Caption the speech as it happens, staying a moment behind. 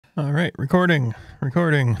All right, recording.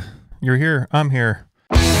 You're here, I'm here.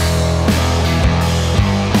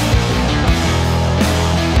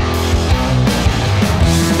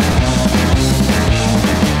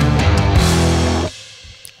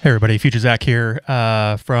 Hey everybody, Future Zach here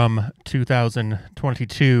from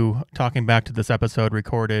 2022, talking back to this episode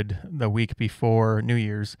recorded the week before New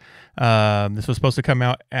Year's. This was supposed to come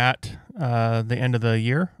out at the end of the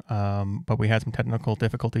year, but we had some technical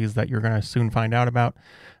difficulties that you're going to soon find out about.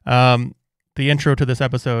 The intro to this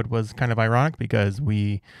episode was kind of ironic because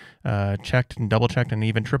we checked and double-checked and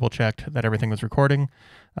even triple-checked that everything was recording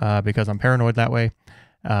because I'm paranoid that way.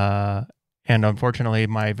 And unfortunately,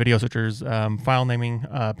 my video switcher's file naming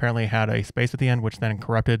apparently had a space at the end, which then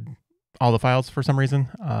corrupted all the files for some reason.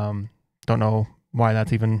 Don't know why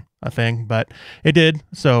that's even a thing, but it did.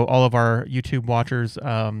 So all of our YouTube watchers,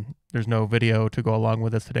 there's no video to go along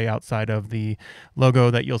with us today outside of the logo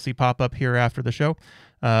that you'll see pop up here after the show,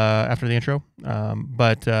 after the intro.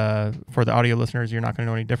 But for the audio listeners, you're not going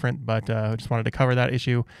to know any different, but I just wanted to cover that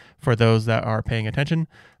issue for those that are paying attention,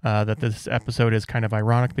 that this episode is kind of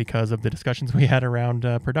ironic because of the discussions we had around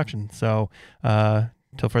production. So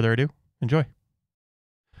till further ado, enjoy.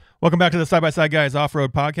 Welcome back to the Side by Side Guys Offroad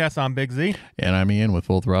Podcast. I'm Big Z. And I'm Ian with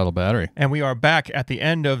Full Throttle Battery. And we are back at the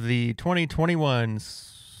end of the 2021.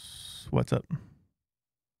 What's up?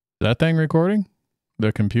 That thing recording?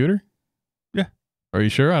 The computer? Yeah. Are you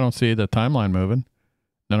sure? I don't see the timeline moving.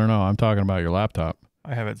 No. I'm talking about your laptop.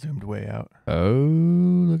 I have it zoomed way out. Oh,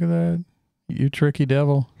 look at that. You tricky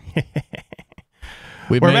devil.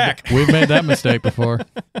 We're back. We've made that mistake before.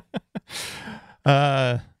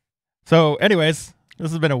 So anyways,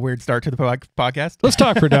 this has been a weird start to the podcast. Let's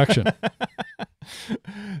talk production.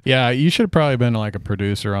 Yeah, you should have probably been like a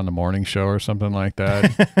producer on the morning show or something like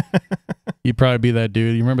that. You'd probably be that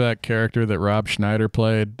dude. You remember that character that Rob Schneider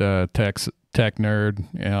played, tech nerd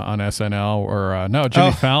on SNL? Or no,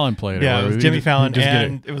 Jimmy Fallon played it. Yeah, it was Jimmy Fallon,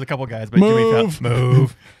 and it was a couple of guys, but Jimmy Fallon.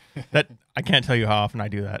 Move. That I can't tell you how often I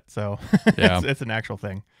do that, so yeah. it's an actual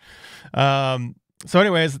thing. So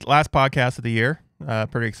anyways, last podcast of the year,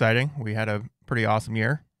 pretty exciting. We had a pretty awesome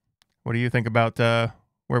year. What do you think about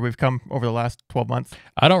where we've come over the last 12 months?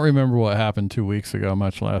 I don't remember what happened 2 weeks ago,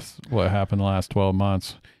 much less what happened the last 12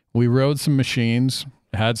 months. We rode some machines,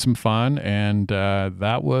 had some fun, and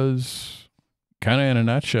that was kind of in a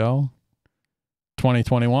nutshell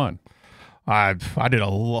 2021. I did a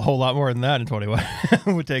whole lot more than that in 21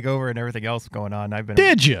 with takeover and everything else going on. I've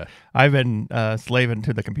been slaving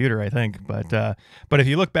to the computer, I think. But if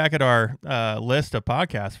you look back at our list of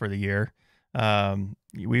podcasts for the year,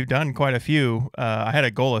 we've done quite a few. I had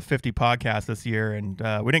a goal of 50 podcasts this year, and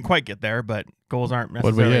we didn't quite get there, but goals aren't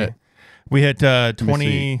necessarily. What did we hit? We hit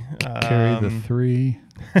 20. Carry the 3.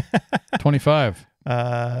 25.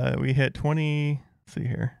 We hit 20. Let's see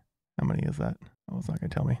here. How many is that? Oh, it's not going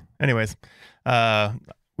to tell me. Anyways,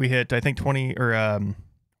 we hit, I think 20 or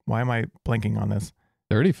why am I blanking on this?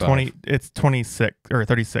 35. 20. It's 26 or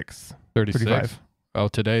 36. 36. 35. Oh,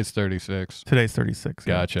 today's 36. Today's 36.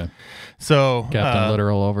 Gotcha. Yeah. So Captain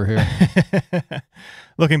Literal over here.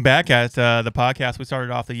 Looking back at the podcast, we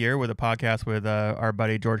started off the year with a podcast with our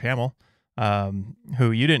buddy George Hamill,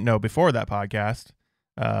 who you didn't know before that podcast.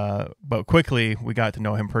 But quickly we got to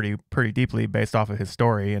know him pretty deeply based off of his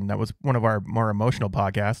story, and that was one of our more emotional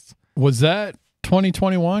podcasts. Was that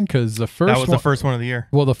 2021? Because the first one of the year.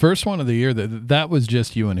 Well, the first one of the year that was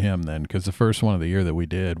just you and him then, because the first one of the year that we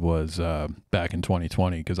did was back in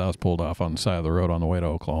 2020. Because I was pulled off on the side of the road on the way to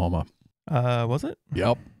Oklahoma. Was it?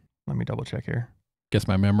 Yep. Let me double check here. Guess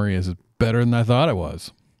my memory is better than I thought it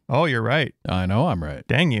was. Oh, you're right. I know I'm right.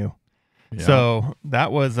 Dang you. Yeah. So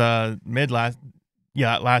that was last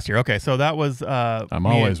year. Okay, so that was I'm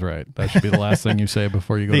always right. That should be the last thing you say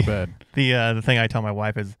before you go to bed. The thing I tell my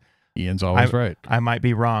wife is Ian's always right. I might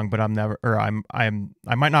be wrong, but I'm never, or I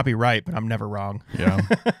might not be right, but I'm never wrong. Yeah.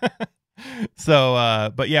 So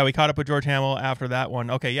but yeah, we caught up with George Hamill after that one.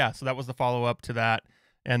 Okay, yeah, so that was the follow-up to that.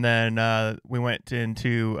 And then we went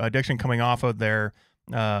into Addiction coming off of their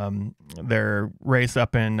race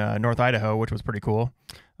up in North Idaho, which was pretty cool.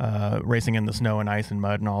 Racing in the snow and ice and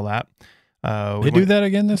mud and all that. They do that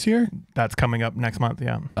again this year? That's coming up next month,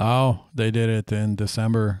 yeah. Oh, they did it in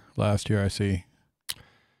December last year, I see.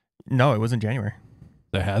 No, it was in January.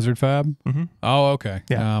 The Hazard Fab? Mm-hmm. Oh, okay.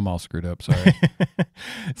 Yeah. I'm all screwed up, sorry.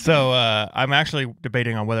 So I'm actually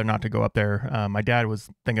debating on whether or not to go up there. My dad was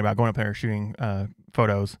thinking about going up there shooting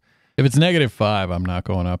photos. If it's -5, I'm not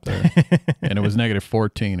going up there. And it was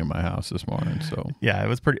 -14 in my house this morning. So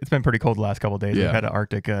yeah, it's been pretty cold the last couple of days. Yeah. We've had an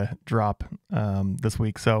Arctic drop this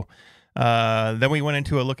week. So then we went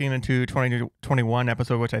into looking into 2021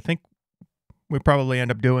 episode, which I think we probably end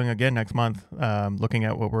up doing again next month, looking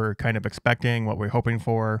at what we're kind of expecting, what we're hoping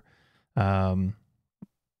for, just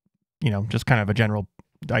kind of a general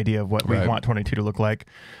idea of what we want 22 to look like.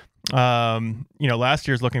 Last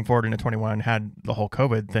year's looking forward into 21 had the whole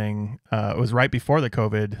COVID thing. It was right before the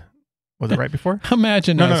COVID. Was it right before?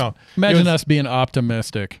 Imagine us being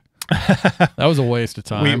optimistic. That was a waste of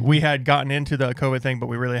time. We had gotten into the COVID thing, but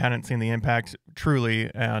we really hadn't seen the impact truly,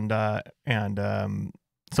 and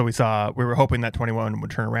so we were hoping that 21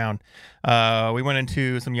 would turn around. We went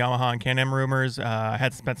into some Yamaha and Can-Am rumors. I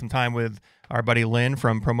had spent some time with our buddy Lynn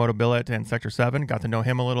from Promotability and Sector 7. Got to know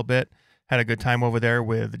him a little bit. Had a good time over there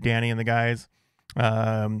with Danny and the guys.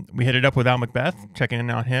 We hit it up with Al Macbeth, checking in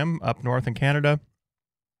on him up north in Canada.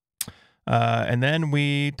 And then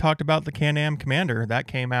we talked about the Can-Am Commander. That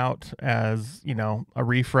came out as, a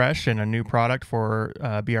refresh and a new product for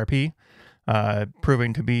BRP,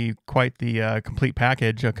 proving to be quite the complete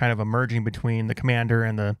package, kind of a merging between the Commander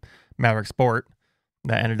and the Maverick Sport.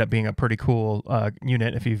 That ended up being a pretty cool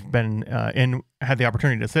unit. If you've been had the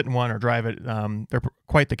opportunity to sit in one or drive it, they're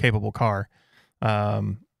quite the capable car.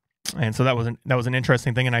 And so that was an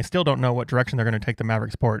interesting thing. And I still don't know what direction they're going to take the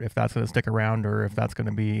Maverick Sport, if that's going to stick around or if that's going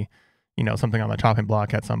to be something on the chopping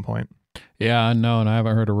block at some point. Yeah, unknown. I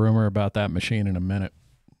haven't heard a rumor about that machine in a minute.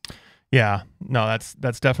 Yeah, no,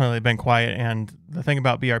 that's definitely been quiet. And the thing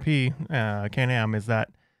about BRP, Can-Am, is that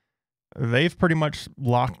they've pretty much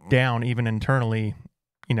locked down, even internally,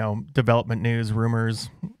 development news,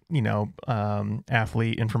 rumors,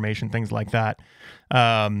 athlete information, things like that.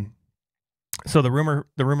 So the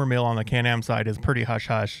rumor mill on the Can-Am side is pretty hush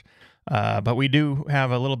hush. But we do have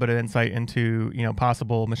a little bit of insight into,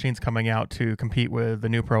 possible machines coming out to compete with the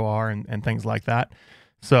new Pro R and things like that.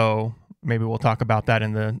 So maybe we'll talk about that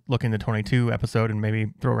in the Looking to 22 episode and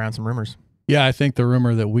maybe throw around some rumors. Yeah, I think the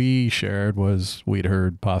rumor that we shared was we'd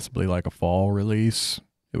heard possibly like a fall release.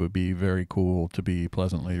 It would be very cool to be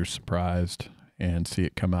pleasantly surprised and see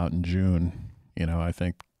it come out in June. I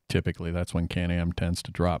think typically that's when Can-Am tends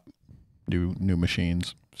to drop new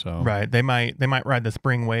machines. So right, they might ride the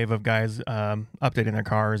spring wave of guys updating their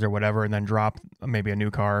cars or whatever, and then drop maybe a new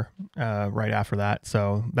car right after that.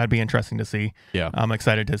 So that'd be interesting to see. Yeah, I'm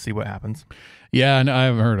excited to see what happens. Yeah, and I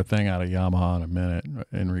haven't heard a thing out of Yamaha in a minute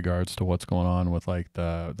in regards to what's going on with like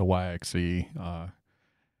the YXE.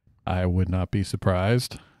 I would not be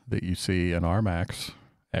surprised that you see an RMAX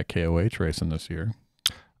at KOH racing this year.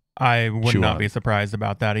 I would not be surprised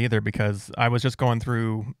about that either, because I was just going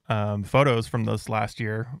through photos from this last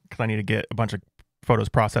year because I need to get a bunch of photos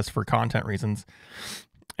processed for content reasons.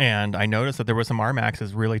 And I noticed that there was some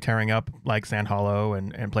RMAXs really tearing up like Sand Hollow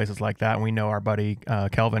and places like that. And we know our buddy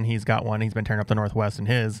Kelvin, he's got one. He's been tearing up the Northwest in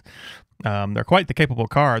his. They're quite the capable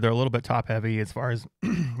car. They're a little bit top heavy as far as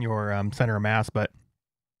your center of mass, but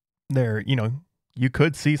they're, you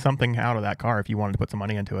could see something out of that car if you wanted to put some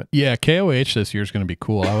money into it. Yeah, KOH this year is going to be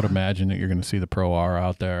cool. I would imagine that you're going to see the Pro R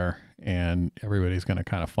out there and everybody's going to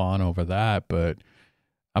kind of fawn over that. But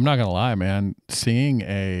I'm not going to lie, man, seeing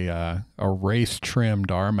a race-trimmed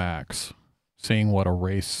RMAX, seeing what a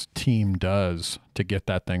race team does to get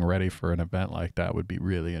that thing ready for an event like that would be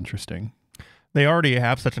really interesting. They already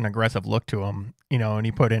have such an aggressive look to them, and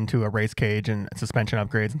you put into a race cage and suspension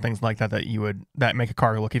upgrades and things like that that make a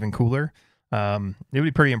car look even cooler. It would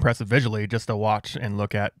be pretty impressive visually just to watch and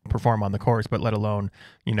look at perform on the course, but let alone,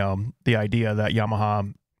 the idea that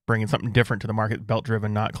Yamaha bringing something different to the market, belt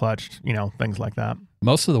driven, not clutched, things like that.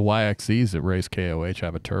 Most of the YXEs that race KOH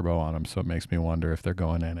have a turbo on them, so it makes me wonder if they're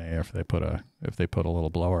going NA, if they put a little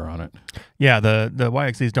blower on it. Yeah, the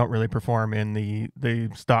YXEs don't really perform in the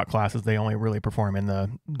stock classes. They only really perform in the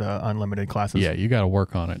unlimited classes. Yeah, you got to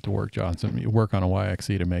work on it to work Johnson. You work on a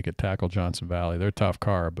YXE to make it tackle Johnson Valley. They're a tough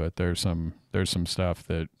car, but there's some stuff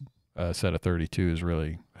that a set of 32s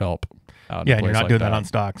really help out. Yeah, and you're not doing that on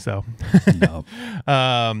stock, so no.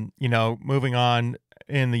 Moving on.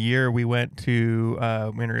 In the year, we went to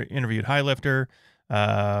we interviewed High Lifter.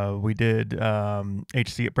 We did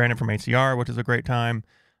Brandon from HCR, which is a great time.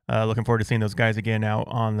 Looking forward to seeing those guys again out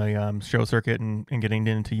on the show circuit and getting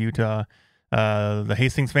into Utah. The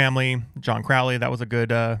Hastings family, John Crowley, that was a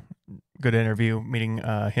good interview. Meeting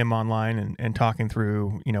him online and talking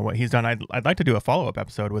through what he's done. I'd like to do a follow-up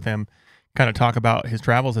episode with him, kind of talk about his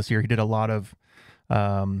travels this year. He did a lot of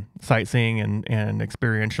sightseeing and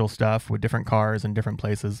experiential stuff with different cars and different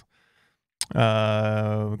places.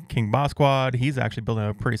 King Boss Squad, he's actually building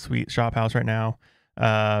a pretty sweet shop house right now.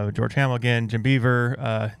 George Hamill again, Jim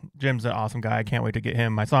Beaver. Jim's an awesome guy. I can't wait to get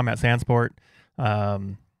him. I saw him at Sandsport.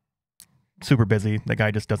 super busy. The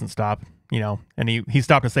guy just doesn't stop, and he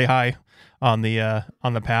stopped to say hi on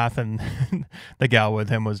the path, and the gal with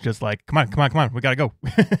him was just like, come on, we gotta go.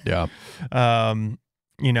 Yeah.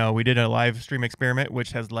 We did a live stream experiment,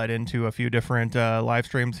 which has led into a few different live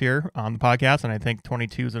streams here on the podcast, and I think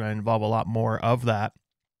 22 is going to involve a lot more of that.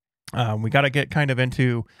 We got to get kind of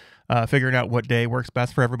into figuring out what day works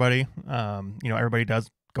best for everybody. Everybody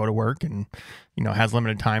does go to work and, has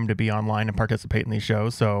limited time to be online and participate in these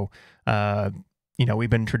shows. So, we've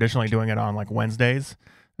been traditionally doing it on like Wednesdays,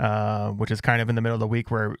 which is kind of in the middle of the week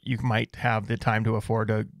where you might have the time to afford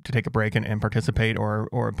to take a break and participate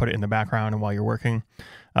or put it in the background and while you're working.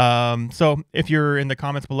 So if you're in the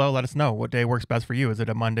comments below, let us know what day works best for you. Is it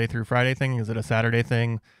a Monday through Friday thing? Is it a Saturday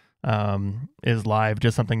thing? Is live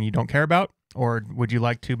just something you don't care about? Or would you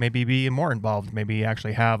like to maybe be more involved, maybe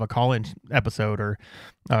actually have a call-in episode or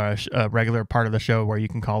a regular part of the show where you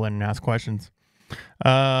can call in and ask questions?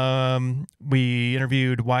 We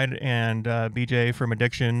interviewed Wyatt and BJ from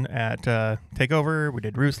Addiction at Takeover. We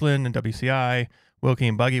did Ruslan and WCI, Wilkie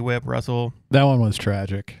and Buggy Whip, Russell. That one was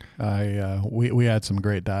tragic. We had some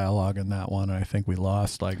great dialogue in that one. I think we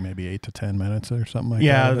lost like maybe 8 to 10 minutes or something like that.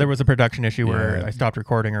 Yeah, there was a production issue where I stopped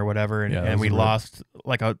recording or whatever, and we lost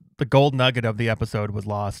the gold nugget of the episode was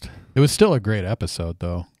lost. It was still a great episode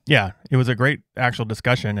though. Yeah, it was a great actual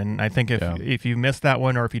discussion, and I think if you missed that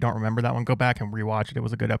one or if you don't remember that one, go back and rewatch it. It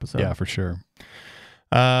was a good episode. Yeah, for sure.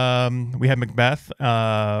 We had Macbeth.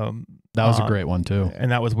 That was a great one too,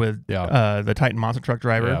 and that was with the Titan monster truck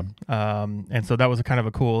driver. Yeah. And so that was a kind of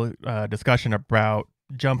a cool discussion about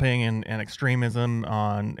jumping and extremism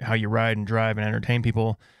on how you ride and drive and entertain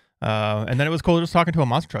people. And then it was cool just talking to a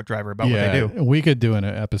monster truck driver about what they do. We could do an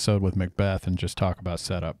episode with Macbeth and just talk about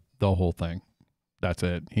setup, the whole thing. That's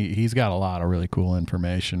it. He's got a lot of really cool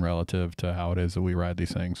information relative to how it is that we ride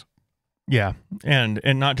these things. Yeah, and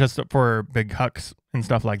not just for big hucks and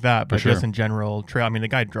stuff like that, but just in general trail. I mean, the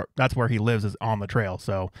guy, that's where he lives, is on the trail.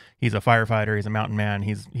 So he's a firefighter, he's a mountain man,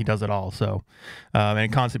 he does it all. So,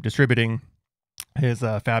 and Concept Distributing, his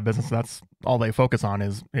fab business, that's all they focus on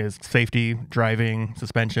is safety, driving,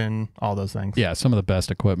 suspension, all those things. Yeah, some of the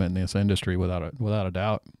best equipment in this industry, without a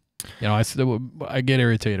doubt. I get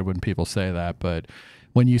irritated when people say that, but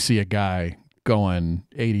when you see a guy going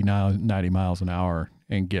 80, 90 miles an hour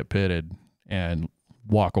and get pitted and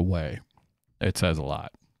walk away, it says a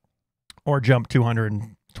lot. Or jump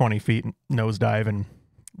 220 feet, nosedive, and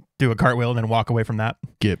do a cartwheel and then walk away from that.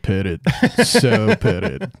 Get pitted. So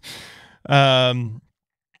pitted. And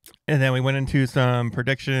then we went into some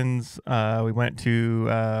predictions. We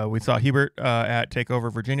saw Hubert at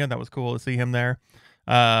Takeover Virginia. That was cool to see him there.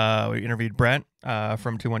 We interviewed Brent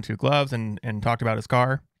from 212 Gloves and talked about his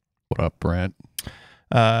car. What up, Brent?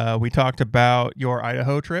 We talked about your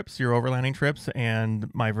Idaho trips, your overlanding trips,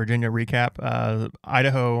 and my Virginia recap.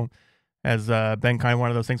 Idaho has been kind of one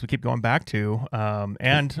of those things we keep going back to.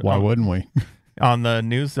 And why wouldn't we? On the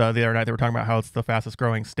news the other night, they were talking about how it's the fastest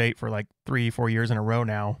growing state for like 3-4 years in a row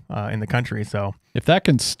now in the country. So if that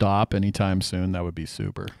can stop anytime soon, that would be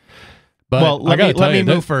super. But well, let me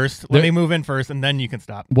move first. Let me move in first, and then you can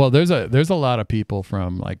stop. Well, there's a lot of people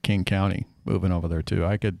from like King County moving over there too.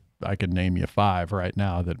 I could name you 5 right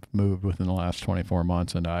now that moved within the last 24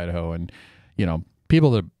 months into Idaho, and people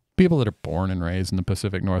that are born and raised in the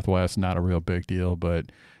Pacific Northwest, not a real big deal. But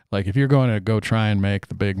like if you're going to go try and make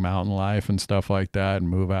the big mountain life and stuff like that, and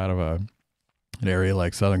move out of an area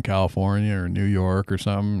like Southern California or New York or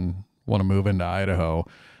something, and want to move into Idaho,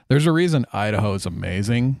 there's a reason Idaho is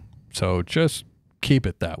amazing. So just keep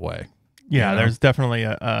it that way. Yeah, there's definitely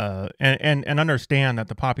and understand that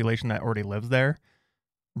the population that already lives there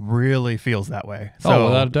really feels that way. So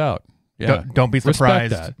without a doubt. Yeah. Don't be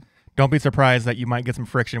surprised. Respect that. Don't be surprised that you might get some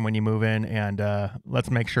friction when you move in, and let's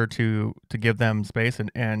make sure to give them space and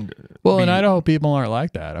in Idaho, people aren't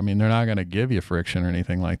like that. I mean, they're not going to give you friction or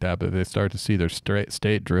anything like that, but if they start to see their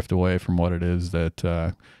state drift away from what it is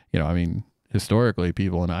that historically,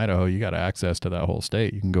 people in Idaho, you got access to that whole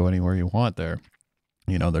state. You can go anywhere you want there.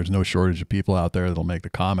 There's no shortage of people out there that'll make the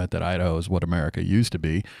comment that Idaho is what America used to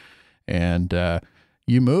be, and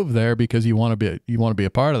you move there because you want to be a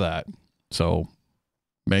part of that. So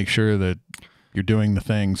make sure that you're doing the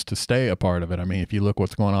things to stay a part of it. I mean, if you look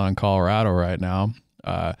what's going on in Colorado right now,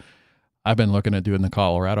 I've been looking at doing the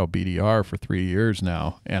Colorado BDR for 3 years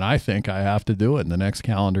now, and I think I have to do it in the next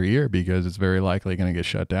calendar year because it's very likely going to get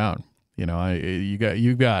shut down. You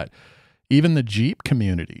got even the Jeep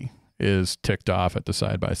community is ticked off at the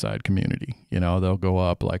side-by-side community. They'll go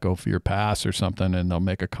up like Ophir Pass or something, and they'll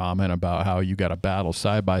make a comment about how you got to battle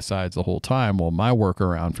side-by-sides the whole time. Well, my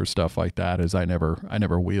workaround for stuff like that is I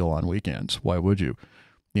never wheel on weekends. Why would you?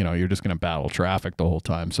 you're just going to battle traffic the whole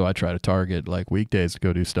time. So I try to target like weekdays to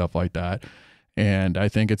go do stuff like that. And I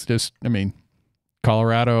think it's just,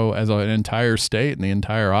 Colorado as an entire state and the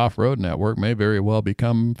entire off-road network may very well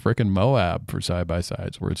become freaking Moab for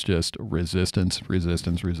side-by-sides, where it's just resistance.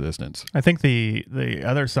 I think the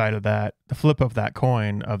other side of that, the flip of that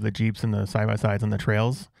coin of the Jeeps and the side-by-sides and the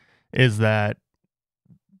trails, is that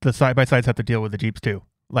the side-by-sides have to deal with the Jeeps too.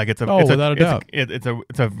 Like without a doubt. It's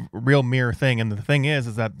a real mirror thing. And the thing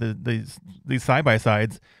is that these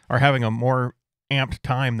side-by-sides are having a more amped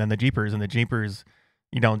time than the Jeepers, and the Jeepers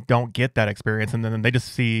don't get that experience, and then they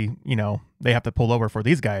just see, they have to pull over for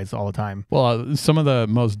these guys all the time. Well, some of the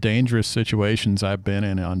most dangerous situations I've been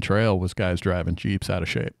in on trail was guys driving Jeeps out of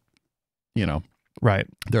shape. Right.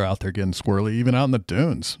 They're out there getting squirrely, even out in the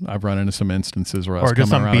dunes. I've run into some instances where I was or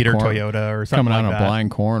just coming some beater Toyota or something coming like on a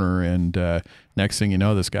blind corner, and next thing you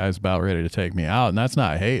know, this guy's about ready to take me out. And that's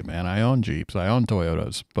not hate, man. I own Jeeps, I own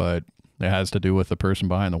Toyotas, but it has to do with the person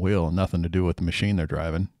behind the wheel and nothing to do with the machine they're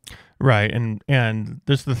driving. Right. And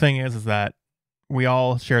this the thing is that we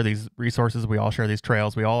all share these resources, we all share these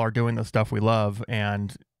trails, we all are doing the stuff we love,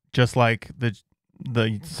 and just like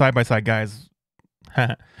the side-by-side guys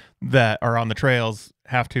that are on the trails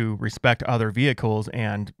have to respect other vehicles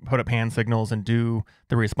and put up hand signals and do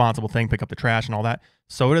the responsible thing, pick up the trash and all that,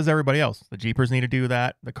 so does everybody else. The Jeepers need to do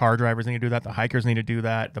that, the car drivers need to do that, the hikers need to do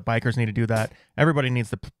that, the bikers need to do that. Everybody needs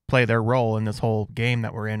to play their role in this whole game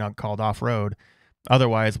that we're in called off-road.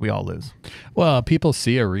 Otherwise, we all lose. Well, people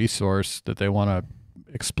see a resource that they want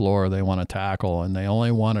to explore, they want to tackle, and they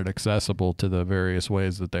only want it accessible to the various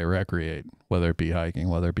ways that they recreate, whether it be hiking,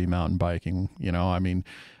 whether it be mountain biking.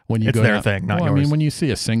 When you it's go their down, thing, not yours. When you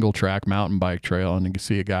see a single track mountain bike trail and you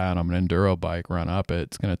see a guy on an enduro bike run up it,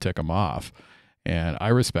 it's going to tick them off. And I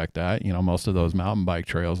respect that. Most of those mountain bike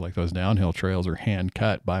trails, like those downhill trails, are hand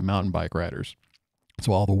cut by mountain bike riders.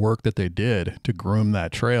 So all the work that they did to groom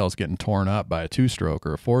that trail is getting torn up by a 2-stroke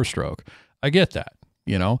or a 4-stroke. I get that.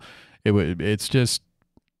 It's just,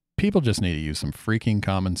 people just need to use some freaking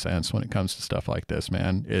common sense when it comes to stuff like this,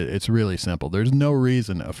 man. It's really simple. There's no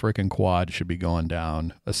reason a freaking quad should be going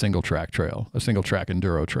down a single track trail, a single track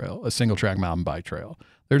enduro trail, a single track mountain bike trail.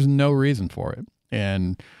 There's no reason for it.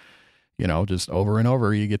 And just over and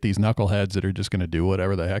over, you get these knuckleheads that are just going to do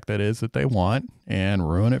whatever the heck that is that they want and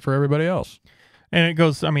ruin it for everybody else. And it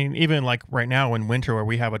goes, even like right now in winter where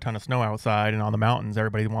we have a ton of snow outside and on the mountains,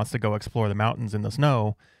 everybody wants to go explore the mountains in the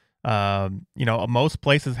snow. Most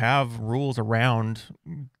places have rules around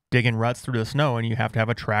digging ruts through the snow, and you have to have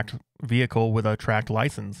a tracked vehicle with a tracked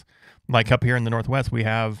license. Like up here in the Northwest, we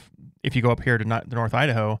have, if you go up here to the North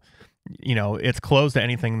Idaho, it's closed to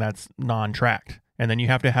anything that's non-tracked. And then you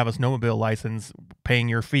have to have a snowmobile license, paying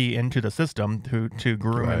your fee into the system to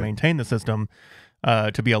groom and maintain the system.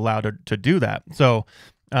 To be allowed to do that. So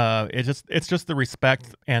it's just the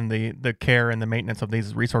respect and the care and the maintenance of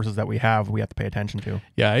these resources that we have to pay attention to.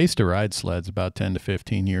 Yeah, I used to ride sleds about 10 to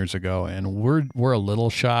 15 years ago, and we're a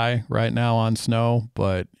little shy right now on snow,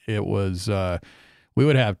 but it was we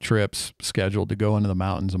would have trips scheduled to go into the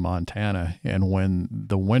mountains of Montana, and when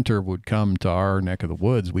the winter would come to our neck of the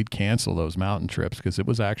woods, we'd cancel those mountain trips because it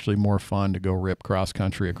was actually more fun to go rip cross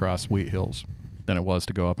country across wheat hills than it was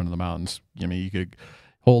to go up into the mountains. You could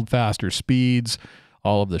hold faster speeds.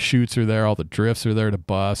 All of the chutes are there. All the drifts are there to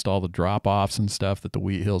bust. All the drop-offs and stuff that the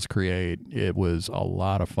wheat hills create. It was a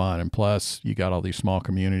lot of fun. And plus, you got all these small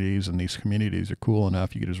communities, and these communities are cool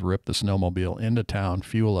enough. You could just rip the snowmobile into town,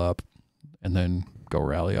 fuel up, and then go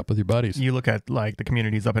rally up with your buddies. You look at like the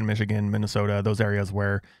communities up in Michigan, Minnesota, those areas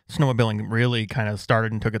where snowmobiling really kind of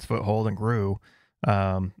started and took its foothold and grew.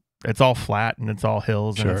 It's all flat and it's all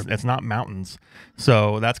hills, and it's not mountains.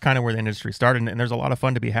 So that's kind of where the industry started. And there's a lot of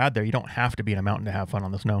fun to be had there. You don't have to be in a mountain to have fun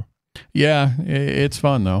on the snow. Yeah, it's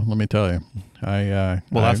fun though. Let me tell you.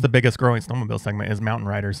 That's the biggest growing snowmobile segment is mountain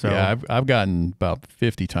riders. So yeah, I've gotten about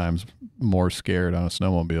 50 times more scared on a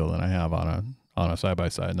snowmobile than I have on a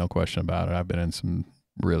side-by-side. No question about it. I've been in some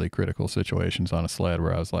really critical situations on a sled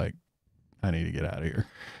where I was like, I need to get out of here.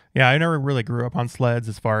 Yeah, I never really grew up on sleds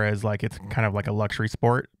as far as like it's kind of like a luxury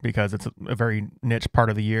sport because it's a very niche part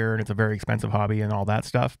of the year and it's a very expensive hobby and all that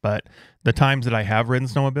stuff. But the times that I have ridden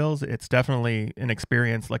snowmobiles, it's definitely an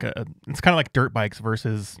experience like it's kind of like dirt bikes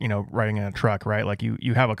versus, riding in a truck, right? Like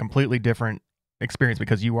you have a completely different experience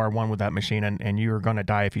because you are one with that machine and you're going to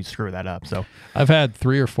die if you screw that up. So I've had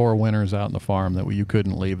 3 or 4 winters out in the farm that you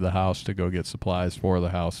couldn't leave the house to go get supplies for the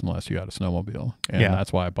house unless you had a snowmobile. And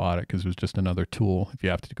that's why I bought it, because it was just another tool. If you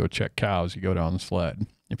have to go check cows, you go down the sled.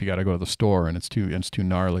 If you got to go to the store and it's too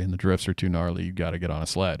gnarly and the drifts are too gnarly, you got to get on a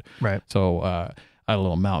sled. Right. So I had a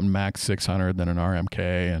little Mountain Max 600, then an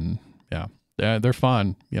RMK, and yeah, they're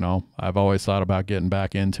fun. You know, I've always thought about getting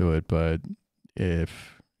back into it, but the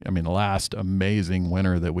last amazing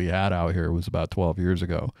winter that we had out here was about 12 years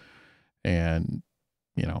ago. And,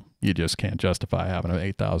 you know, you just can't justify having an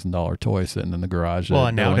 $8,000 toy sitting in the garage. Well,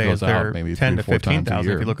 and nowadays they're maybe 10 to 15,000 if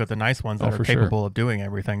you year. look at the nice ones that are capable of doing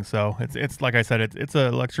everything. So it's like I said, it's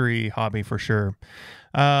a luxury hobby for sure.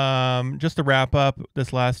 Just to wrap up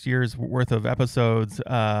this last year's worth of episodes,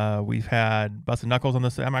 we've had Busted Knuckles on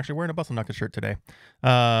this. I'm actually wearing a Busted Knuckles shirt today.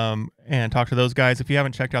 And talk to those guys. If you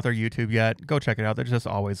haven't checked out their YouTube yet, go check it out. There's just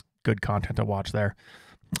always good content to watch there.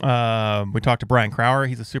 We talked to Brian Crowder.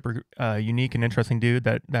 He's a super unique and interesting dude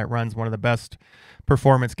that runs one of the best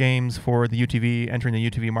performance games for the UTV, entering the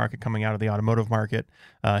UTV market, coming out of the automotive market.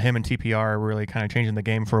 Him and TPR are really kind of changing the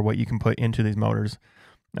game for what you can put into these motors.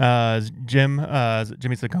 Jimmy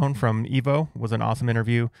Saccone from Evo was an awesome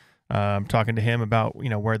interview. Talking to him about, you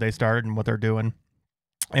know, where they started and what they're doing.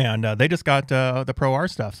 And they just got the Pro R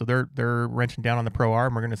stuff, so they're wrenching down on the Pro R,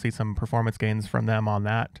 and we're going to see some performance gains from them on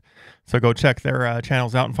that. So go check their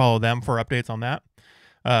channels out and follow them for updates on that.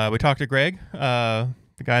 We talked to Greg, the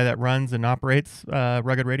guy that runs and operates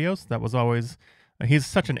Rugged Radios. That was always he's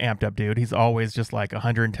such an amped up dude. He's always just like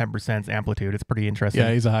 110% amplitude. It's pretty interesting.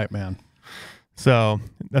 Yeah, he's a hype man. So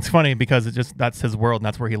that's funny because that's his world, and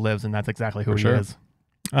that's where he lives, and that's exactly who he is.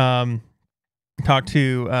 Talked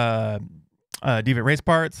to Deviant Race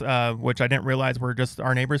Parts, which I didn't realize were just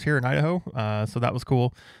our neighbors here in Idaho. So that was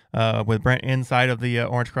cool. With Brent inside of the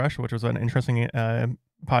Orange Crush, which was an interesting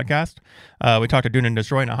podcast. We talked to Dune and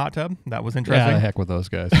Destroy in a hot tub. That was interesting. Yeah, the heck with those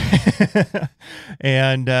guys.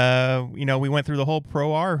 And, you know, we went through the whole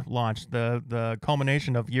Pro R launch. The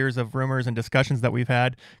culmination of years of rumors and discussions that we've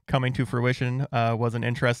had coming to fruition was an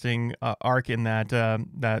interesting arc in that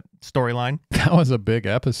storyline. That was a big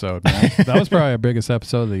episode, man. That was probably our biggest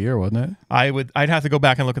episode of the year, wasn't it? I'd have to go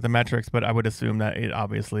back and look at the metrics, but I would assume that it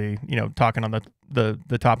obviously, you know, talking on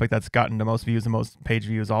the topic that's gotten the most views, the most page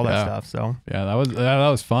views, all that stuff. So yeah, that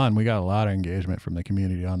was fun. We got a lot of engagement from the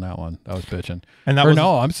community on that one. That was bitching. And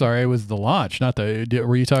I'm sorry, it was the launch, not the.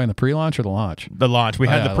 Were you talking the pre-launch or the launch? The launch. We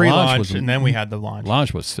had the pre-launch, and then we had the launch.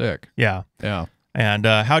 Launch was sick. Yeah. And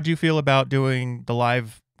how'd you feel about doing the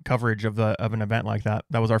live coverage of an event like that?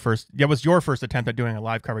 That was your first attempt at doing a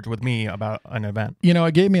live coverage with me about an event. You know,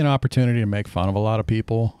 it gave me an opportunity to make fun of a lot of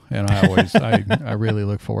people, and I really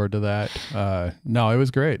look forward to that. No, it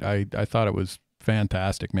was great. I thought it was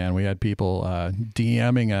fantastic, man. We had people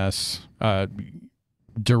DMing us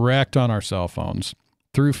direct on our cell phones,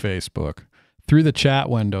 through Facebook, through the chat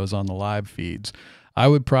windows on the live feeds. I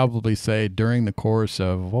would probably say during the course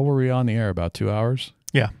of, what were we on the air, about 2 hours?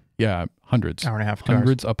 Yeah, hundreds. Hour and a half.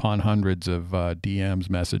 Hundreds upon hundreds of DMs,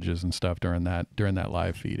 messages, and stuff during that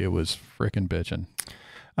live feed. It was freaking bitching.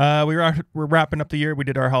 We're wrapping up the year. We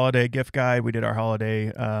did our holiday gift guide. We did our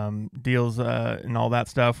holiday deals and all that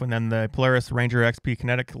stuff. And then the Polaris Ranger XP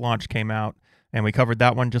Kinetic launch came out, and we covered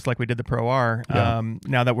that one just like we did the Pro R. Yeah.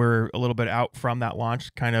 Now that we're a little bit out from that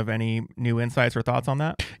launch, kind of any new insights or thoughts on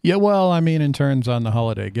that? Yeah, well, I mean, in terms on the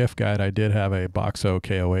holiday gift guide, I did have a Boxo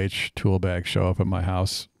KOH tool bag show up at my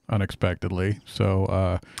house unexpectedly. So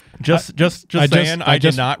I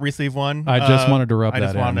did not receive one. I just wanted to rub that in. I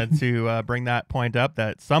just wanted to bring that point up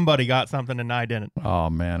that somebody got something and I didn't. Oh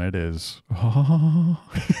man, it is.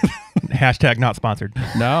 Hashtag not sponsored.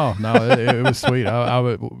 No, it was sweet. I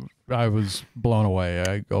was blown away.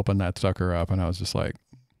 I opened that sucker up and I was just like,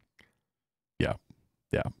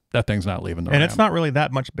 yeah, that thing's not leaving the RAM. It's not really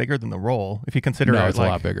that much bigger than the roll if you consider it's a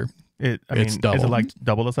lot bigger. It's double. Is it like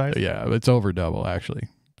double the size? Yeah, it's over double actually.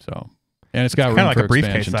 So, and it's got room like for a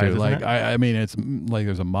briefcase expansion size, too. Like isn't it? I mean, it's like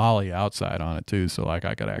there's a molly outside on it too, so like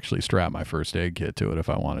I could actually strap my first aid kit to it if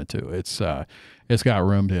I wanted to. It's got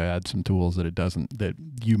room to add some tools that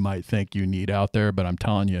you might think you need out there, but I'm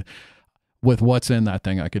telling you, with what's in that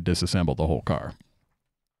thing, I could disassemble the whole car.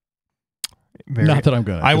 Not that I'm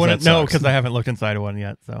gonna. I wouldn't know because I haven't looked inside of one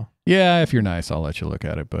yet. So yeah, if you're nice, I'll let you look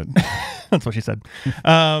at it. But that's what she said.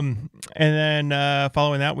 And then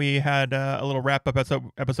following that, we had a little wrap up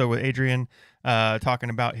episode with Adrian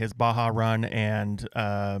talking about his Baja run and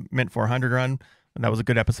Mint 400 run. And that was a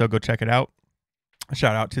good episode. Go check it out.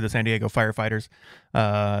 Shout out to the San Diego firefighters.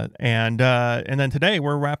 And then today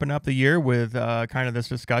we're wrapping up the year with kind of this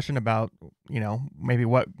discussion about, you know, maybe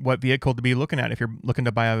what vehicle to be looking at if you're looking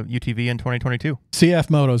to buy a UTV in 2022. CF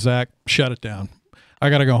Moto, Zach, shut it down. I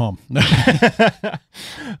got to go home.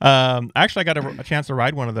 Actually, I got a chance to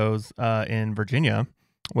ride one of those in Virginia,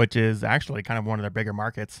 which is actually kind of one of their bigger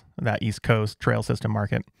markets, that East Coast trail system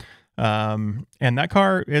market. And that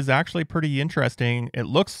car is actually pretty interesting. It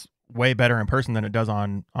looks way better in person than it does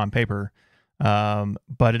on paper.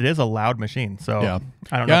 But it is a loud machine. So Yeah.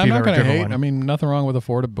 I don't know Yeah, if I'm you've not ever going to driven hate. one. I mean, nothing wrong with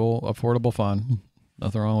affordable fun.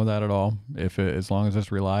 Nothing wrong with that at all. As long as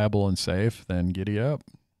it's reliable and safe, then giddy up.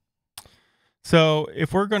 So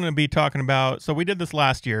if we're going to be talking about, so we did this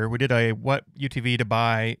last year. We did a what UTV to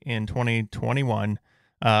buy in 2021.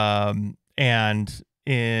 And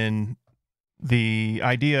in the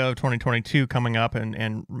idea of 2022 coming up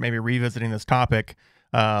and maybe revisiting this topic,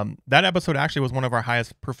 that episode actually was one of our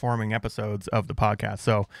highest performing episodes of the podcast.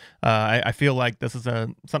 So I feel like this is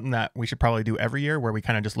something that we should probably do every year, where we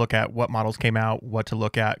kind of just look at what models came out, what to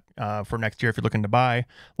look at for next year if you're looking to buy.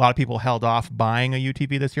 A lot of people held off buying a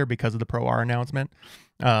UTV this year because of the Pro R announcement.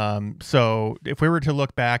 So if we were to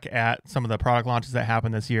look back at some of the product launches that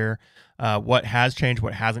happened this year, what has changed,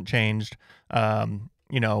 what hasn't changed,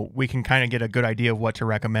 we can kind of get a good idea of what to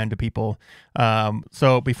recommend to people.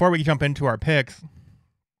 So before we jump into our picks,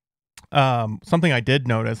 something I did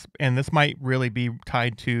notice, and this might really be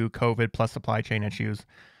tied to COVID plus supply chain issues,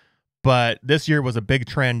 but this year was a big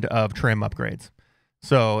trend of trim upgrades.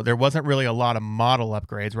 So there wasn't really a lot of model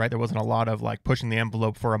upgrades, right? There wasn't a lot of like pushing the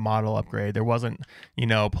envelope for a model upgrade. There wasn't,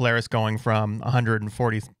 Polaris going from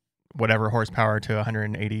 140 whatever horsepower to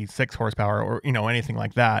 186 horsepower or, anything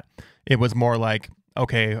like that. It was more like,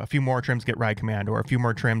 okay, a few more trims get ride command, or a few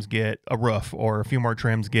more trims get a roof, or a few more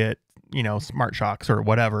trims get, smart shocks or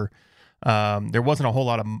whatever. There wasn't a whole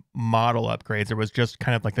lot of model upgrades. There was just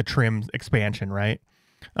kind of like the trim expansion, right?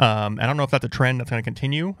 I don't know if that's a trend that's going to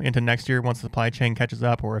continue into next year once the supply chain catches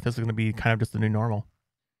up, or if this is going to be kind of just the new normal.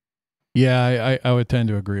 Yeah, I would tend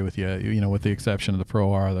to agree with you. With the exception of the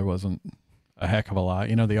Pro R, there wasn't a heck of a lot.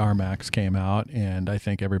 The R Max came out, and I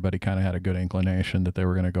think everybody kind of had a good inclination that they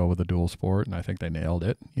were going to go with the dual sport, and I think they nailed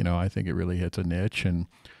it. I think it really hits a niche, and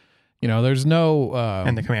there's no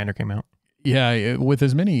and the Commander came out. Yeah, with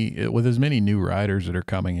as many new riders that are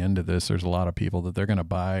coming into this, there's a lot of people that they're going to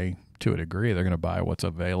buy to a degree. They're going to buy what's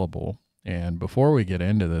available. And before we get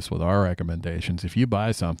into this with our recommendations, if you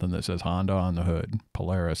buy something that says Honda on the hood,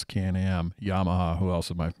 Polaris, Can-Am, Yamaha,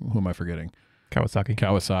 who am I forgetting?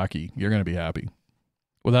 Kawasaki, you're going to be happy,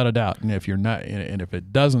 without a doubt. And if you're not, and if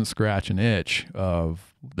it doesn't scratch an itch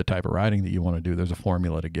of the type of riding that you want to do, there's a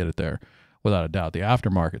formula to get it there, without a doubt. The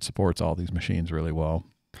aftermarket supports all these machines really well.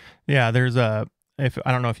 Yeah, there's I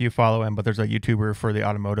don't know if you follow him, but there's a YouTuber for the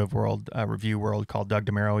automotive world, review world, called Doug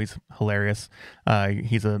DeMero. He's hilarious.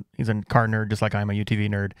 He's a car nerd, just like I'm a UTV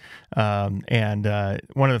nerd. And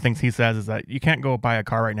one of the things he says is that you can't go buy a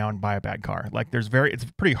car right now and buy a bad car. Like it's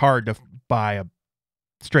pretty hard to buy a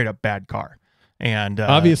straight up bad car. And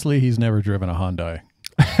obviously he's never driven a Hyundai.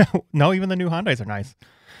 No, even the new Hyundais are nice.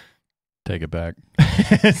 Take it back.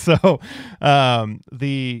 So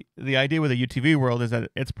the idea with the UTV world is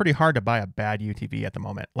that it's pretty hard to buy a bad UTV at the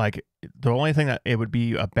moment. Like the only thing that it would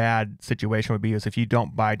be a bad situation would be is if you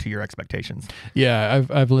don't buy to your expectations. Yeah,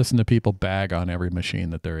 I've listened to people bag on every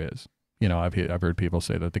machine that there is. I've heard people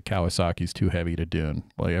say that the Kawasaki's too heavy to dune.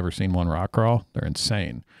 Well, you ever seen one rock crawl? They're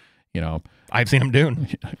insane. I've seen them dune.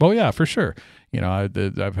 Well, yeah, for sure.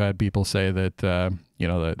 I've had people say that the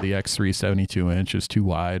X3 72-inch is too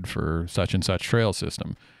wide for such and such trail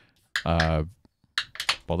system. Well,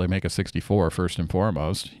 they make a 64 first and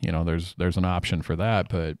foremost. There's an option for that,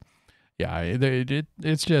 but yeah,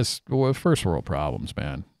 it's just first world problems,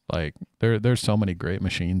 man. Like there's so many great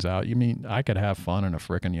machines out. I could have fun in a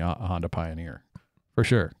frickin' Honda Pioneer, for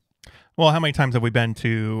sure. Well, how many times have we been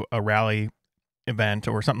to a rally event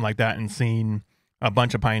or something like that and seen a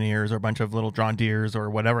bunch of Pioneers or a bunch of little John Deeres or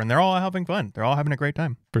whatever, and they're all having fun. They're all having a great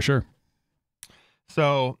time. For sure.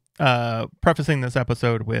 So, prefacing this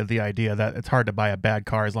episode with the idea that it's hard to buy a bad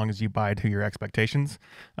car as long as you buy to your expectations.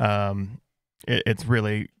 It's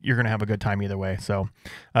really, you're going to have a good time either way. So,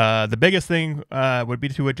 the biggest thing would be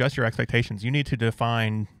to adjust your expectations. You need to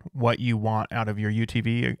define what you want out of your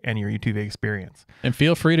UTV and your UTV experience. And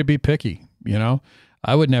feel free to be picky,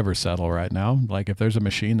 I would never settle right now. Like if there's a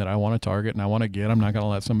machine that I want to target and I want to get, I'm not going to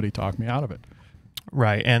let somebody talk me out of it.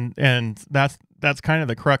 Right. And that's kind of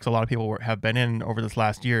the crux a lot of people have been in over this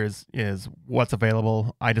last year is what's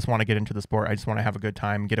available. I just want to get into the sport. I just want to have a good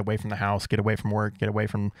time, get away from the house, get away from work, get away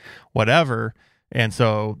from whatever. And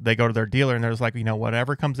so they go to their dealer and they're just like,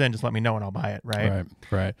 whatever comes in, just let me know and I'll buy it. Right.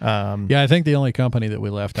 Yeah. I think the only company that we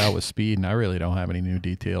left out was Speed, and I really don't have any new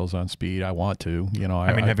details on Speed. I want to,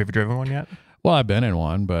 have you ever driven one yet? Well, I've been in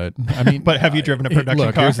one, but but have you driven a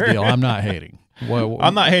production car? Here's the deal. I'm not hating.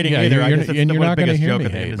 I'm not hating either. You're not going to hear me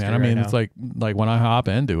hate, man. I mean, right it's like when I hop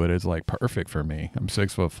into it, it's like perfect for me. I'm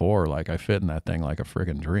 6'4". Like I fit in that thing like a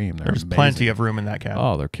friggin' dream. There's plenty of room in that cab.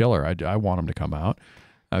 Oh, they're killer. I want them to come out.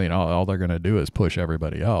 I mean, all they're going to do is push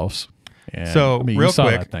everybody else. And, So I mean, real you saw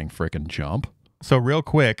quick, that thing freaking jump. So real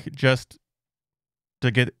quick, just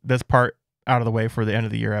to get this part out of the way for the end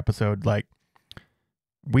of the year episode, like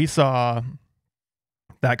we saw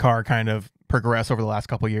that car kind of progress over the last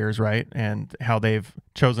couple of years, right? And how they've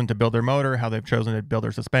chosen to build their motor, how they've chosen to build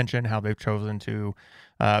their suspension, how they've chosen to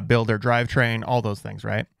build their drivetrain, all those things,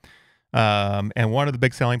 right? And one of the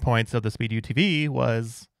big selling points of the Speed UTV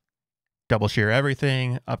was double shear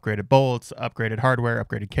everything, upgraded bolts, upgraded hardware,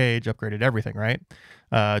 upgraded cage, upgraded everything, right?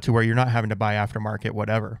 To where you're not having to buy aftermarket,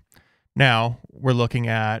 whatever. Now we're looking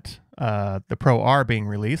at the Pro R being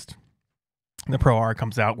released. The Pro R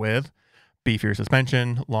comes out with beefier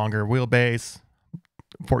suspension, longer wheelbase,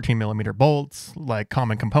 14 millimeter bolts, like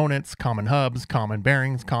common components, common hubs, common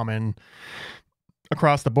bearings, common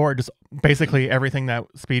across the board, just basically everything that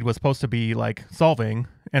Speed was supposed to be like solving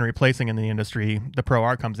and replacing in the industry. The Pro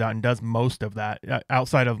R comes out and does most of that,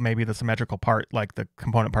 outside of maybe the symmetrical part, like the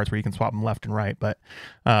component parts where you can swap them left and right. But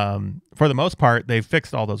for the most part, they've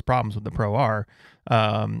fixed all those problems with the Pro R.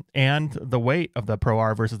 And the weight of the Pro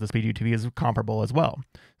R versus the Speed UTV is comparable as well.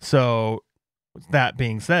 So that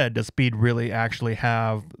being said, does Speed really actually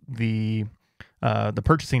have the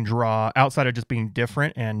purchasing draw outside of just being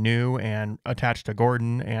different and new and attached to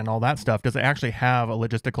Gordon and all that stuff? Does it actually have a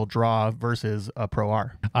logistical draw versus a Pro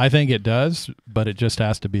R? I think it does, but it just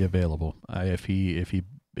has to be available. If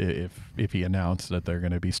he announced that they're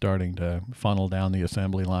going to be starting to funnel down the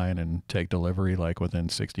assembly line and take delivery like within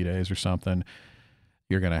 60 days or something,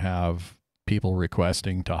 you're going to have people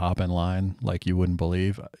requesting to hop in line like you wouldn't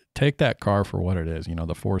believe. Take that car for what it is, the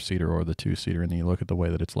 4-seater or the 2-seater, and then you look at the way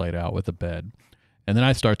that it's laid out with the bed. And then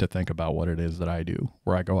I start to think about what it is that I do,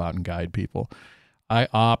 where I go out and guide people. I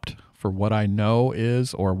opt for what I know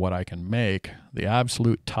is, or what I can make, the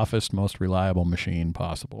absolute toughest, most reliable machine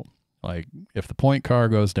possible. Like if the point car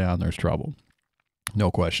goes down, there's trouble.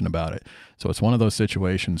 No question about it. So it's one of those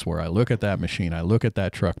situations where I look at that machine, I look at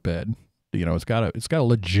that truck bed. It's got a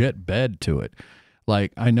legit bed to it.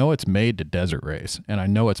 Like I know it's made to desert race, and I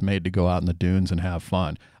know it's made to go out in the dunes and have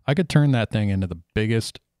fun. I could turn that thing into the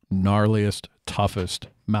biggest, gnarliest, toughest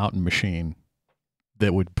mountain machine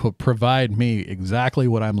that would provide me exactly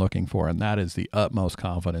what I'm looking for, and that is the utmost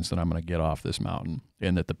confidence that I'm going to get off this mountain,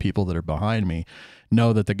 and that the people that are behind me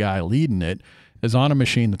know that the guy leading it is on a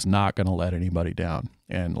machine that's not going to let anybody down.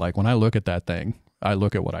 And like when I look at that thing, I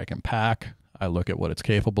look at what I can pack, I look at what it's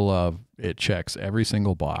capable of. It checks every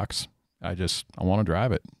single box. I want to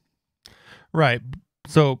drive it. Right.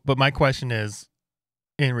 So, but my question is,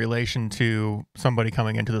 in relation to somebody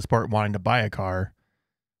coming into the sport wanting to buy a car,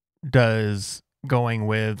 does going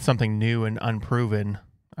with something new and unproven,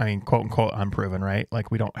 I mean, quote unquote unproven, right?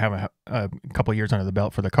 Like we don't have a couple years under the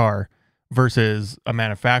belt for the car, versus a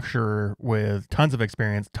manufacturer with tons of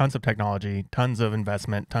experience, tons of technology, tons of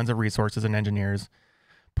investment, tons of resources and engineers,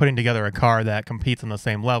 putting together a car that competes on the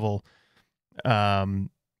same level,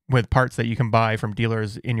 with parts that you can buy from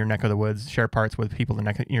dealers in your neck of the woods, share parts with people in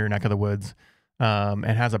your neck of the woods, and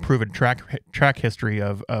has a proven track history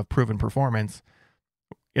of proven performance.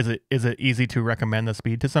 Is it easy to recommend the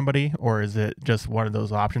Speed to somebody, or is it just one of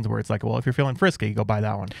those options where it's like, well, if you're feeling frisky, go buy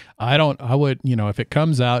that one? I would, if it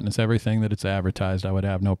comes out and it's everything that it's advertised, I would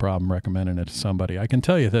have no problem recommending it to somebody. I can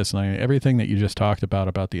tell you this, and everything that you just talked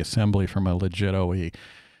about the assembly from a legit OE,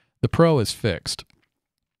 the Pro is fixed.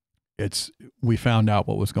 We found out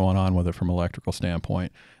what was going on with it from an electrical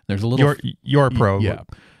standpoint. There's a little your Pro, yeah.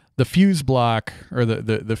 The fuse block or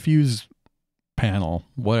the fuse panel.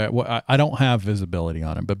 What I don't have visibility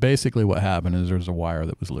on it, but basically what happened is there's a wire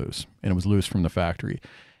that was loose, and it was loose from the factory,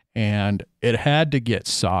 and it had to get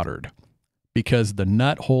soldered because the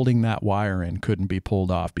nut holding that wire in couldn't be pulled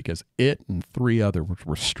off because it and 3 others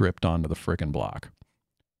were stripped onto the frickin' block.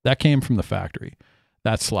 That came from the factory.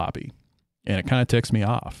 That's sloppy, and it kind of ticks me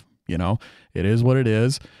off. It is what it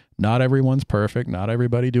is. Not everyone's perfect. Not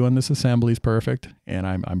everybody doing this assembly is perfect. And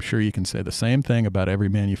I'm sure you can say the same thing about every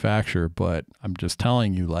manufacturer, but I'm just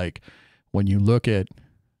telling you, like, when you look at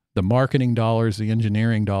the marketing dollars, the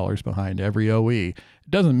engineering dollars behind every OE, it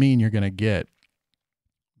doesn't mean you're going to get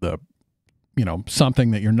the,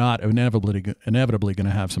 something that you're not inevitably going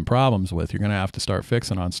to have some problems with. You're going to have to start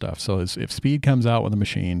fixing on stuff. So if Speed comes out with a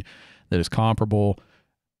machine that is comparable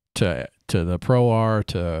to the Pro R,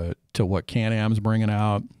 to what Can-Am's bringing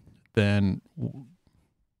out, then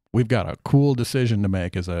we've got a cool decision to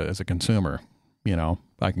make as a consumer.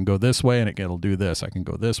 I can go this way and it'll do this. I can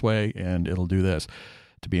go this way and it'll do this.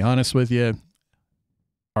 To be honest with you,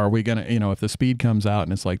 are we going to, if the Speed comes out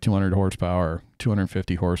and it's like 200 horsepower,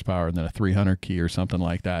 250 horsepower, and then a 300 key or something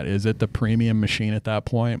like that, is it the premium machine at that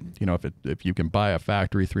point? If you can buy a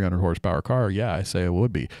factory 300 horsepower car, yeah, I say it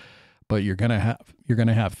would be. but you're gonna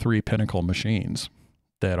have three pinnacle machines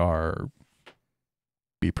that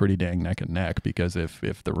be pretty dang neck and neck, because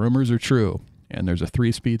if the rumors are true and there's a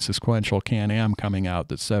 3-speed sequential Can-Am coming out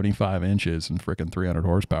that's 75 inches and freaking 300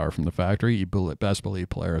 horsepower from the factory, you best believe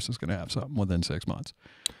Polaris is going to have something within 6 months.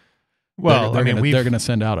 Well, they're going to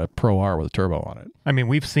send out a Pro R with a turbo on it. I mean,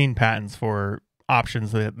 we've seen patents for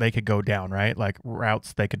options that they could go down, right? Like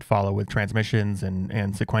routes they could follow with transmissions and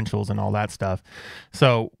sequentials and all that stuff.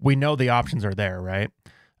 So we know the options are there, right?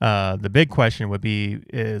 The big question would be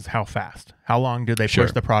is how fast? How long do they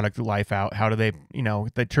push the product life out? How do they,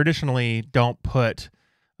 they traditionally don't put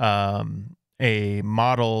a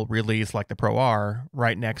model release like the Pro R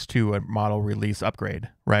right next to a model release upgrade,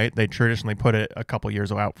 right? They traditionally put it a couple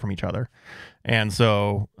years out from each other. And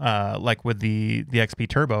so like with the XP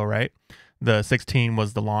Turbo, right? The 16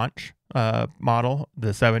 was the launch model.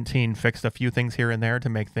 The 17 fixed a few things here and there to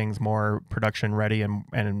make things more production ready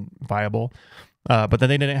and viable. But then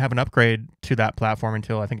they didn't have an upgrade to that platform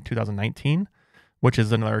until I think 2019, which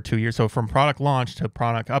is another 2 years. So from product launch to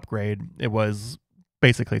product upgrade, it was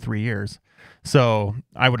basically 3 years. So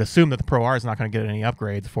I would assume that the Pro R is not going to get any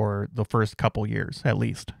upgrades for the first couple years, at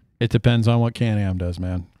least. It depends on what Can-Am does,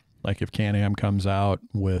 man. Like if Can-Am comes out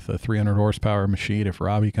with a 300 horsepower machine, if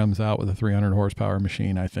Robbie comes out with a 300 horsepower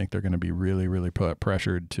machine, I think they're going to be really, really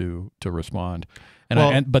pressured to respond.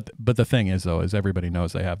 But the thing is, though, is everybody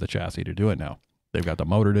knows they have the chassis to do it now. They've got the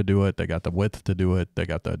motor to do it. They got the width to do it. They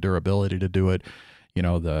got the durability to do it.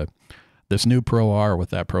 This new Pro R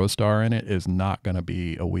with that Pro Star in it is not going to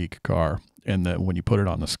be a weak car. And that when you put it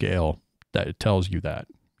on the scale, that it tells you that,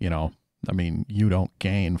 I mean, you don't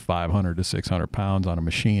gain 500 to 600 pounds on a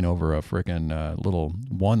machine over a freaking little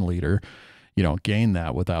 1 liter. You don't gain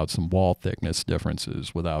that without some wall thickness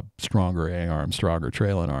differences, without stronger A-arms, stronger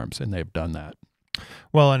trailing arms, and they've done that.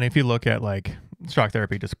 Well, and if you look at like Shock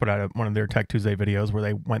Therapy just put out one of their Tech Tuesday videos where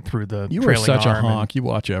they went through the You are such a honk. You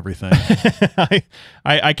watch everything.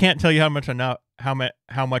 I can't tell you how much of a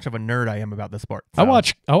nerd I am about the sport. So.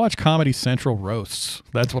 I watch Comedy Central roasts.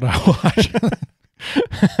 That's what I watch.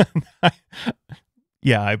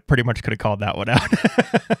 Yeah, I pretty much could have called that one out.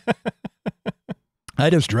 I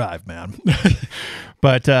just drive, man.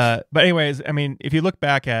 But anyways, I mean, if you look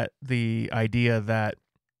back at the idea that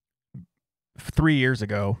 3 years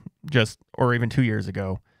ago, or even 2 years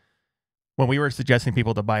ago, when we were suggesting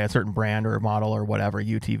people to buy a certain brand or model or whatever,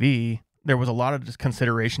 UTV, there was a lot of just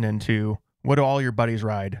consideration into what do all your buddies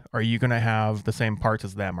ride? Are you going to have the same parts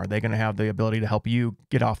as them? Are they going to have the ability to help you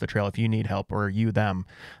get off the trail if you need help, or you them?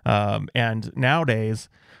 And nowadays,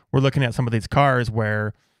 we're looking at some of these cars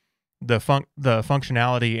where the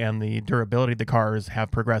functionality and the durability of the cars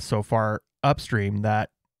have progressed so far upstream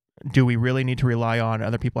that do we really need to rely on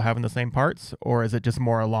other people having the same parts, or is it just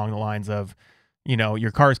more along the lines of,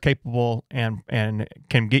 your car is capable and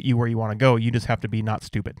can get you where you want to go. You just have to be not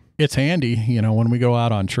stupid. It's handy. When we go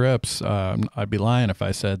out on trips, I'd be lying if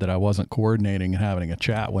I said that I wasn't coordinating and having a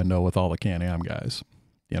chat window with all the Can-Am guys.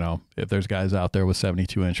 If there's guys out there with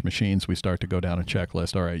 72-inch machines, we start to go down a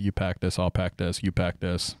checklist. All right, you pack this, I'll pack this, you pack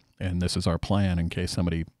this. And this is our plan in case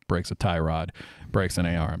somebody breaks a tie rod, breaks an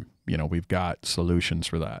A-arm. We've got solutions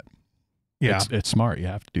for that. Yeah, it's smart. You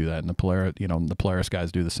have to do that. And the Polaris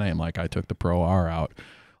guys do the same. Like I took the Pro R out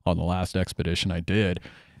on the last expedition I did,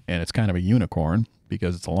 and it's kind of a unicorn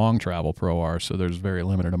because it's a long travel Pro R. So there's very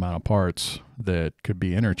limited amount of parts that could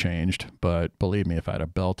be interchanged. But believe me, if I had a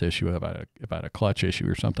belt issue, if I had a clutch issue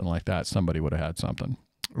or something like that, somebody would have had something.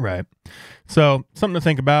 Right. So something to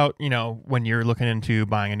think about, when you're looking into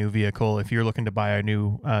buying a new vehicle, if you're looking to buy a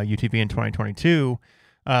new UTV in 2022,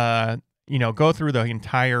 go through the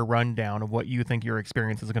entire rundown of what you think your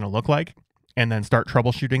experience is going to look like, and then start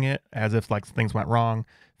troubleshooting it as if like things went wrong.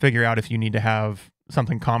 Figure out if you need to have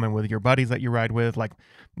something common with your buddies that you ride with. Like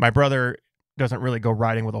my brother doesn't really go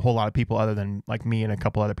riding with a whole lot of people other than like me and a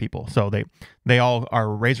couple other people. So they all are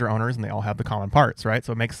RZR owners and they all have the common parts, right?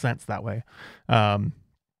 So it makes sense that way.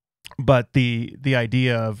 But the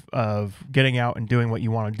idea of getting out and doing what you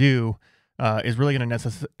want to do is really going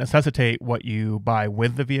to necessitate what you buy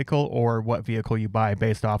with the vehicle, or what vehicle you buy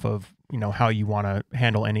based off of, how you want to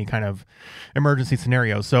handle any kind of emergency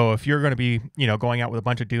scenario. So if you're going to be, going out with a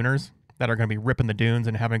bunch of duners that are going to be ripping the dunes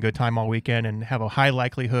and having a good time all weekend and have a high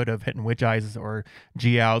likelihood of hitting witch eyes or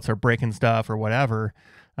G-outs or breaking stuff or whatever,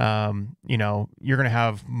 you're going to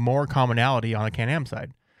have more commonality on the Can-Am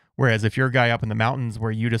side. Whereas if you're a guy up in the mountains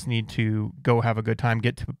where you just need to go have a good time,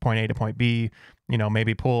 get to point A to point B,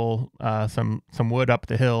 maybe pull some wood up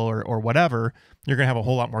the hill or whatever, you're going to have a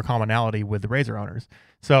whole lot more commonality with the RZR owners.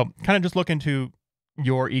 So kind of just look into,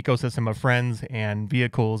 your ecosystem of friends and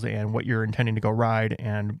vehicles and what you're intending to go ride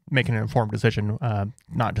and making an informed decision,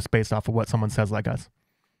 not just based off of what someone says like us.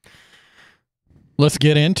 Let's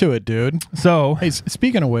get into it, dude. So, hey,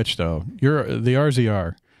 speaking of which, though, the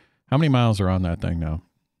RZR, how many miles are on that thing now?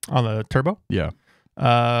 On the turbo? Yeah.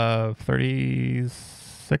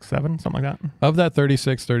 36, 7, something like that. Of that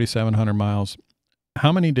 3,700 miles,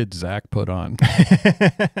 how many did Zach put on?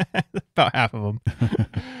 About half of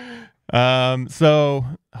them. So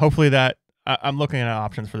hopefully that I'm looking at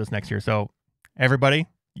options for this next year. So everybody,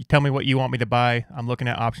 you tell me what you want me to buy. I'm looking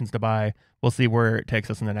at options to buy. We'll see where it takes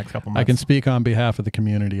us in the next couple months. I can speak on behalf of the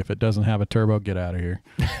community. If it doesn't have a turbo, get out of here.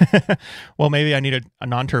 Well, maybe I need a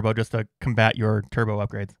non-turbo just to combat your turbo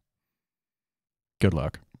upgrades. Good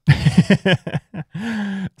luck.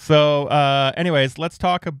 So anyways, let's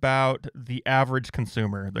talk about the average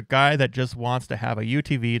consumer, the guy that just wants to have a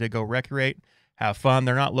UTV to go recreate, have fun.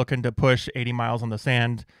 They're not looking to push 80 miles on the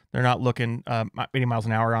sand. They're not looking 80 miles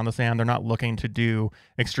an hour on the sand. They're not looking to do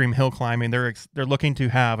extreme hill climbing. They're looking to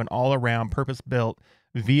have an all-around purpose-built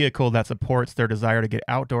vehicle that supports their desire to get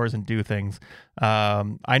outdoors and do things.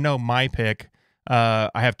 I know my pick. I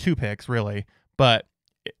have two picks really, but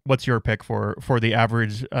what's your pick for the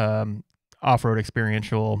average off-road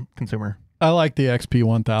experiential consumer? I like the XP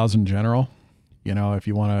 1000 General. You know, if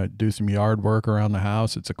you want to do some yard work around the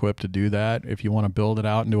house, it's equipped to do that. If you want to build it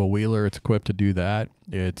out into a wheeler, it's equipped to do that.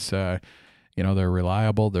 It's, you know, they're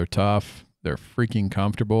reliable, they're tough, they're freaking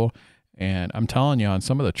comfortable. And I'm telling you, on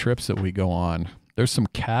some of the trips that we go on, there's some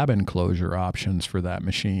cabin closure options for that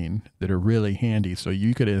machine that are really handy. So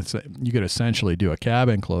you could essentially do a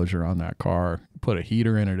cabin closure on that car, put a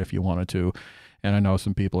heater in it if you wanted to. And I know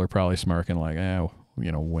some people are probably smirking like, you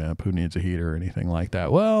know, wimp, who needs a heater or anything like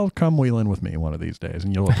that. Well, come wheeling with me one of these days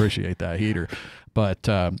and you'll appreciate that heater. But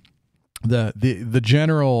the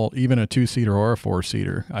General, even a 2-seater or a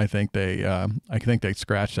 4-seater, I think they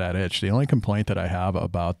scratch that itch. The only complaint that I have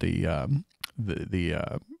about the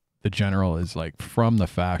General is, like, from the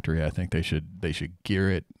factory, I think they should gear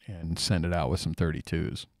it and send it out with some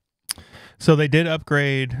 32s. So they did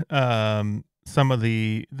upgrade some of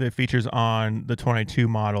the features on the 22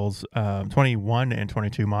 models, 21 and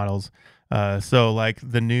 22 models. So like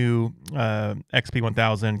the new XP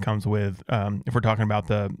 1000 comes with, if we're talking about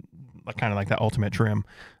the kind of like that ultimate trim,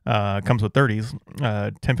 comes with 30s,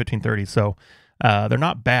 10, 15, 30s. So they're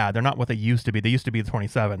not bad. They're not what they used to be. They used to be the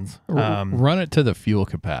 27s. Run it to the fuel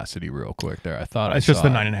capacity real quick there. I thought it's just the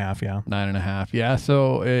 9.5. Yeah. 9.5. Yeah.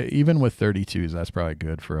 So even with 32s, that's probably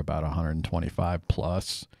good for about 125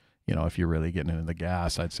 plus. You know, if you're really getting into the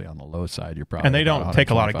gas, I'd say on the low side, you're probably. And they don't take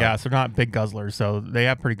a lot of gas. They're not big guzzlers, so they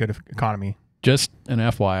have pretty good economy. Just an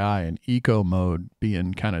FYI, in eco mode,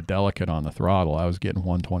 being kind of delicate on the throttle, I was getting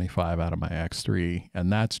 125 out of my X3,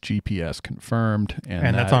 and that's GPS confirmed.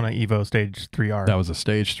 And that's on an Evo Stage 3R. That was a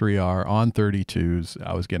Stage 3R on 32s.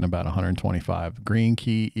 I was getting about 125. Green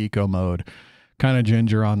key, eco mode, kind of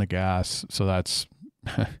ginger on the gas. So that's.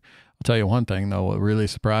 I'll tell you one thing, though, what really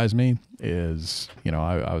surprised me is, you know,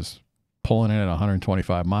 I was pulling in at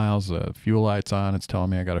 125 miles, the fuel light's on, it's telling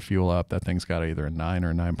me I got to fuel up. That thing's got either a 9 or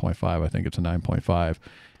a 9.5. I think it's a 9.5.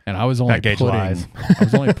 And I was only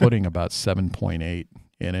putting about 7.8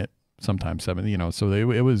 in it, sometimes 7, you know, so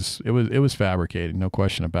it was fabricated, no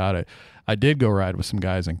question about it. I did go ride with some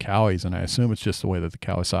guys in Cowies, and I assume it's just the way that the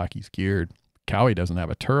Kawasaki's geared. Cowie doesn't have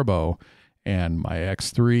a turbo, and my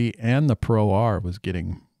X3 and the Pro R was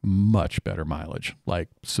getting much better mileage, like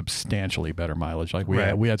substantially better mileage. Like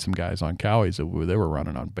we had some guys on Cowies that they were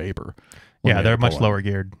running on vapor. Yeah, they're much lower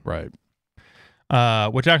geared. Right.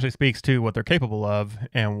 Which actually speaks to what they're capable of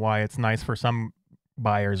and why it's nice for some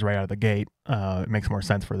buyers right out of the gate. It makes more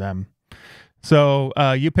sense for them. So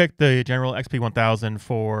you picked the General XP 1000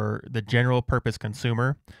 for the general purpose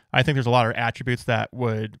consumer. I think there's a lot of attributes that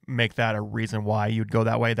would make that a reason why you'd go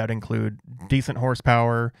that way. That include decent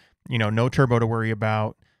horsepower, you know, no turbo to worry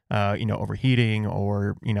about, you know, overheating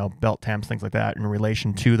or, you know, belt temps, things like that in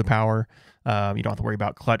relation to the power. You don't have to worry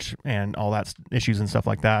about clutch and all that issues and stuff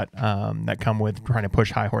like that that come with trying to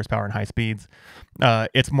push high horsepower and high speeds.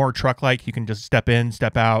 It's more truck-like. You can just step in,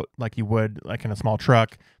 step out like you would like in a small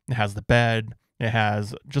truck. It has the bed. It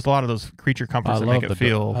has just a lot of those creature comforts that make it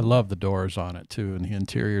feel. I love the doors on it too, and the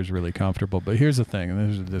interior is really comfortable. But here's the thing, and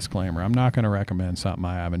this is a disclaimer: I'm not going to recommend something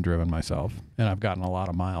I haven't driven myself, and I've gotten a lot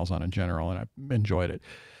of miles on a General, and I've enjoyed it.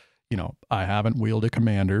 You know, I haven't wheeled a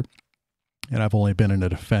Commander, and I've only been in a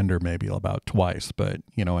Defender maybe about twice. But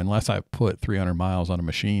you know, unless I put 300 miles on a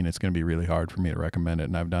machine, it's going to be really hard for me to recommend it,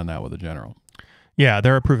 and I've done that with a General. Yeah,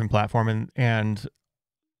 they're a proven platform, and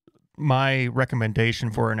my recommendation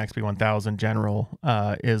for an XP 1000 General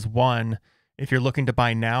is one, if you're looking to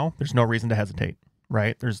buy now, there's no reason to hesitate,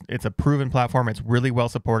 right? It's a proven platform. It's really well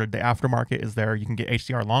supported. The aftermarket is there. You can get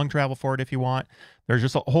HDR long travel for it if you want. There's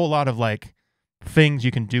just a whole lot of like things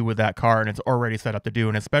you can do with that car, and it's already set up to do.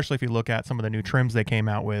 And especially if you look at some of the new trims they came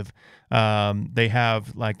out with, they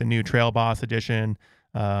have like the new Trail Boss edition,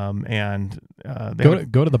 and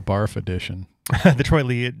go to the Barf edition. The Troy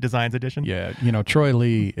Lee Designs edition. Yeah, you know, Troy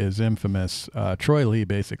Lee is infamous. Troy Lee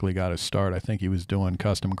basically got his start. I think he was doing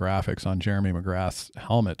custom graphics on Jeremy McGrath's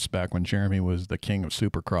helmets back when Jeremy was the king of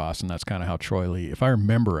Supercross, and that's kind of how Troy Lee, if I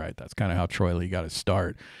remember right, that's kind of how Troy Lee got his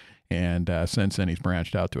start. And since then, he's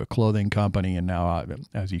branched out to a clothing company, and now,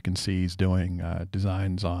 as you can see, he's doing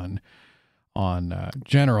designs on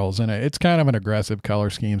Generals, and it's kind of an aggressive color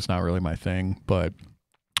scheme. It's not really my thing, but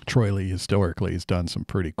Troy Lee historically has done some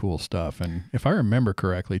pretty cool stuff. And if I remember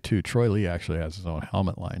correctly, too, Troy Lee actually has his own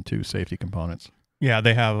helmet line too, safety components. Yeah,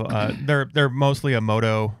 they have. They're mostly a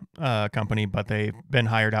moto company, but they've been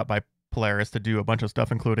hired out by Polaris to do a bunch of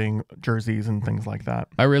stuff, including jerseys and things like that.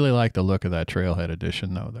 I really like the look of that Trailhead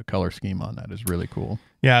edition, though. The color scheme on that is really cool.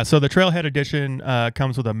 Yeah, so the Trailhead edition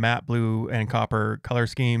comes with a matte blue and copper color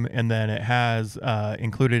scheme, and then it has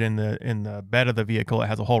included in the bed of the vehicle, it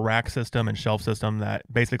has a whole rack system and shelf system that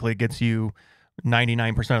basically gets you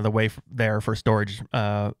 99% of the way there for storage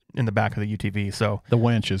in the back of the UTV. So the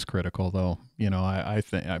winch is critical, though. You know,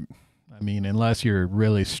 I mean, unless you're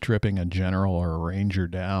really stripping a General or a Ranger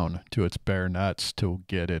down to its bare nuts to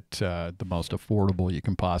get it the most affordable you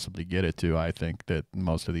can possibly get it to, I think that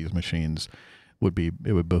most of these machines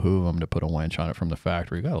it would behoove them to put a winch on it from the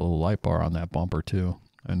factory. Got a little light bar on that bumper too,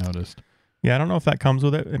 I noticed. Yeah, I don't know if that comes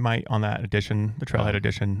with it. It might on that edition, the Trailhead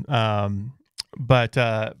edition. But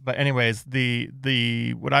anyways,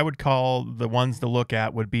 the what I would call the ones to look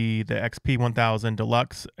at would be the XP 1000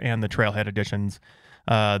 Deluxe and the Trailhead editions.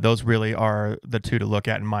 Those really are the two to look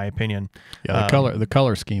at, in my opinion. Yeah, the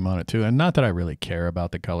color scheme on it too, and not that I really care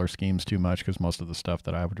about the color schemes too much, because most of the stuff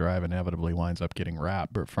that I would drive inevitably winds up getting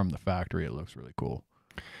wrapped. But from the factory, it looks really cool.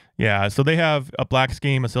 Yeah, so they have a black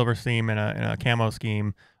scheme, a silver scheme, and a camo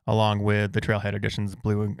scheme, along with the Trailhead editions,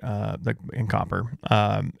 blue and copper.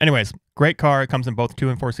 Anyways, great car. It comes in both 2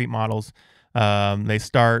 and 4 seat models. They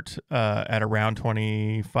start at around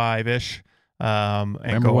 25-ish.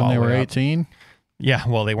 Remember when they were 18? Yeah,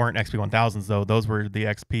 well, they weren't XP 1000s, though. Those were the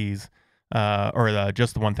XPs, or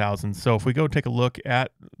just the 1000s. So if we go take a look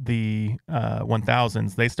at the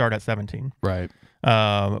 1000s, they start at 17. Right.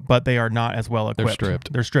 But they are not as well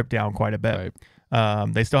equipped. They're stripped down quite a bit.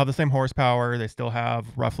 Right. They still have the same horsepower. They still have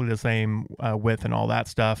roughly the same width and all that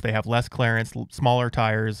stuff. They have less clearance, smaller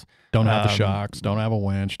tires. Don't have the shocks. Don't have a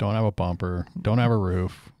winch. Don't have a bumper. Don't have a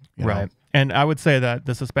roof. Right. know. And I would say that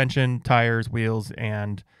the suspension, tires, wheels,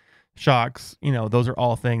 and shocks, those are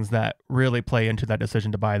all things that really play into that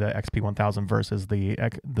decision to buy the XP 1000 versus the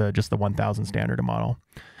just the 1000 standard model.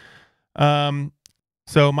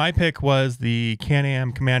 So my pick was the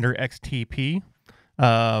Can-Am Commander XTP,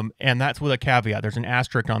 and that's with a caveat. There's an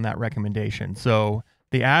asterisk on that recommendation. So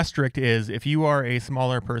the asterisk is, if you are a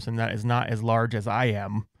smaller person that is not as large as I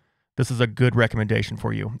am, this is a good recommendation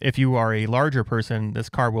for you. If you are a larger person, this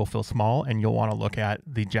car will feel small, and you'll want to look at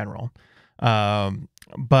the General.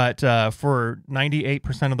 But for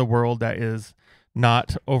 98% of the world that is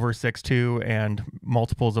not over 6'2" and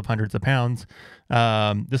multiples of hundreds of pounds,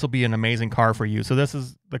 this will be an amazing car for you. So this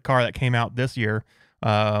is the car that came out this year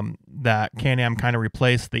that Can-Am kind of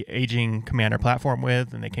replaced the aging Commander platform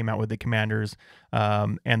with, and they came out with the Commanders,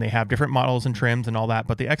 and they have different models and trims and all that.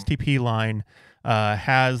 But the XTP line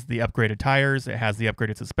has the upgraded tires, it has the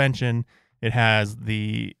upgraded suspension, it has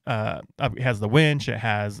the winch, it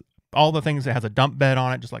has all the things. It has a dump bed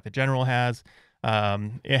on it, just like the General has.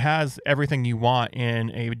 It has everything you want in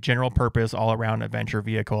a general purpose, all-around adventure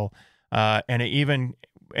vehicle.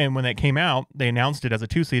 And when it came out, they announced it as a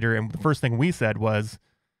 2-seater, and the first thing we said was,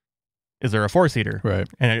 "Is there a 4-seater?" Right.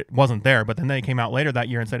 And it wasn't there. But then they came out later that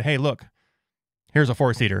year and said, "Hey, look, here's a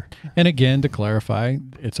 4-seater." And again, to clarify,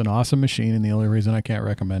 it's an awesome machine, and the only reason I can't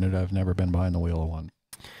recommend it, I've never been behind the wheel of one.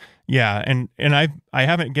 Yeah, and I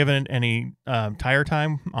haven't given it any tire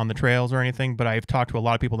time on the trails or anything, but I've talked to a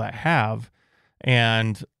lot of people that have,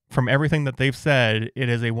 and from everything that they've said, it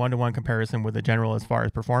is a 1-to-1 comparison with the General as far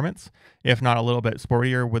as performance, if not a little bit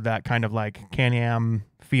sportier with that kind of like Can-Am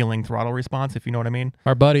feeling throttle response, if you know what I mean.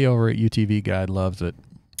 Our buddy over at UTV Guide loves it.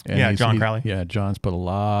 And yeah, John Crowley. Yeah, John's put a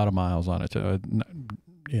lot of miles on it.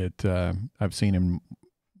 I've seen him,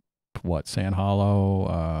 Sand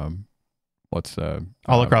Hollow,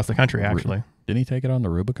 all across the country, actually. Didn't he take it on the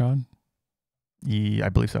Rubicon? Yeah, I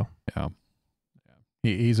believe so. Yeah.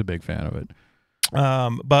 He's a big fan of it.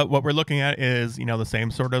 But what we're looking at is, the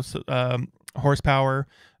same sort of horsepower.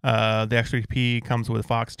 The XP comes with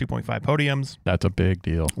Fox 2.5 podiums. That's a big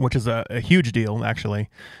deal. Which is a huge deal, actually.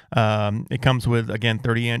 It comes with, again,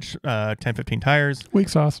 30-inch 1015 tires. Weak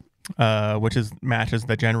sauce. Which matches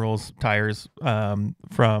the General's tires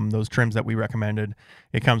from those trims that we recommended.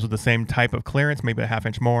 It comes with the same type of clearance, maybe a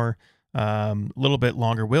half-inch more. A little bit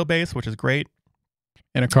longer wheelbase, which is great.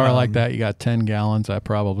 In a car like that, you got 10 gallons. I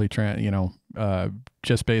probably,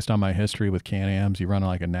 just based on my history with Can-Ams, you run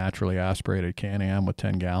like a naturally aspirated Can-Am with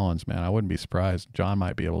 10 gallons, man. I wouldn't be surprised. John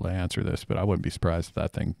might be able to answer this, but I wouldn't be surprised if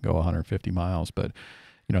that thing go 150 miles. But,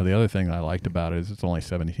 the other thing I liked about it is it's only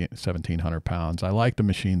 1,700 pounds. I like the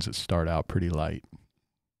machines that start out pretty light.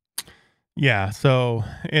 Yeah, so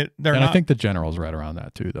I think the General's right around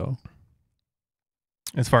that too, though.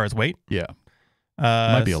 As far as weight? Yeah.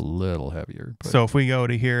 Might be a little heavier. But. So if we go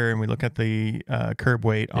to here and we look at the curb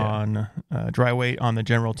weight on dry weight on the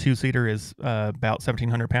General 2-seater is about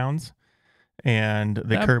 1,700 pounds. And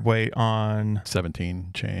the curb weight on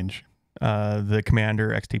 17 change. The Commander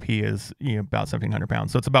XTP is about 1,700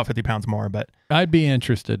 pounds. So it's about 50 pounds more. But I'd be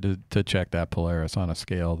interested to check that Polaris on a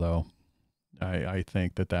scale, though. I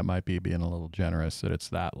think that might be being a little generous that it's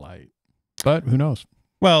that light. But who knows?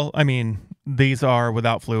 Well, I mean, these are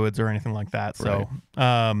without fluids or anything like that. So,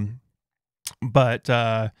 right. But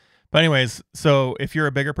anyways, so if you're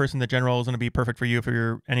a bigger person, the General is going to be perfect for you. If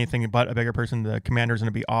you're anything but a bigger person, the Commander is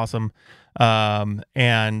going to be awesome.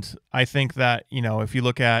 And I think that, if you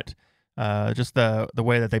look at just the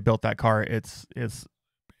way that they built that car, it's a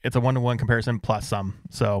 1-to-1 comparison plus some.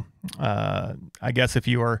 So I guess if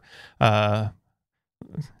you are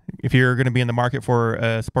going to be in the market for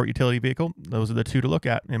a sport utility vehicle, those are the two to look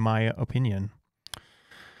at, in my opinion.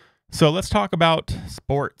 So let's talk about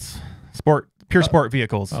pure sport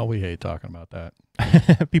vehicles. Oh, we hate talking about that.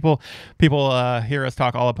 People hear us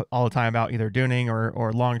talk all the time about either dooning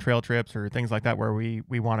or long trail trips or things like that, where we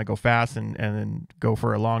want to go fast and go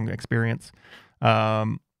for a long experience.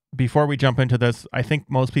 Before we jump into this, I think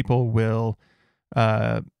most people will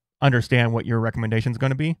understand what your recommendation is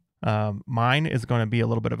going to be. Mine is going to be a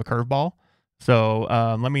little bit of a curveball. So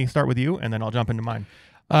let me start with you, and then I'll jump into mine.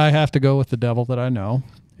 I have to go with the devil that I know,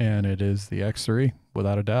 and it is the X3,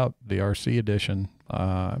 without a doubt, the RC edition.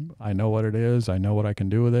 I know what it is. I know what I can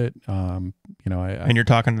do with it. And you're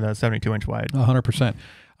talking the 72-inch wide. 100%.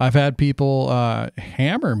 I've had people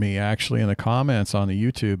hammer me, actually, in the comments on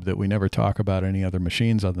the YouTube that we never talk about any other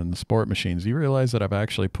machines other than the sport machines. You realize that I've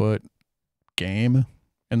actually put game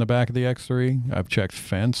in the back of the X3. I've checked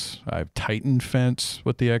fence. I've tightened fence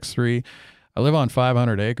with the X3. I live on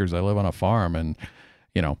 500 acres. I live on a farm, and,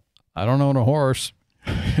 I don't own a horse.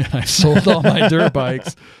 I sold all my dirt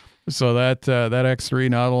bikes. So that X3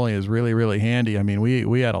 not only is really, really handy. I mean,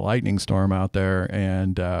 we had a lightning storm out there,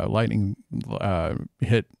 and lightning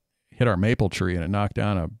hit our maple tree, and it knocked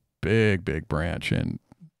down a big branch, and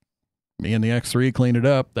me and the X3 cleaned it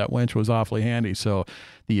up. That winch was awfully handy. So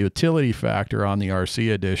the utility factor on the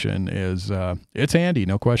RC edition is it's handy,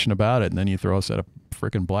 no question about it. And then you throw a set of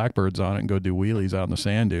freaking Blackbirds on it and go do wheelies out in the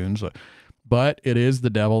sand dunes. But it is the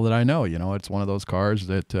devil that I know. It's one of those cars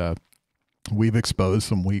that we've exposed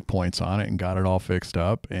some weak points on it and got it all fixed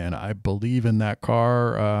up. And I believe in that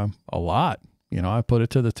car a lot. I put it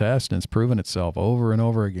to the test, and it's proven itself over and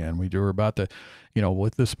over again. We were about to,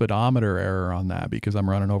 with the speedometer error on that, because I'm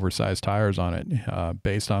running oversized tires on it,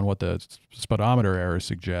 based on what the speedometer error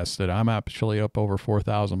suggests, that I'm actually up over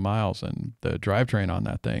 4,000 miles, and the drivetrain on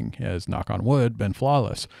that thing has, knock on wood, been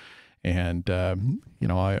flawless. And,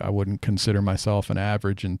 I wouldn't consider myself an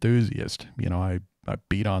average enthusiast. I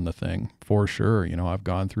beat on the thing for sure. I've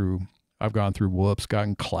gone through whoops,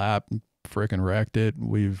 gotten clapped, freaking wrecked it.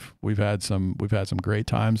 We've had some great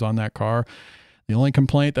times on that car. The only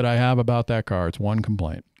complaint that I have about that car, it's one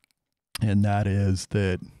complaint, and that is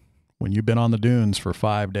that when you've been on the dunes for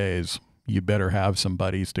 5 days, you better have some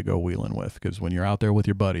buddies to go wheeling with, because when you're out there with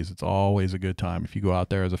your buddies, it's always a good time. If you go out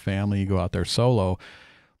there as a family, you go out there solo,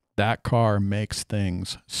 that car makes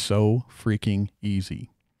things so freaking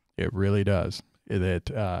easy. It really does.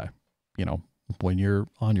 When you're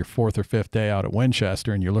on your 4th or 5th day out at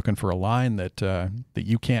Winchester and you're looking for a line that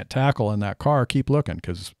you can't tackle in that car, keep looking,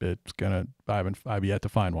 because I've yet to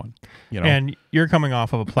find one. And you're coming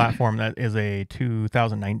off of a platform that is a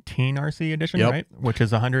 2019 RC edition, yep, right? Which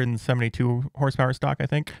is 172 horsepower stock, I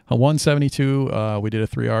think. A 172. We did a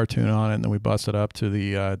 3R tune on it, and then we busted up to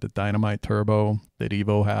the Dynamite Turbo that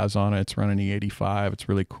Evo has on it. It's running E85. It's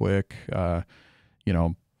really quick.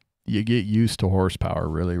 You get used to horsepower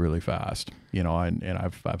really, really fast, and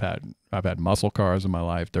I've had muscle cars in my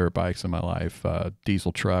life, dirt bikes in my life,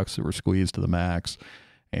 diesel trucks that were squeezed to the max.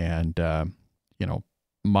 And,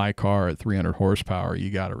 my car at 300 horsepower,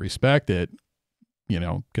 you got to respect it,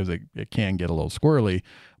 because it can get a little squirrely,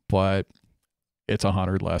 but it's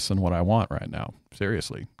 100 less than what I want right now.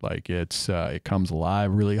 Seriously. Like it comes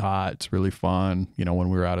alive really hot. It's really fun. When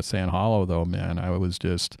we were out of Sand Hollow though, man, I was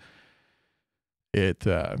just, you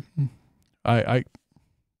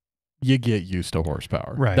get used to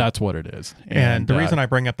horsepower. Right. That's what it is. And the reason I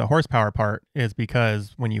bring up the horsepower part is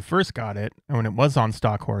because when you first got it, and when it was on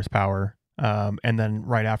stock horsepower, and then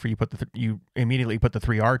right after you put you immediately put the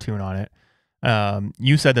 3R tune on it,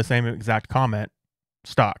 you said the same exact comment,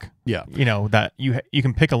 stock. Yeah. That you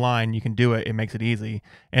can pick a line, you can do it, it makes it easy.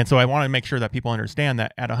 And so I want to make sure that people understand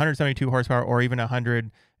that at 172 horsepower or even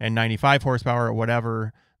 195 horsepower or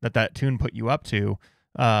whatever that tune put you up to,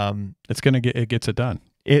 it gets it done.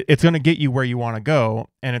 It's going to get you where you want to go,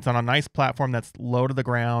 and it's on a nice platform that's low to the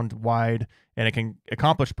ground, wide, and it can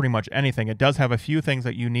accomplish pretty much anything. It does have a few things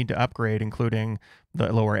that you need to upgrade, including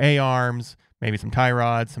the lower A-arms, maybe some tie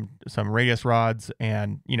rods, some radius rods,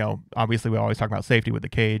 and obviously we always talk about safety with the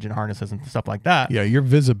cage and harnesses and stuff like that. Yeah, your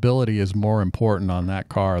visibility is more important on that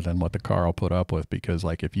car than what the car will put up with, because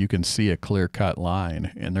like if you can see a clear-cut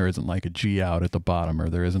line and there isn't like a G out at the bottom, or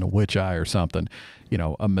there isn't a witch eye or something,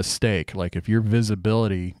 a mistake. Like if your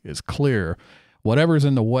visibility is clear, whatever's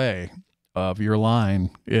in the way of your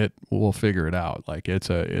line, it will figure it out. Like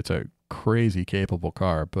it's a crazy capable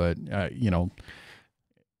car, but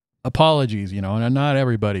apologies, and not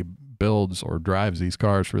everybody builds or drives these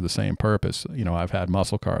cars for the same purpose. I've had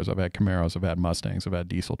muscle cars, I've had Camaros, I've had Mustangs, I've had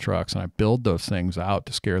diesel trucks, and I build those things out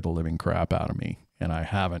to scare the living crap out of me. And I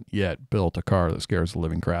haven't yet built a car that scares the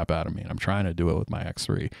living crap out of me. And I'm trying to do it with my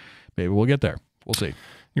X3. Maybe we'll get there. We'll see.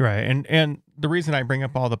 You're right. And the reason I bring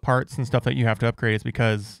up all the parts and stuff that you have to upgrade is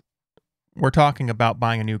because we're talking about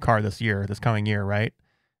buying a new car this coming year, right?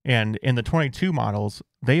 And in the 22 models,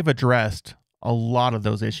 they've addressed a lot of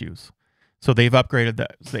those issues. So they've upgraded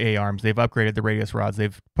the A-arms, they've upgraded the radius rods,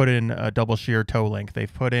 they've put in a double shear toe link,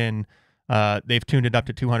 they've tuned it up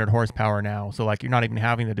to 200 horsepower now. So like you're not even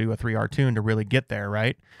having to do a 3R tune to really get there,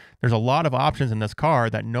 right? There's a lot of options in this car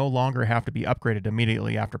that no longer have to be upgraded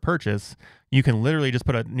immediately after purchase. You can literally just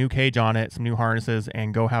put a new cage on it, some new harnesses,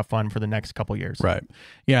 and go have fun for the next couple years. Right.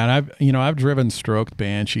 Yeah, and I've driven stroked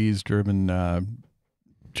Banshees, driven the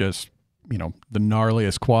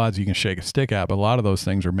gnarliest quads you can shake a stick at, but a lot of those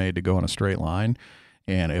things are made to go in a straight line.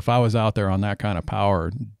 And if I was out there on that kind of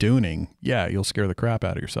power duning, yeah, you'll scare the crap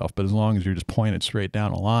out of yourself. But as long as you're just pointed straight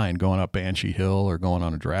down a line, going up Banshee Hill or going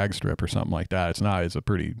on a drag strip or something like that, it's a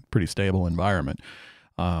pretty stable environment.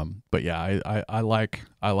 But yeah, I like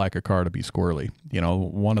a car to be squirrely.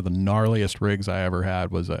 One of the gnarliest rigs I ever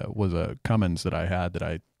had was a Cummins that I had that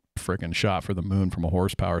I frickin' shot for the moon from a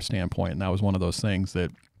horsepower standpoint. And that was one of those things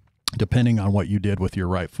that, depending on what you did with your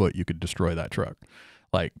right foot, you could destroy that truck.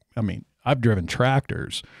 Like, I mean, I've driven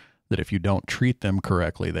tractors that if you don't treat them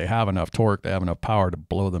correctly, they have enough torque, they have enough power to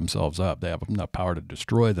blow themselves up. They have enough power to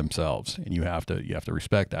destroy themselves, and you have to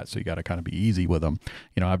respect that. So you got to kind of be easy with them.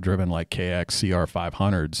 I've driven like KX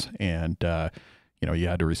CR500s, and you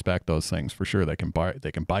had to respect those things for sure. They can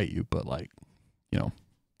bite you, but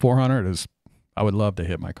 400 is. I would love to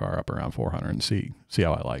hit my car up around 400 and see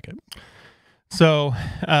how I like it. So,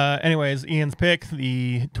 anyways, Ian's pick,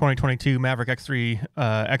 the 2022 Maverick X3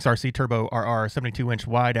 XRC Turbo RR, 72-inch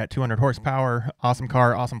wide at 200 horsepower. Awesome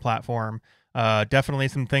car, awesome platform. Definitely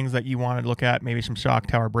some things that you want to look at, maybe some shock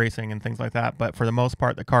tower bracing and things like that. But for the most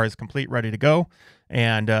part, the car is complete, ready to go.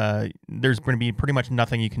 And there's going to be pretty much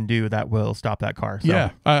nothing you can do that will stop that car. So,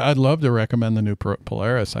 yeah, I'd love to recommend the new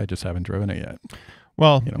Polaris. I just haven't driven it yet.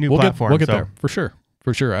 Well, new platform. We'll get there, for sure.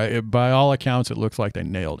 For sure. By all accounts, it looks like they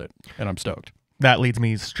nailed it, and I'm stoked. That leads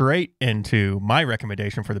me straight into my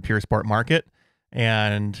recommendation for the pure sport market.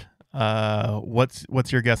 And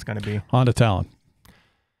what's your guess going to be? Honda Talon.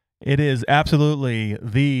 It is absolutely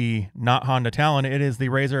the not Honda Talon. It is the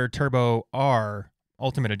Razor Turbo R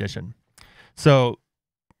Ultimate Edition. So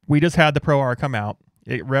we just had the Pro R come out.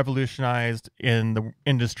 It revolutionized in the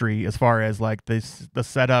industry as far as like the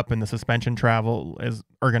setup and the suspension travel, as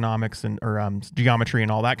ergonomics and geometry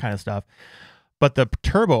and all that kind of stuff. But the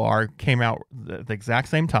Turbo R came out the exact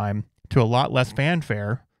same time to a lot less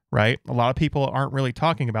fanfare, right? A lot of people aren't really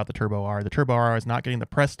talking about the Turbo R. The Turbo R is not getting the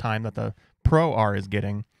press time that the Pro R is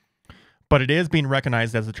getting. But it is being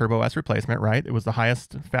recognized as the Turbo S replacement, right? It was the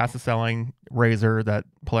fastest selling Razor that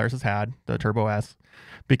Polaris has had, the Turbo S,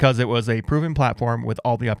 because it was a proven platform with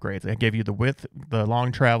all the upgrades. It gave you the width, the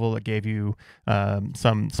long travel. It gave you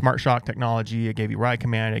some smart shock technology. It gave you ride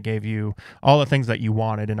command. It gave you all the things that you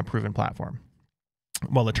wanted in a proven platform.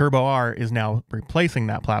 Well, the Turbo R is now replacing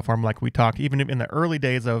that platform. Like we talked, even in the early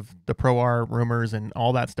days of the Pro R rumors and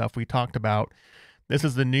all that stuff, we talked about this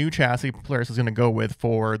is the new chassis Polaris is going to go with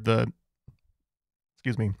for the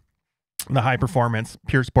high performance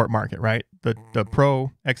pure sport market, right? The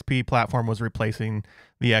Pro XP platform was replacing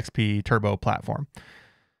the XP Turbo platform.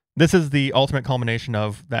 This is the ultimate culmination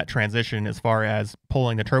of that transition as far as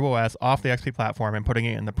pulling the Turbo S off the XP platform and putting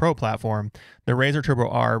it in the Pro platform. The Razor Turbo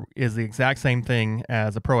R is the exact same thing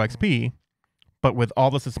as a Pro XP, but with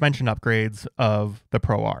all the suspension upgrades of the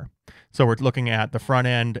Pro R. So we're looking at the front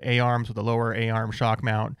end A-arms with a lower A-arm shock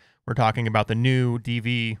mount. We're talking about the new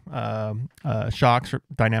DV shocks,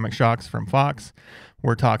 dynamic shocks from Fox.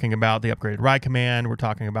 We're talking about the upgraded ride command. We're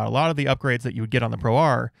talking about a lot of the upgrades that you would get on the Pro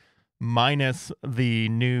R, minus the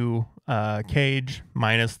new cage,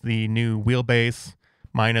 minus the new wheelbase,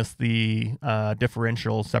 minus the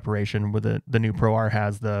differential separation. With the new Pro R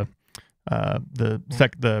has the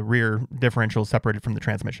rear differential separated from the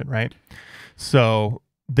transmission, right? So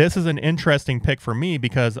this is an interesting pick for me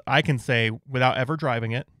because I can say without ever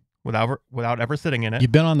driving it, without ever sitting in it.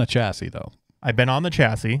 You've been on the chassis though. I've been on the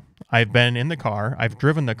chassis. I've been in the car. I've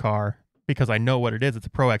driven the car because I know what it is. It's a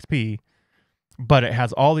Pro XP. But it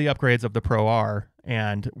has all the upgrades of the Pro R,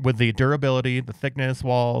 and with the durability, the thickness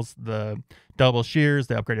walls, the double shears,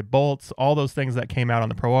 the upgraded bolts, all those things that came out on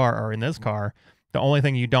the Pro R are in this car. The only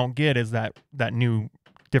thing you don't get is that new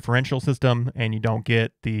differential system, and you don't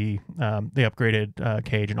get the upgraded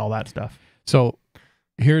cage and all that stuff. So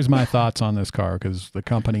here's my thoughts on this car, because the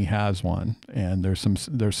company has one, and there's some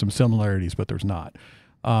similarities, but there's not.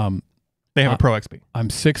 They have a Pro XP. I'm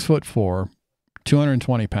 6'4",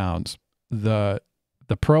 220 pounds. The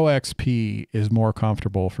Pro XP is more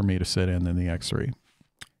comfortable for me to sit in than the X3.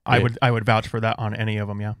 I would vouch for that on any of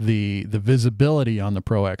them. Yeah. The visibility on the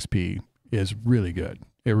Pro XP is really good.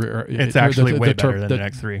 It's actually way better than the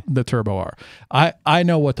X3. The Turbo R. I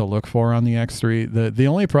know what to look for on the X3. The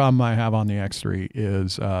only problem I have on the X3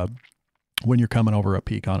 is when you're coming over a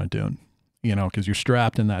peak on a dune, because you're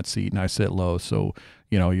strapped in that seat and I sit low. So,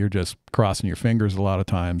 you're just crossing your fingers a lot of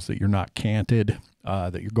times that you're not canted,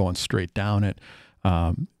 that you're going straight down it,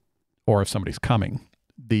 or if somebody's coming.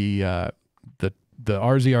 The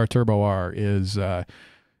RZR Turbo R is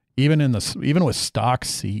even with stock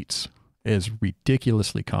seats is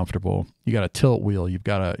ridiculously comfortable. You got a tilt wheel. You've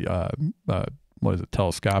got a what is it?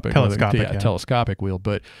 Telescopic wheel.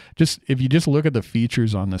 But if you just look at the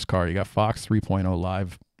features on this car, you got Fox 3.0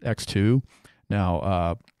 Live X2.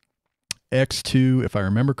 Now, X2, if I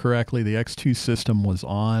remember correctly, the X2 system was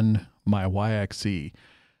on my YXE.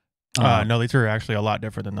 No, these are actually a lot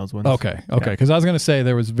different than those ones. Okay. Because I was going to say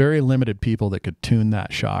there was very limited people that could tune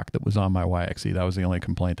that shock that was on my YXE. That was the only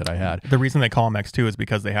complaint that I had. The reason they call them X2 is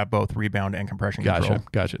because they have both rebound and compression control.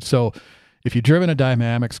 Gotcha. So if you've driven a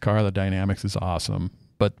Dynamics car, the Dynamics is awesome.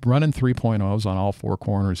 But running 3.0s on all four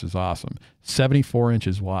corners is awesome. 74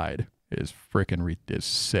 inches wide is is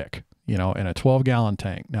sick. And a 12-gallon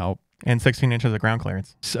tank. Now, and 16 inches of ground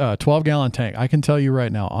clearance. 12-gallon tank. I can tell you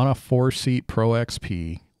right now, on a 4-seat Pro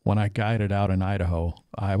XP, when I guided out in Idaho,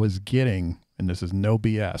 I was getting, and this is no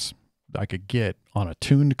BS, I could get on a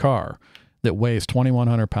tuned car that weighs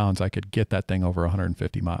 2,100 pounds, I could get that thing over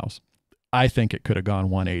 150 miles. I think it could have gone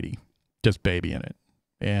 180, just babying it.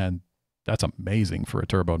 And that's amazing for a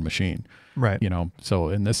turboed machine. Right. So,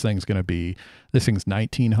 and this thing's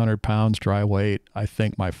 1,900 pounds dry weight. I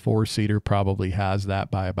think my 4-seater probably has that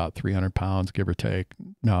by about 300 pounds, give or take.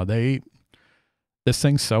 No, this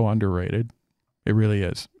thing's so underrated. It really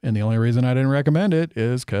is. And the only reason I didn't recommend it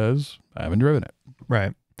is because I haven't driven it.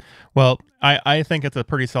 Right. Well, I think it's a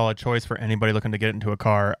pretty solid choice for anybody looking to get into a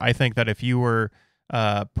car. I think that if you were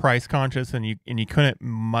price conscious and you couldn't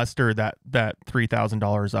muster that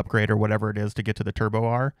 $3,000 upgrade or whatever it is to get to the Turbo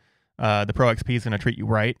R, the Pro XP is going to treat you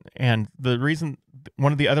right. And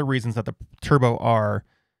one of the other reasons that the Turbo R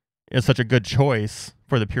is such a good choice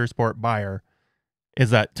for the pure sport buyer is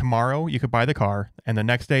that tomorrow you could buy the car and the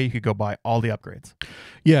next day you could go buy all the upgrades.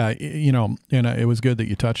 Yeah, and it was good that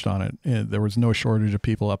you touched on it. There was no shortage of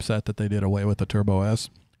people upset that they did away with the Turbo S.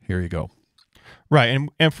 Here you go. Right,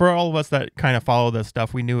 and for all of us that kind of follow this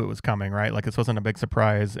stuff, we knew it was coming, right? Like this wasn't a big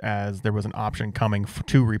surprise as there was an option coming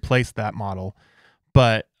to replace that model.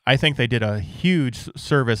 But I think they did a huge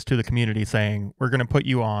service to the community saying, we're going to put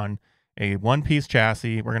you on a one-piece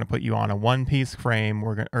chassis. We're going to put you on a one-piece frame.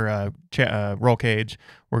 Or a roll cage.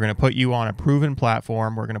 We're going to put you on a proven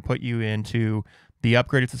platform. We're going to put you into the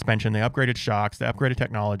upgraded suspension, the upgraded shocks, the upgraded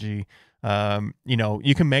technology.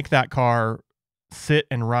 You can make that car sit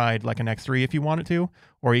and ride like an X3 if you want it to,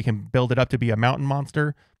 or you can build it up to be a mountain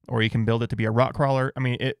monster, or you can build it to be a rock crawler. I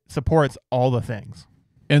mean, it supports all the things.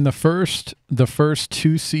 And the first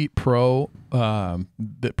 2-seat Pro,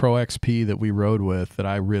 the Pro XP that we rode with that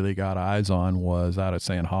I really got eyes on was out at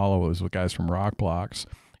Sand Hollow. It was with guys from Rock Blocks,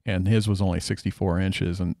 and his was only 64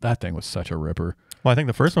 inches, and that thing was such a ripper. Well, I think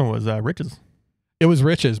the first one was Rich's. It was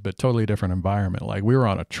Rich's, but totally different environment. Like we were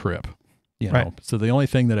on a trip, you know. Right. So the only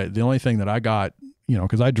thing that I got, you know,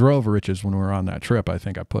 because I drove Rich's when we were on that trip. I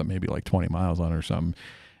think I put maybe like 20 miles on it or something.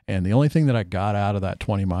 And the only thing that I got out of that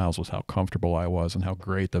 20 miles was how comfortable I was and how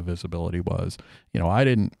great the visibility was. You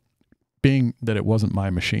know, being that it wasn't my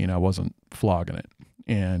machine, I wasn't flogging it.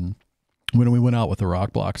 And when we went out with the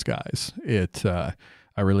Rock Blocks guys,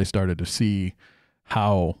 I really started to see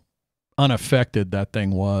how unaffected that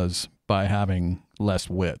thing was by having less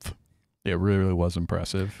width. It really was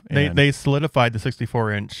impressive. They solidified the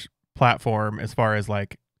 64-inch platform as far as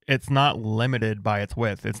like, it's not limited by its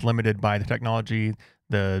width. It's limited by the technology,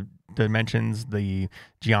 the dimensions, the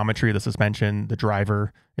geometry of the suspension. The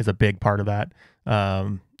driver is a big part of that.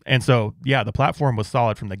 And so, yeah, the platform was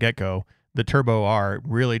solid from the get-go. The Turbo R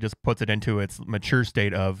really just puts it into its mature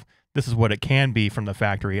state of this is what it can be from the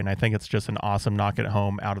factory. And I think it's just an awesome knock it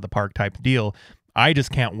home out of the park type deal. I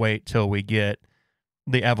just can't wait till we get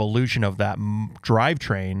the evolution of that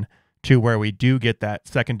drivetrain to where we do get that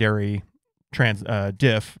secondary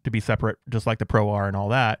diff to be separate, just like the Pro R and all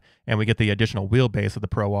that, and we get the additional wheelbase of the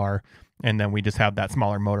Pro R, and then we just have that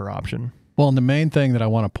smaller motor option. Well, and the main thing that I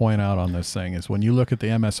want to point out on this thing is when you look at the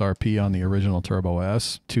MSRP on the original Turbo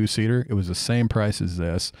S 2-seater, it was the same price as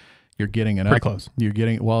this. You're getting it pretty close. You're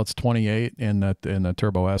getting, well, it's 28, and the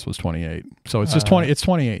Turbo S was 28, so it's just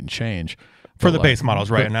 28 and change for the base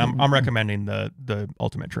models, right? And I'm recommending the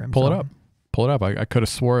Ultimate trim. Pull it up. I could have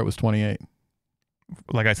swore it was 28.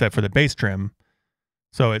 Like I said, for the base trim,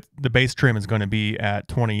 so the base trim is going to be at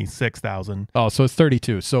 26,000. Oh, so it's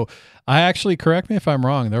 32. So I actually, correct me if I'm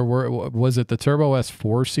wrong. Was it the Turbo S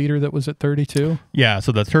 4-seater that was at 32? Yeah.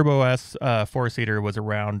 So the Turbo S 4-seater was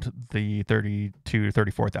around the 32,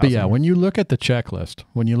 34,000. But yeah, when you look at the checklist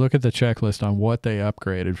on what they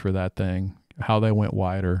upgraded for that thing, how they went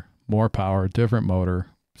wider, more power, different motor,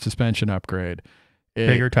 suspension upgrade,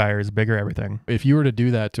 bigger tires, bigger everything. If you were to do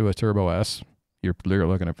that to a Turbo S, you're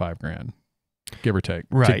looking at $5,000, give or take.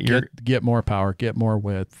 Right. Get more power, get more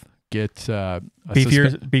width, get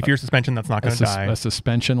beefier suspension that's not going to die. A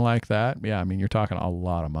suspension like that, yeah. I mean, you're talking a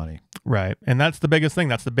lot of money. Right, and that's the biggest thing.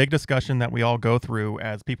 That's the big discussion that we all go through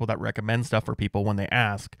as people that recommend stuff for people when they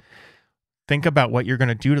ask. Think about what you're going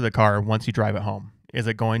to do to the car once you drive it home. Is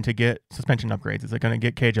it going to get suspension upgrades? Is it going to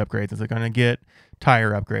get cage upgrades? Is it going to get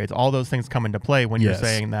tire upgrades? All those things come into play when you're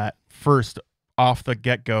saying that first off the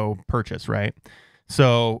get-go purchase, right?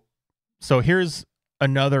 So here's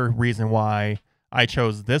another reason why I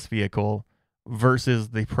chose this vehicle versus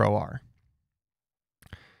the Pro R.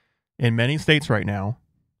 In many states right now,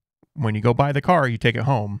 when you go buy the car, you take it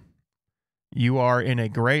home, you are in a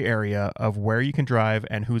gray area of where you can drive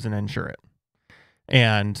and who's going to insure it.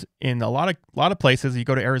 And in a lot of places, you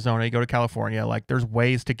go to Arizona, you go to California, like there's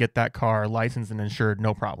ways to get that car licensed and insured,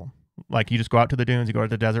 no problem. Like you just go out to the dunes, you go to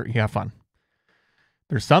the desert, you have fun.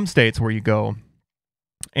 There's some states where you go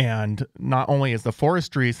and not only is the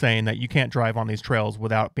forestry saying that you can't drive on these trails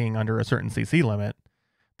without being under a certain CC limit,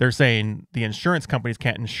 they're saying the insurance companies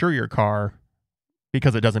can't insure your car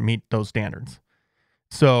because it doesn't meet those standards.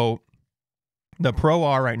 So the Pro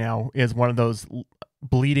R right now is one of those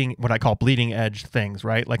what I call bleeding edge things,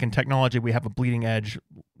 right? Like in technology, we have a bleeding edge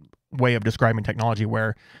way of describing technology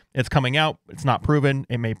where it's coming out, it's not proven,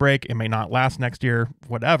 it may break, it may not last next year,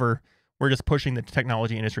 whatever. We're just pushing the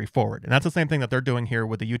technology industry forward. And that's the same thing that they're doing here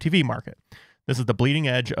with the UTV market. This is the bleeding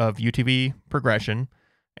edge of UTV progression.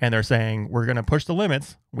 And they're saying, we're going to push the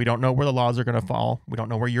limits. We don't know where the laws are going to fall. We don't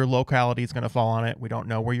know where your locality is going to fall on it. We don't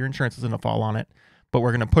know where your insurance is going to fall on it. But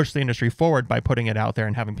we're going to push the industry forward by putting it out there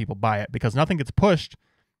and having people buy it, because nothing gets pushed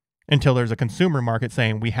until there's a consumer market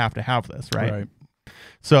saying we have to have this, right?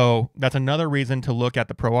 So that's another reason to look at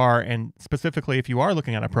the Pro R. And specifically, if you are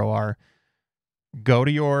looking at a Pro R, go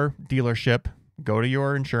to your dealership, go to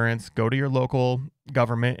your insurance, go to your local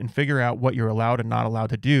government, and figure out what you're allowed and not allowed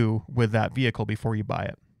to do with that vehicle before you buy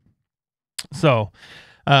it. So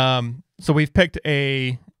we've picked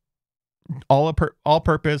a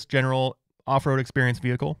all-purpose general off-road experience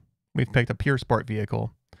vehicle. We've picked a pure sport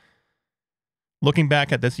vehicle. Looking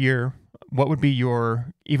back at this year, what would be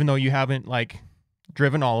even though you haven't like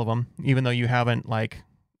driven all of them, even though you haven't like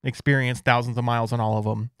experienced thousands of miles on all of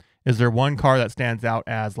them, is there one car that stands out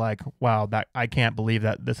as like, wow, that I can't believe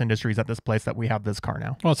that this industry is at this place that we have this car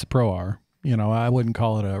now? Well, it's a Pro R. You know, I wouldn't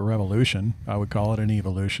call it a revolution. I would call it an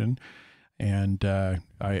evolution. And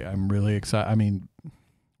I'm really excited. I mean,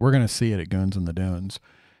 we're going to see it at Goons in the Dunes.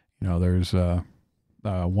 There's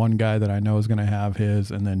one guy that I know is going to have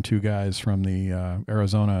his, and then two guys from the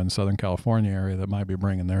Arizona and Southern California area that might be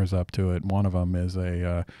bringing theirs up to it. One of them is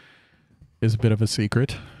a bit of a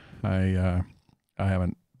secret. I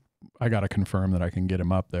got to confirm that I can get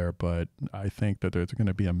him up there, but I think that there's going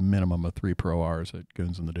to be a minimum of 3 Pro Rs at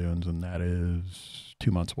Goons in the Dunes, and that is 2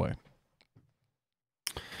 months away.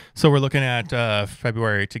 So we're looking at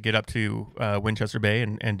February to get up to Winchester Bay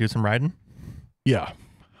and do some riding? Yeah,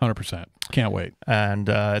 100%. Can't wait. And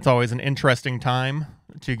it's always an interesting time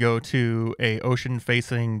to go to a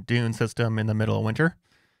ocean-facing dune system in the middle of winter.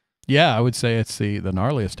 Yeah, I would say it's the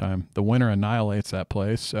gnarliest time. The winter annihilates that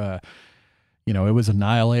place. It was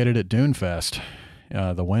annihilated at Dune Fest.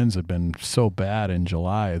 The winds had been so bad in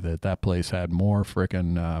July that place had more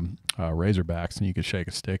frickin' Razorbacks than you could shake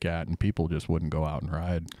a stick at, and people just wouldn't go out and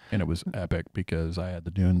ride. And it was epic because I had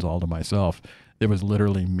the dunes all to myself. There was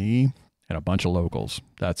literally me and a bunch of locals.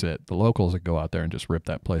 That's it. The locals that go out there and just rip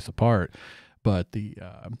that place apart. But the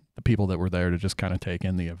people that were there to just kind of take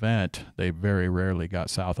in the event, they very rarely got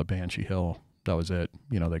south of Banshee Hill. That was it.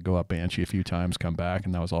 They'd go up Banshee a few times, come back,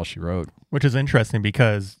 and that was all she wrote. Which is interesting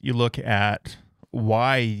because you look at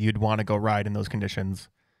why you'd want to go ride in those conditions.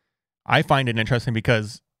 I find it interesting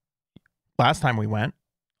because last time we went,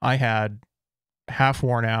 I had half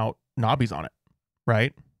worn out knobbies on it,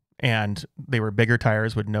 right? And they were bigger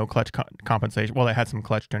tires with no clutch compensation. Well, they had some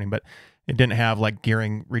clutch tuning, but it didn't have like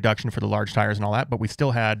gearing reduction for the large tires and all that. But we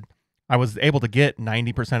still had, I was able to get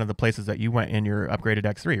 90% of the places that you went in your upgraded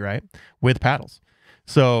X3, right? With paddles.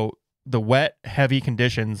 So the wet, heavy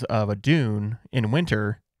conditions of a dune in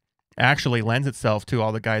winter actually lends itself to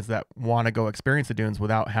all the guys that want to go experience the dunes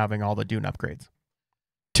without having all the dune upgrades.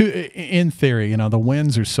 In theory, the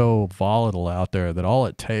winds are so volatile out there that all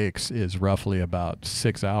it takes is roughly about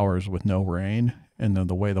 6 hours with no rain. And then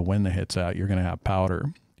the way the wind hits out, you're going to have powder.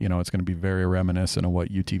 It's going to be very reminiscent of what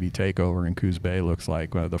UTV takeover in Coos Bay looks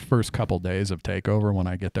like. The first couple days of takeover, when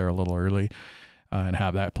I get there a little early and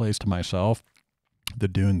have that place to myself, the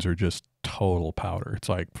dunes are just total powder. It's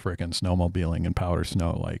like freaking snowmobiling in powder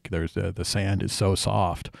snow. Like there's the sand is so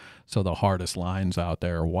soft, so the hardest lines out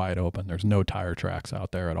there are wide open. There's no tire tracks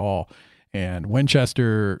out there at all. And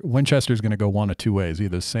Winchester's going to go one of two ways.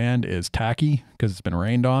 Either sand is tacky because it's been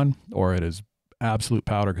rained on, or it is absolute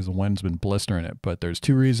powder because the wind's been blistering it. But there's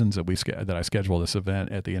two reasons that I schedule this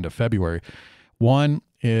event at the end of February. One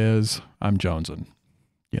is I'm jonesing.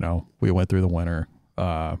 We went through the winter.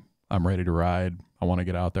 I'm ready to ride. I want to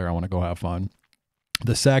get out there. I want to go have fun.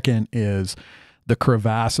 The second is the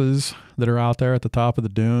crevasses that are out there at the top of the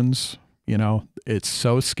dunes. It's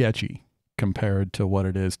so sketchy compared to what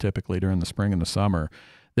it is typically during the spring and the summer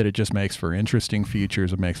that it just makes for interesting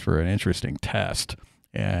features. It makes for an interesting test.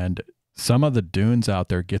 And some of the dunes out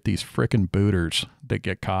there get these frickin' booters that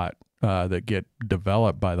get caught, that get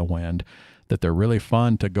developed by the wind, that they're really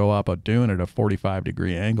fun to go up a dune at a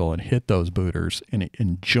 45-degree angle and hit those booters and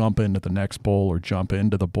jump into the next bowl or jump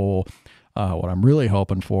into the bowl. What I'm really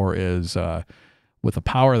hoping for is with the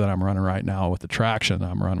power that I'm running right now, with the traction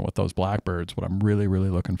I'm running with those Blackbirds, what I'm really, really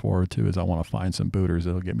looking forward to is I want to find some booters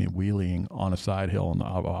that'll get me wheeling on a side hill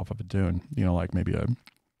off of a dune, like maybe a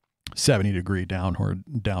 70-degree downward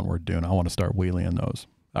dune. I want to start wheeling those.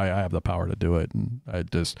 I have the power to do it, and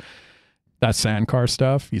that sandcar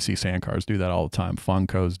stuff, you see sandcars do that all the time.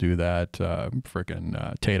 Funkos do that.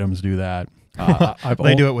 Tatums do that.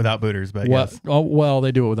 They do it without booters, but yes. Well,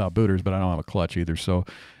 they do it without booters, but I don't have a clutch either. So,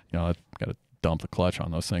 I've got to dump the clutch on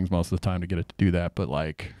those things most of the time to get it to do that. But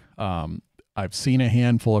I've seen a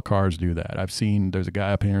handful of cars do that. There's a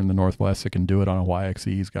guy up here in the Northwest that can do it on a YXE.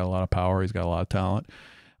 He's got a lot of power. He's got a lot of talent.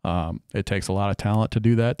 It takes a lot of talent to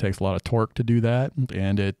do that. It takes a lot of torque to do that.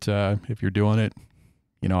 And if you're doing it,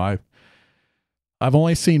 I've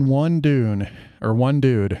only seen one dude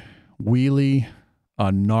wheelie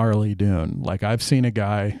a gnarly dune. Like I've seen the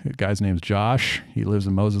guy's name's Josh. He lives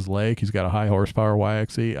in Moses Lake. He's got a high horsepower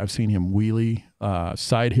YXE. I've seen him wheelie,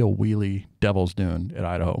 side hill wheelie Devil's Dune at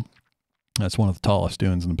Idaho. That's one of the tallest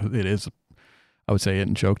dunes. It is, I would say it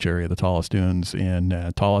in Chokecherry, the tallest dunes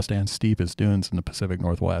tallest and steepest dunes in the Pacific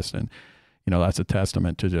Northwest. And, that's a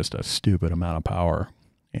testament to just a stupid amount of power.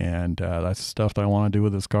 And that's the stuff that I want to do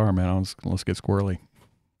with this car, man. Let's get squirrely.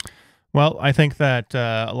 Well, I think that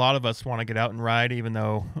a lot of us want to get out and ride, even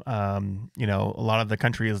though, a lot of the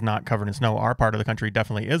country is not covered in snow. Our part of the country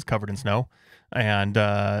definitely is covered in snow. And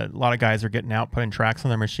a lot of guys are getting out, putting tracks on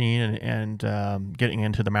their machine and getting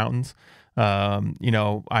into the mountains.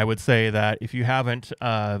 I would say that if you haven't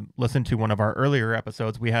listened to one of our earlier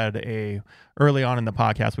episodes, early on in the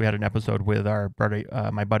podcast, we had an episode with our buddy,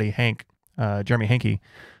 my buddy Hank, Jeremy Hankey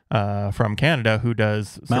from Canada, who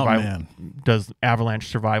does avalanche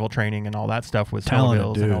survival training and all that stuff with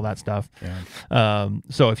snowmobiles and all that stuff. Yeah.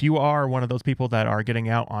 So if you are one of those people that are getting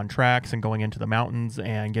out on tracks and going into the mountains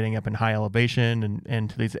and getting up in high elevation and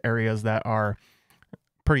into these areas that are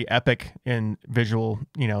pretty epic in visual,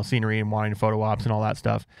 scenery and wanting photo ops and all that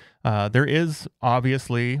stuff, there is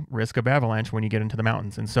obviously risk of avalanche when you get into the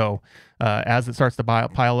mountains. And so as it starts to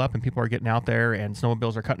pile up and people are getting out there and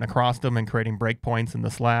snowmobiles are cutting across them and creating break points in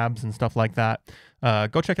the slabs and stuff like that,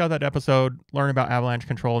 go check out that episode, learn about avalanche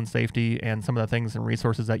control and safety and some of the things and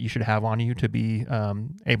resources that you should have on you to be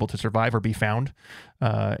able to survive or be found.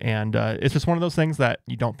 And it's just one of those things that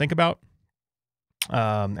you don't think about.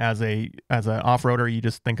 As an off-roader, you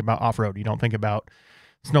just think about off-road. You don't think about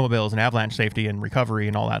snowmobiles and avalanche safety and recovery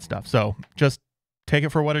and all that stuff. So just take it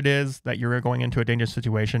for what it is, that you're going into a dangerous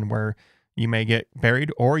situation where you may get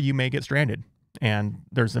buried or you may get stranded. And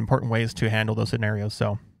there's important ways to handle those scenarios.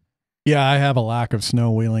 So yeah, I have a lack of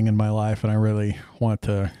snow wheeling in my life, and I really want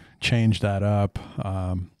to change that up.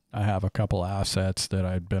 I have a couple assets that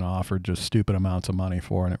I'd been offered just stupid amounts of money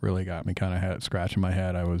for, and it really got me kind of scratching my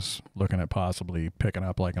head. I was looking at possibly picking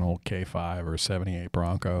up like an old K5 or 78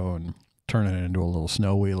 Bronco and turning it into a little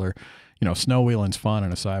snow wheeler. Snow wheeling's fun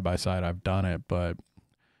in a side-by-side. I've done it, but,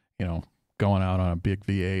 going out on a big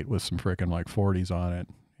V8 with some freaking like 40s on it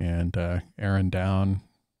and airing down,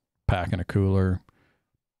 packing a cooler,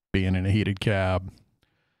 being in a heated cab,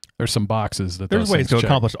 there's some boxes that there's ways to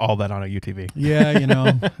accomplish all that on a UTV.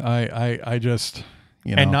 Yeah, I just,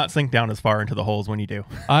 and not sink down as far into the holes when you do.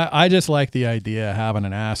 I just like the idea of having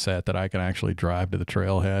an asset that I can actually drive to the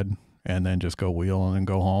trailhead and then just go wheel and then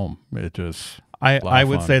go home. It just, I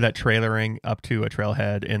would say that trailering up to a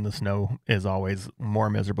trailhead in the snow is always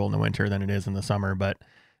more miserable in the winter than it is in the summer, but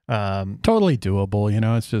totally doable.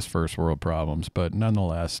 It's just first world problems, but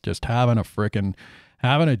nonetheless, just having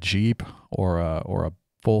a Jeep or a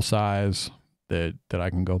full size that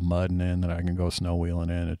I can go mudding in, that I can go snow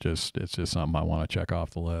wheeling in. It's just something I want to check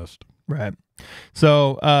off the list. Right.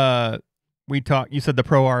 So you said the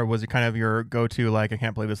Pro R was kind of your go-to, like, I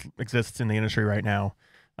can't believe this exists in the industry right now.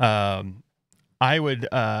 I'm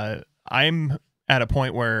at a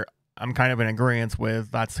point where I'm kind of in agreement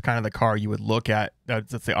with that's kind of the car you would look at.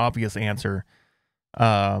 That's the obvious answer.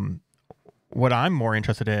 What I'm more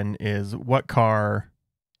interested in is what car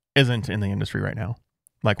isn't in the industry right now.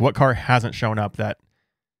 Like, what car hasn't shown up that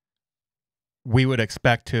we would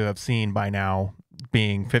expect to have seen by now,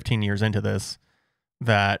 being 15 years into this,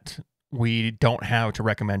 that we don't have to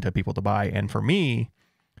recommend to people to buy? And for me,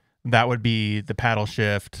 that would be the paddle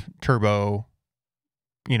shift, turbo,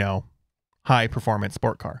 high performance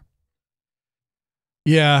sport car.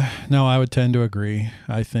 Yeah, no, I would tend to agree.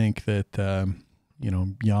 I think that,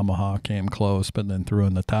 Yamaha came close, but then threw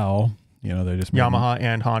in the towel. They just Yamaha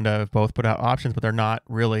and Honda have both put out options, but they're not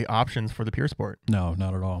really options for the pure sport. No,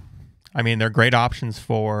 not at all. I mean, they're great options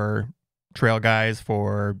for trail guys,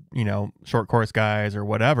 for, short course guys or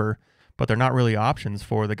whatever, but they're not really options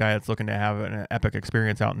for the guy that's looking to have an epic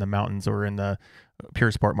experience out in the mountains or in the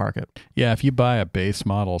pure sport market. Yeah, if you buy a base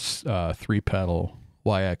model 3-pedal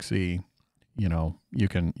YXE, you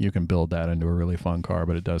can build that into a really fun car,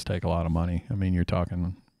 but it does take a lot of money. I mean, you're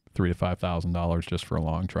talking $3,000 to $5,000 just for a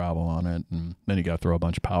long travel on it, and then you got to throw a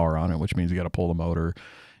bunch of power on it, which means you got to pull the motor,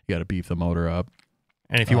 you got to beef the motor up,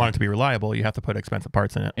 and if you want it to be reliable, you have to put expensive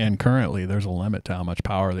parts in it. And currently, there's a limit to how much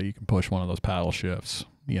power that you can push one of those paddle shifts.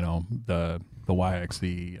 The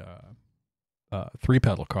YXE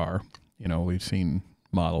 3-pedal car. We've seen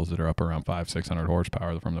models that are up around 500-600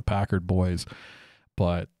 horsepower from the Packard boys,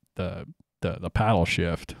 but the paddle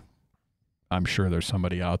shift, I'm sure there's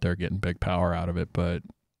somebody out there getting big power out of it, but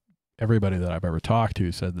everybody that I've ever talked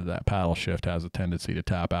to said that paddle shift has a tendency to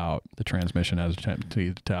tap out. The transmission has a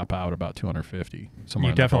tendency to tap out about 250.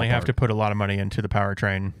 You definitely have to put a lot of money into the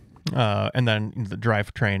powertrain and then the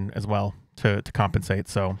drivetrain as well to compensate.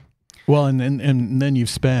 So, well, and then you've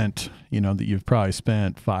spent, you've probably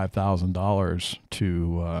spent $5,000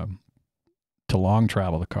 to long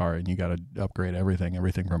travel the car, and you got to upgrade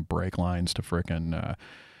everything from brake lines to frickin'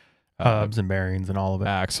 hubs and bearings and all of it,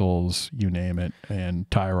 axles, you name it, and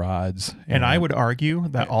tie rods. And I would argue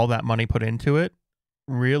that all that money put into it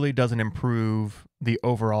really doesn't improve the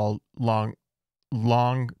overall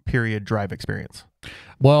long period drive experience.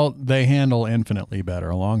 Well, they handle infinitely better.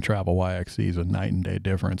 A long travel YXE is a night and day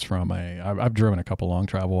difference from I've driven a couple long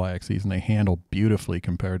travel YXEs, and they handle beautifully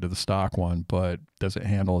compared to the stock one, but does it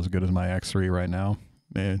handle as good as my X3 right now?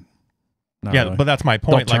 Yeah, really. But that's my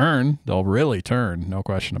point. They'll really turn, no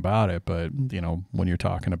question about it. But, when you're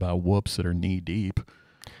talking about whoops that are knee deep.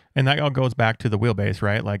 And that all goes back to the wheelbase,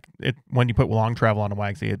 right? Like when you put long travel on a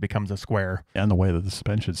WAGZ, it becomes a square. And the way that the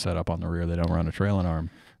suspension's set up on the rear, they don't run a trailing arm.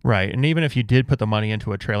 Right. And even if you did put the money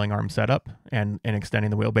into a trailing arm setup and extending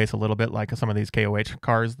the wheelbase a little bit, like some of these KOH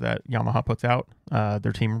cars that Yamaha puts out,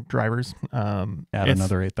 their team drivers. Add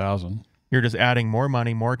another 8,000. You're just adding more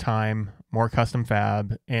money, more time, more custom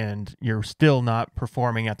fab, and you're still not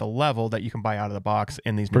performing at the level that you can buy out of the box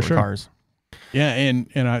in these newer cars. Yeah, and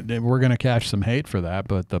we're going to catch some hate for that,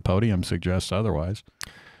 but the podium suggests otherwise,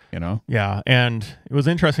 you know? Yeah, and it was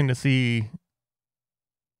interesting to see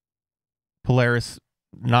Polaris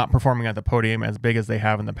not performing at the podium as big as they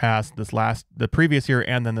have in the past. The previous year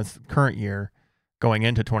and then this current year going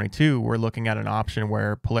into 22, we're looking at an option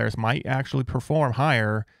where Polaris might actually perform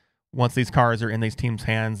higher once these cars are in these teams'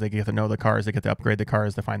 hands. They get to know the cars, they get to upgrade the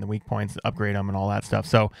cars, to find the weak points, upgrade them, and all that stuff.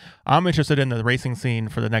 So I'm interested in the racing scene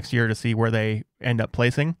for the next year to see where they end up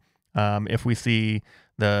placing. If we see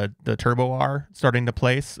the Turbo R starting to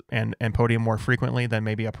place and podium more frequently than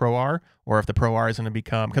maybe a Pro R, or if the Pro R is going to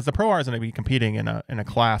become, because the Pro R is going to be competing in a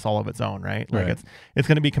class all of its own, right? Like it's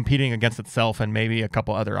going to be competing against itself and maybe a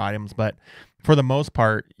couple other items, but for the most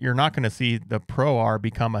part, you're not going to see the Pro R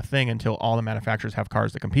become a thing until all the manufacturers have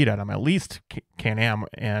cars to compete at them, at least Can-Am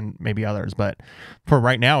and maybe others. But for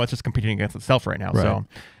right now, it's just competing against itself right now. Right. So,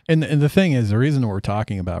 and the thing is, the reason we're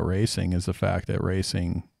talking about racing is the fact that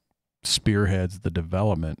racing spearheads the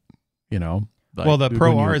development, you know. Like, well, the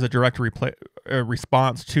Pro R is a direct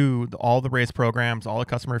response to all the race programs, all the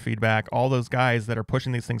customer feedback, all those guys that are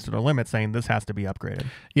pushing these things to the limit, saying this has to be upgraded.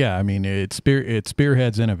 Yeah, I mean, it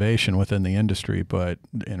spearheads innovation within the industry, but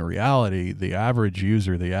in reality, the average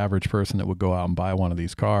user, the average person that would go out and buy one of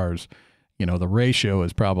these cars, you know, the ratio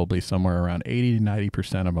is probably somewhere around 80 to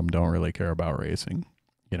 90% of them don't really care about racing.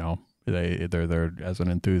 You know, they're as an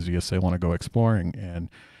enthusiast, they want to go exploring, and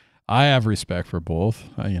I have respect for both.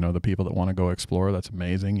 You know, the people that want to go explore, that's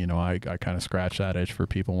amazing. You know, I kind of scratch that itch for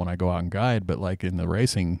people when I go out and guide. But like in the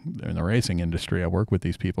racing industry, I work with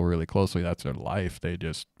these people really closely. That's their life.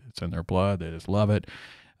 It's in their blood. They just love it.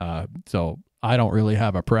 So I don't really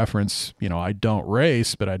have a preference. You know, I don't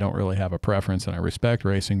race, but I don't really have a preference, and I respect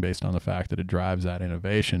racing based on the fact that it drives that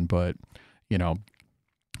innovation. But, you know,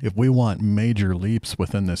 if we want major leaps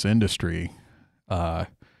within this industry,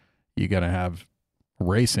 you got to have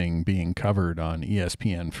racing being covered on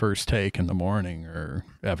ESPN First Take in the morning, or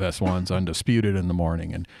FS1's Undisputed in the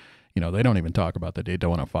morning. And, you know, they don't even talk about the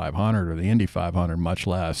Daytona 500 or the Indy 500, much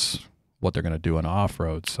less what they're going to do in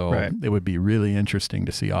off-road. So It would be really interesting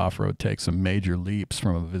to see off-road take some major leaps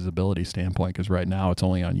from a visibility standpoint, because right now it's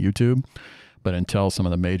only on YouTube. But until some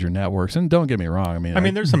of the major networks, and don't get me wrong, I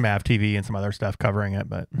mean, there's some MAV TV and some other stuff covering it,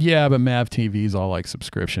 but yeah, but MAV TV is all like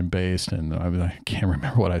subscription based, and I can't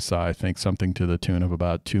remember what I saw. I think something to the tune of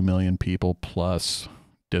about 2 million people plus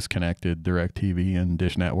disconnected DirecTV and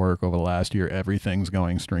Dish Network over the last year. Everything's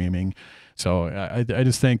going streaming, so I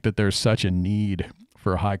just think that there's such a need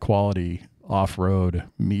for high quality off-road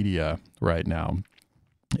media right now.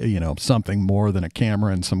 You know, something more than a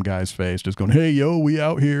camera in some guy's face just going, hey, yo, we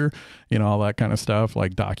out here, you know, all that kind of stuff,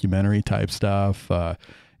 like documentary type stuff.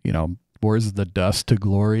 You know, where's the dust to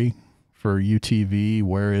glory for UTV?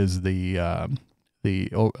 Where is the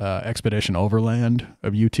Expedition Overland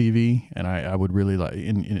of UTV? And I would really like,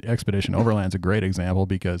 in Expedition Overland's a great example,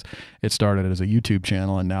 because it started as a YouTube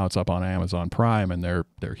channel and now it's up on Amazon Prime, and they're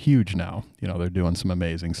huge now. You know, they're doing some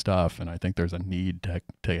amazing stuff, and I think there's a need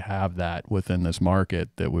to have that within this market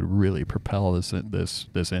that would really propel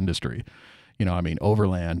this industry. You know, I mean,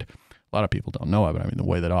 Overland, a lot of people don't know it, but I mean, the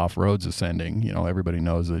way that off-road's ascending, you know, everybody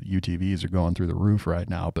knows that UTVs are going through the roof right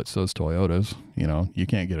now, but so's Toyotas. You know, you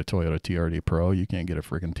can't get a Toyota TRD Pro. You can't get a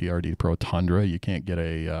freaking TRD Pro Tundra. You can't get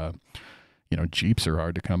a, you know, Jeeps are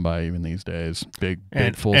hard to come by even these days. Big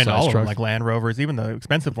full-size trucks. And all of them, trucks. like Land Rovers, even the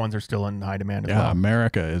expensive ones, are still in high demand as well. Yeah,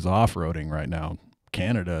 America is off-roading right now.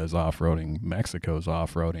 Canada is off-roading. Mexico's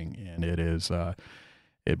off-roading. And it is,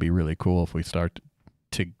 it'd be really cool if we start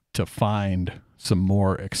to find some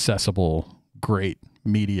more accessible, great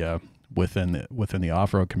media within the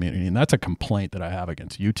off-road community. And that's a complaint that I have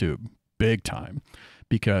against YouTube big time,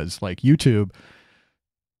 because like YouTube,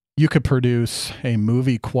 you could produce a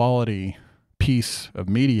movie quality piece of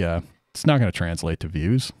media. It's not going to translate to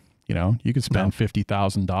views. You know, you could spend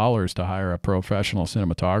 $50,000 to hire a professional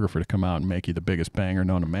cinematographer to come out and make you the biggest banger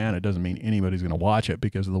known to man. It doesn't mean anybody's going to watch it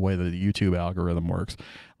because of the way that the YouTube algorithm works.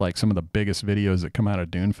 Like some of the biggest videos that come out of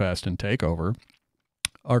Dunefest and Takeover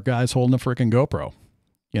are guys holding a freaking GoPro.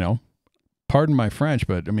 You know, pardon my French,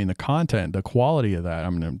 but I mean, the content, the quality of that, I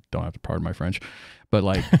mean, don't have to pardon my French, but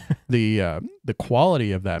like the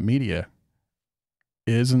quality of that media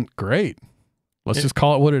isn't great. Let's just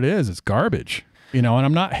call it what it is. It's garbage. And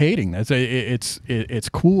I'm not hating. It's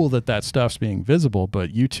cool that stuff's being visible,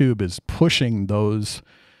 but YouTube is pushing those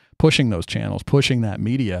channels, pushing that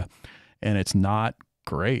media, and it's not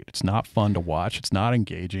great. It's not fun to watch. It's not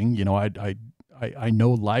engaging. I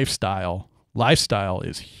know lifestyle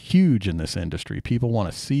is huge in this industry. People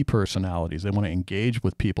want to see personalities. They want to engage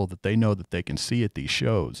with people that they know that they can see at these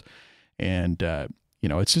shows. And,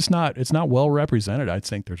 it's not well represented. I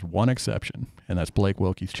think there's one exception, and that's Blake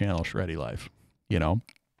Wilkie's channel, Shreddy Life,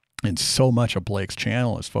 and so much of Blake's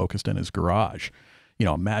channel is focused in his garage.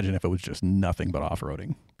 Imagine if it was just nothing but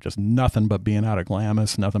off-roading, just nothing but being out of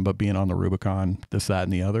Glamis, nothing but being on the Rubicon, this, that,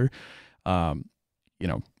 and the other.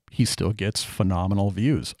 He still gets phenomenal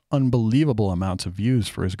views, unbelievable amounts of views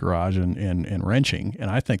for his garage and wrenching. And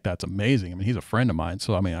I think that's amazing. I mean, he's a friend of mine.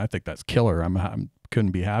 So, I think that's killer. I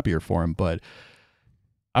couldn't be happier for him. But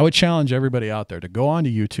I would challenge everybody out there to go onto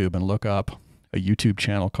YouTube and look up a YouTube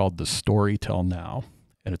channel called The Story Till Now.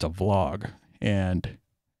 And it's a vlog. And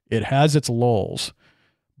it has its lulls.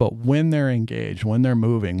 But when they're engaged, when they're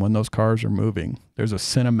moving, when those cars are moving, there's a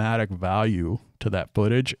cinematic value to that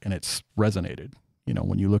footage, and it's resonated.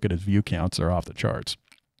 When you look at his view counts, they're off the charts.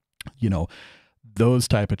 Those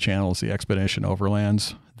type of channels, the Expedition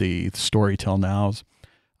Overlands, the Story Till Nows,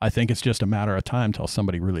 I think it's just a matter of time till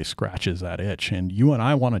somebody really scratches that itch. And you and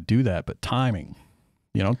I want to do that, but timing's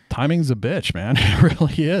a bitch, man. It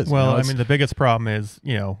really is. Well, the biggest problem is,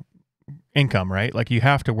 income, right? Like, you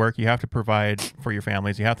have to work, you have to provide for your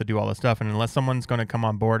families, you have to do all this stuff. And unless someone's going to come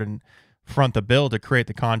on board and front the bill to create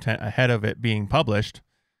the content ahead of it being published,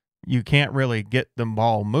 you can't really get the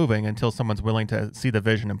ball moving until someone's willing to see the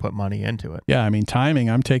vision and put money into it. Yeah, timing,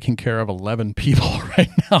 I'm taking care of 11 people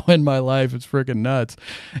right now in my life. It's freaking nuts.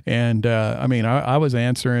 And I was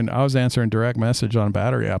answering direct message on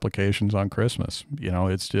battery applications on Christmas.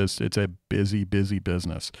 It's a busy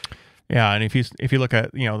business. Yeah, and if you look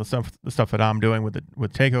at the stuff that I'm doing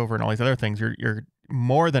with Takeover and all these other things, you're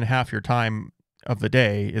more than half your time of the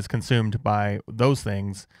day is consumed by those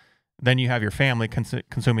things. Then you have your family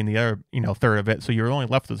consuming the other third of it, so you're only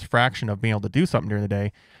left with this fraction of being able to do something during the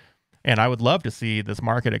day. And I would love to see this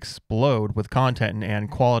market explode with content and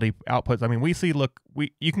quality outputs. I mean,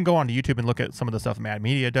 you can go onto YouTube and look at some of the stuff Mad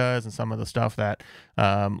Media does, and some of the stuff that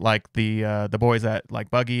like the boys at like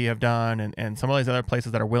Buggy have done, and some of these other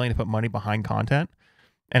places that are willing to put money behind content,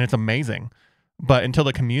 and it's amazing. But until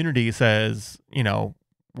the community says,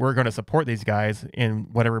 we're going to support these guys in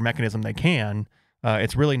whatever mechanism they can,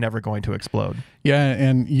 it's really never going to explode. Yeah,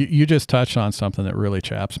 and you just touched on something that really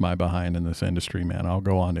chaps my behind in this industry, man. I'll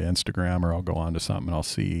go onto Instagram or I'll go onto something and I'll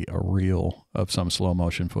see a reel of some slow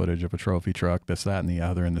motion footage of a trophy truck, this, that, and the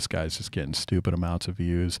other, and this guy's just getting stupid amounts of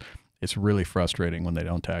views. It's really frustrating when they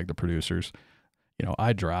don't tag the producers.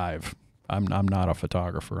 I drive. I'm not a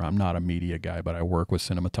photographer. I'm not a media guy, but I work with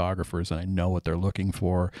cinematographers and I know what they're looking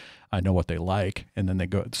for. I know what they like, and then they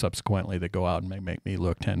go out and make me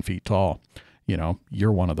look 10 feet tall.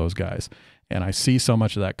 You're one of those guys. And I see so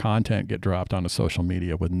much of that content get dropped onto social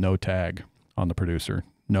media with no tag on the producer,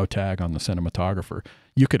 no tag on the cinematographer.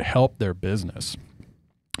 You could help their business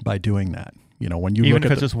by doing that. When you even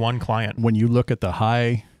if it's just one client, when you look at the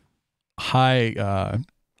high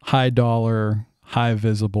dollar, high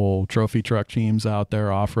visible trophy truck teams out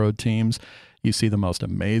there, off-road teams, you see the most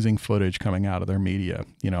amazing footage coming out of their media.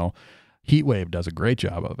 Heatwave does a great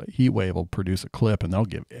job of it. Heatwave will produce a clip and they'll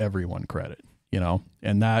give everyone credit.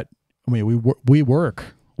 And that, we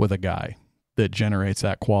work with a guy that generates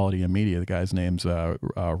that quality of media. The guy's name's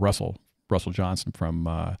Russell Johnson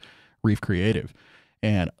from Reef Creative.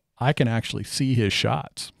 And I can actually see his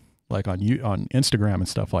shots, like on Instagram and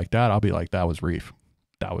stuff like that. I'll be like, that was Reef.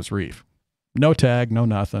 No tag, no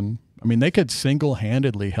nothing. They could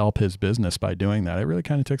single-handedly help his business by doing that. It really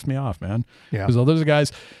kind of ticks me off, man. Yeah. Because those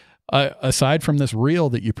guys, aside from this reel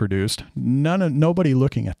that you produced, nobody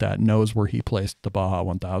looking at that knows where he placed the Baja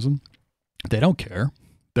 1000. They don't care.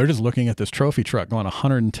 They're just looking at this trophy truck going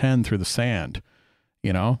 110 through the sand,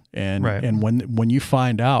 and right. And when you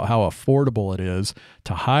find out how affordable it is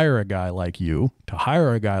to hire a guy like you, to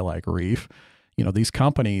hire a guy like Reef, these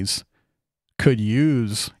companies could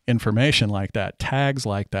use information like that, tags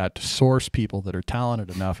like that, to source people that are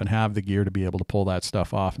talented enough and have the gear to be able to pull that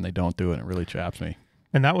stuff off, and they don't do it. And it really chaps me.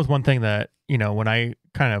 And that was one thing that, when I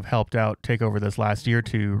kind of helped out Takeover this last year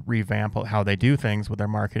to revamp how they do things with their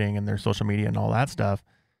marketing and their social media and all that stuff,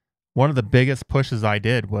 one of the biggest pushes I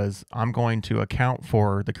did was I'm going to account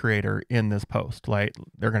for the creator in this post. Like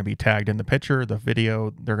they're going to be tagged in the picture, the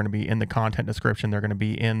video, they're going to be in the content description, they're going to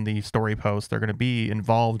be in the story post, they're going to be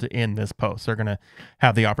involved in this post. They're going to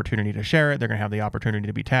have the opportunity to share it, they're going to have the opportunity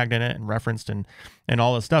to be tagged in it and referenced and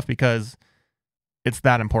all this stuff, because it's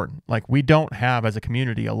that important. Like we don't have as a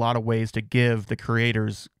community a lot of ways to give the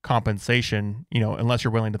creators compensation, you know, unless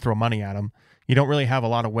you're willing to throw money at them. You don't really have a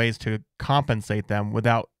lot of ways to compensate them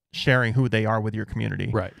without sharing who they are with your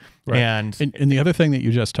community. Right. And the other thing that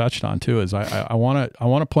you just touched on too is I want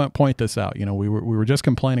to point this out. You know, we were just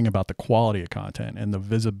complaining about the quality of content and the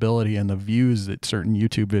visibility and the views that certain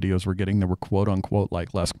YouTube videos were getting that were quote unquote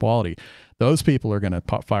like less quality. Those people are going to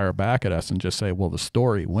fire back at us and just say, well, the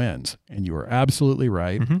story wins. And you are absolutely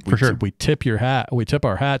right. For sure. We tip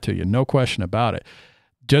our hat to you. No question about it.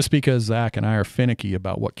 Just because Zach and I are finicky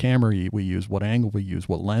about what camera we use, what angle we use,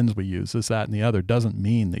 what lens we use, this, that, and the other, doesn't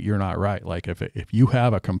mean that you're not right. Like if you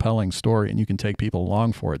have a compelling story and you can take people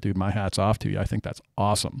along for it, dude, my hat's off to you. I think that's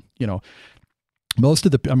awesome. You know,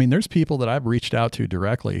 there's people that I've reached out to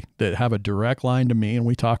directly that have a direct line to me, and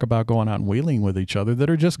we talk about going out and wheeling with each other that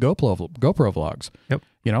are just GoPro vlogs. Yep.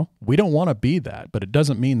 You know, we don't want to be that, but it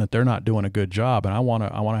doesn't mean that they're not doing a good job. And I want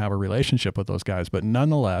to have a relationship with those guys, but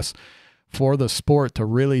nonetheless, for the sport to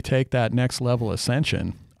really take that next level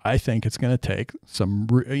ascension, I think it's going to take some,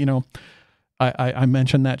 you know, I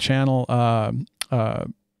mentioned that channel, The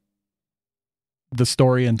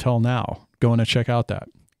Story Until Now. Go and check out that.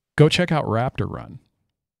 Go check out Raptor Run,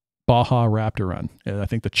 Baja Raptor Run. I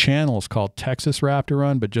think the channel is called Texas Raptor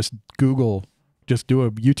Run, but just do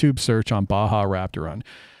a YouTube search on Baja Raptor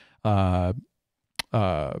Run.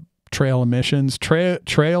 Trail of Missions.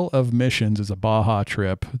 Trail of Missions is a Baja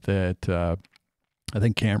trip that I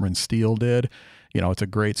think Cameron Steele did. You know, it's a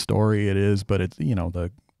great story. It is, but it's, you know,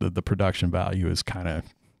 the production value is kind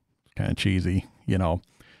of cheesy, you know.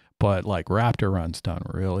 But like Raptor Run's done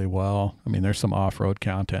really well. I mean, there's some off-road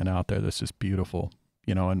content out there that's just beautiful,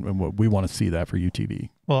 you know, and we want to see that for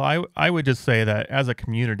UTV. Well, I would just say that as a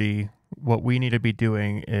community, what we need to be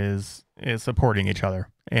doing is supporting each other.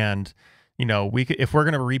 And you know, if we're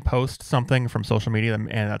going to repost something from social media and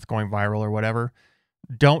that's going viral or whatever,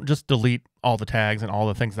 don't just delete all the tags and all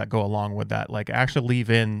the things that go along with that. Like actually leave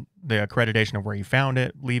in the accreditation of where you found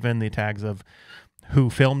it, leave in the tags of who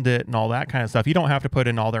filmed it and all that kind of stuff. You don't have to put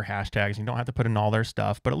in all their hashtags. You don't have to put in all their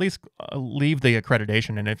stuff, but at least leave the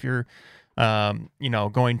accreditation. And if you're, you know,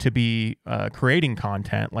 going to be creating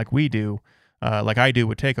content like we do, like I do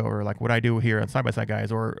with Takeover, like what I do here at Side by Side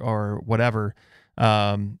Guys or whatever,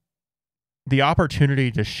 the opportunity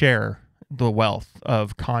to share the wealth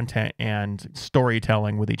of content and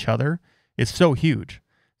storytelling with each other is so huge.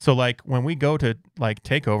 So like when we go to like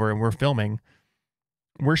Takeover and we're filming,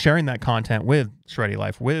 we're sharing that content with Shreddy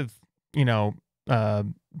Life, with, you know,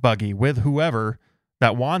 Buggy, with whoever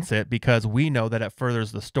that wants it, because we know that it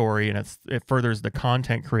furthers the story and it furthers the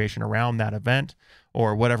content creation around that event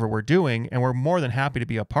or whatever we're doing. And we're more than happy to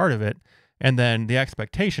be a part of it. And then the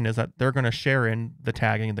expectation is that they're going to share in the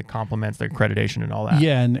tagging, the compliments, the accreditation, and all that.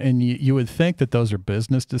 Yeah, and you would think that those are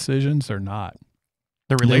business decisions. They're not.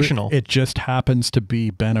 They're relational. It just happens to be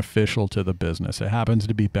beneficial to the business. It happens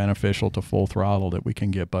to be beneficial to Full Throttle that we can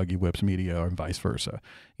get Buggy Whips Media and vice versa.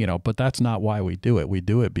 You know, but that's not why we do it. We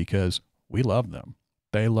do it because we love them.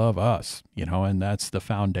 They love us, you know, and that's the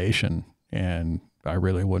foundation. And I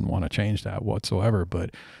really wouldn't want to change that whatsoever.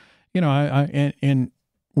 But, you know,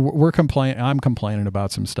 I'm complaining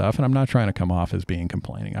about some stuff, and I'm not trying to come off as being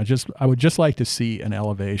complaining. I would just like to see an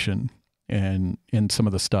elevation in some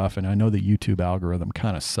of the stuff. And I know the YouTube algorithm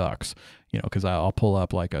kind of sucks, you know, because I'll pull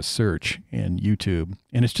up like a search in YouTube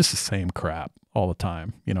and it's just the same crap all the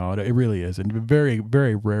time. You know, it really is. And very,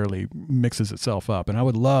 very rarely mixes itself up. And I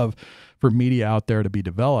would love for media out there to be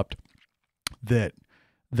developed that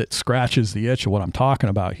scratches the itch of what I'm talking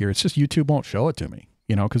about here. It's just YouTube won't show it to me.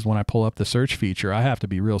 You know, because when I pull up the search feature, I have to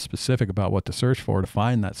be real specific about what to search for to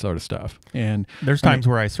find that sort of stuff. And there's times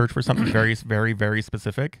where I search for something very, very, very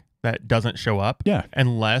specific that doesn't show up. Yeah.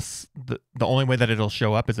 Unless the only way that it'll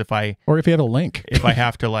show up is if you have a link. If I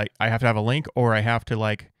have to have a link, or I have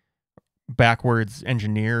to backwards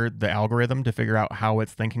engineer the algorithm to figure out how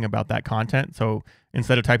it's thinking about that content. So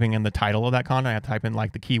instead of typing in the title of that content, I have to type in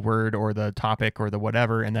like the keyword or the topic or the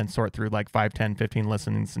whatever, and then sort through like 5, 10, 15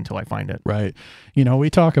 listens until I find it. Right. You know, we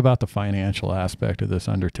talk about the financial aspect of this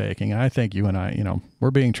undertaking. And I think you and I, you know,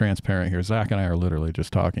 we're being transparent here. Zach and I are literally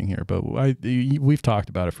just talking here, but we've talked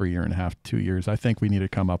about it for a year and a half, 2 years. I think we need to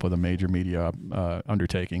come up with a major media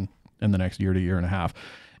undertaking in the next year to year and a half.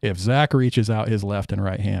 If Zach reaches out his left and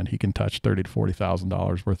right hand, he can touch $30,000 to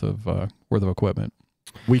 $40,000 worth of equipment.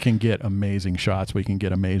 We can get amazing shots, we can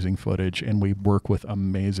get amazing footage, and we work with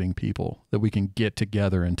amazing people that we can get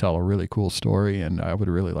together and tell a really cool story, and I would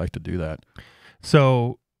really like to do that.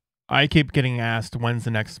 So I keep getting asked, when's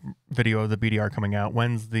the next video of the BDR coming out?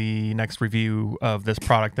 When's the next review of this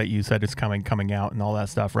product that you said is coming out and all that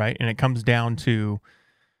stuff, right? And it comes down to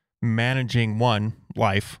managing, one,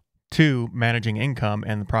 life, two, managing income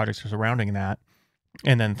and the projects surrounding that,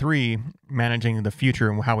 and then three, managing the future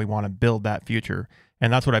and how we want to build that future.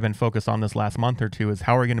 And that's what I've been focused on this last month or two, is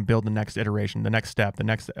how are we going to build the next iteration, the next step, the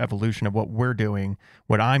next evolution of what we're doing,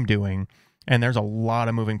 what I'm doing. And there's a lot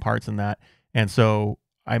of moving parts in that. And so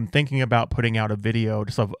I'm thinking about putting out a video,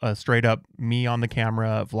 just a straight up me on the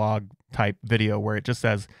camera vlog type video where it just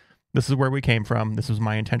says, this is where we came from, this was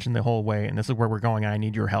my intention the whole way, and this is where we're going, and I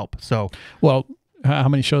need your help. So, well, how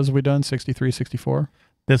many shows have we done? 63, 64?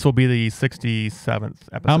 This will be the 67th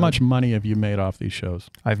episode. How much money have you made off these shows?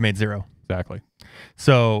 I've made zero. Exactly.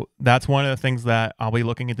 So that's one of the things that I'll be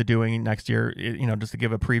looking into doing next year, just to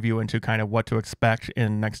give a preview into kind of what to expect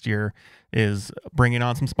in next year, is bringing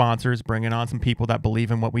on some sponsors, bringing on some people that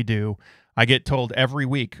believe in what we do. I get told every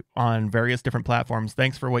week on various different platforms,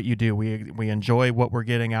 thanks for what you do. We enjoy what we're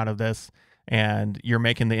getting out of this, and you're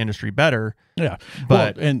making the industry better. Yeah.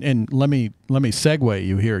 But well, and let me segue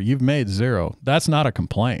you here. You've made zero. That's not a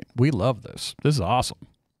complaint. We love this. This is awesome.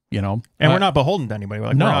 And we're not beholden to anybody.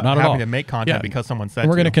 Like, no, we're not not at having all. to make content because someone said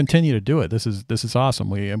we're going to continue to do it. This is awesome.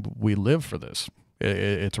 We live for this.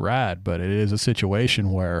 It's rad, but it is a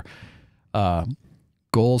situation where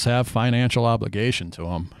goals have financial obligation to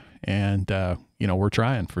them, and we're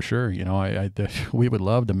trying for sure. We would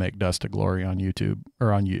love to make Dust to Glory on YouTube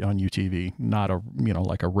or on UTV, not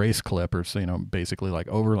like a race clip or basically like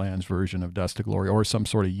Overland's version of Dust to Glory, or some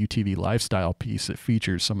sort of UTV lifestyle piece that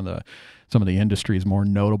features some of the industry's more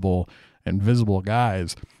notable and visible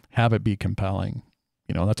guys. Have it be compelling.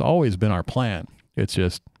 That's always been our plan. It's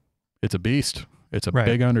a beast. It's a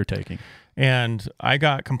big undertaking. And I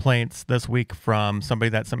got complaints this week from somebody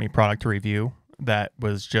that sent me product to review that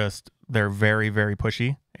was just, they're very, very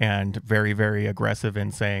pushy and very, very aggressive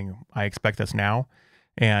in saying, I expect this now.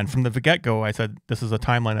 And from the get-go, I said, this is a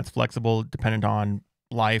timeline that's flexible, dependent on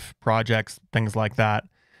life, projects, things like that.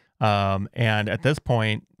 And at this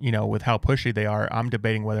point, with how pushy they are, I'm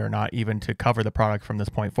debating whether or not even to cover the product from this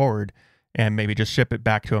point forward and maybe just ship it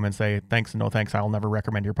back to them and say, thanks, no thanks, I'll never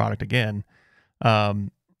recommend your product again.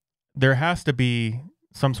 There has to be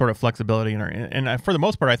some sort of flexibility in and for the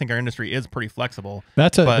most part, I think our industry is pretty flexible.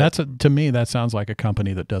 To me, that sounds like a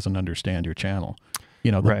company that doesn't understand your channel.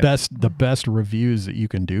 The best reviews that you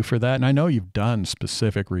can do for that, and I know you've done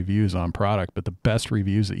specific reviews on product, but the best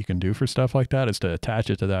reviews that you can do for stuff like that is to attach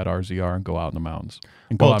it to that RZR and go out in the mountains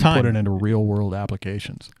and go out and put it into real world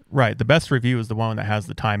applications. Right. The best review is the one that has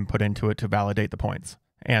the time put into it to validate the points.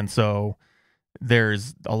 And so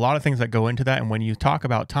there's a lot of things that go into that. And when you talk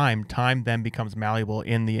about time then becomes malleable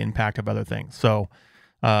in the impact of other things. So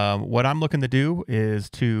what I'm looking to do is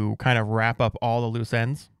to kind of wrap up all the loose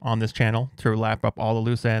ends on this channel, to wrap up all the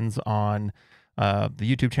loose ends on the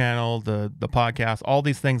YouTube channel, the podcast, all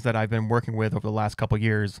these things that I've been working with over the last couple of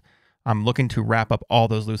years. I'm looking to wrap up all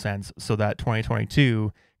those loose ends so that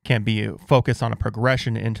 2022 can be focused on a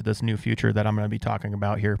progression into this new future that I'm going to be talking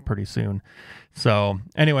about here pretty soon. So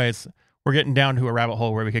anyways, we're getting down to a rabbit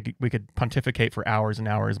hole where we could pontificate for hours and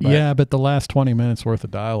hours. But but the last 20 minutes worth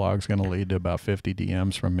of dialogue is going to lead to about 50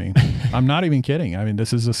 DMs from me. I'm not even kidding. I mean,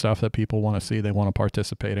 this is the stuff that people want to see. They want to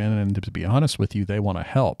participate in. And to be honest with you, they want to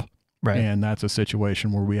help. Right. And that's a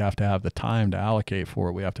situation where we have to have the time to allocate for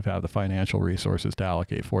it. We have to have the financial resources to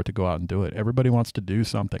allocate for it, to go out and do it. Everybody wants to do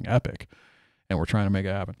something epic, and we're trying to make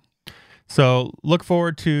it happen. So look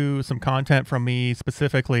forward to some content from me,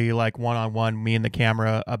 specifically like one-on-one, me and the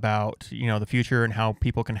camera, about, the future and how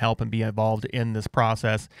people can help and be involved in this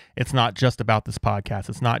process. It's not just about this podcast.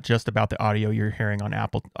 It's not just about the audio you're hearing on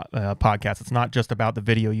Apple Podcasts. It's not just about the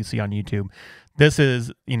video you see on YouTube. This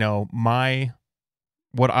is,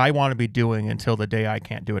 what I want to be doing until the day I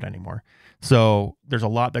can't do it anymore. So there's a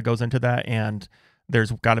lot that goes into that, and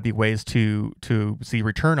there's got to be ways to see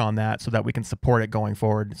return on that so that we can support it going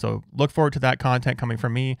forward. So look forward to that content coming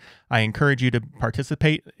from me. I encourage you to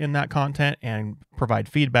participate in that content and provide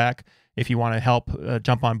feedback. If you want to help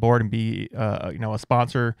jump on board and be a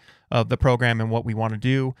sponsor of the program and what we want to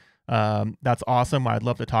do, that's awesome. I'd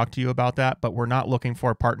love to talk to you about that, but we're not looking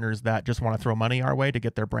for partners that just want to throw money our way to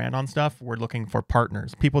get their brand on stuff. We're looking for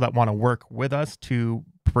partners, people that want to work with us to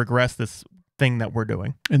progress this thing that we're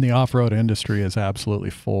doing. And the off-road industry is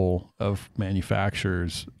absolutely full of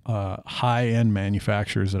manufacturers, high-end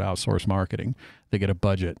manufacturers that outsource marketing. They get a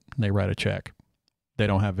budget and they write a check. They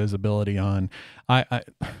don't have visibility on. I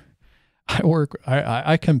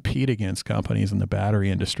compete against companies in the battery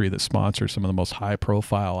industry that sponsor some of the most high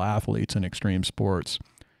profile athletes in extreme sports.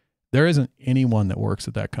 There isn't anyone that works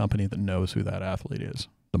at that company that knows who that athlete is.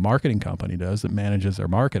 The marketing company does, that manages their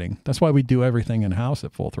marketing. That's why we do everything in-house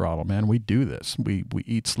at Full Throttle, man. We do this. We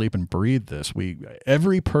eat, sleep, and breathe this.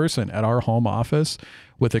 Every person at our home office,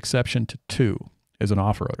 with exception to 2, is an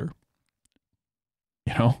off-roader.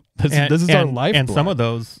 You know, this is our lifeblood. And some of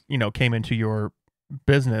those, you know, came into your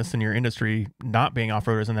business and your industry not being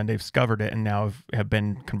off-roaders, and then they've discovered it and now have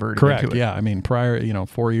been converted Correct. into it. Yeah. I mean, prior,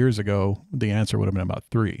 4 years ago, the answer would have been about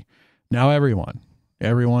 3. Now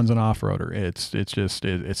everyone's an off-roader.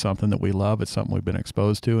 It's something that we love. It's something we've been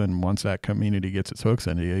exposed to. And once that community gets its hooks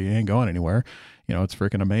into you, you ain't going anywhere. You know, it's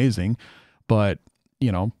freaking amazing. But,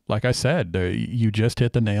 you know, like I said, you just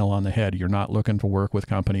hit the nail on the head. You're not looking to work with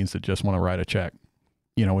companies that just want to write a check.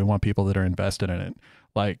 You know, we want people that are invested in it.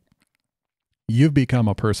 Like, you've become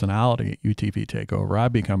a personality at UTV Takeover.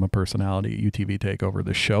 I've become a personality at UTV Takeover.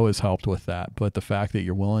 The show has helped with that. But the fact that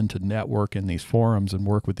you're willing to network in these forums and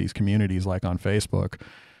work with these communities, like on Facebook,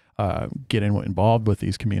 get involved with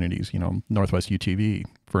these communities. You know, Northwest UTV,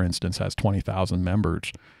 for instance, has 20,000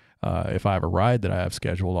 members. If I have a ride that I have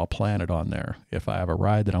scheduled, I'll plan it on there. If I have a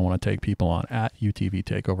ride that I want to take people on at UTV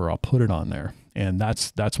Takeover, I'll put it on there. And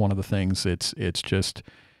that's one of the things. It's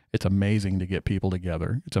amazing to get people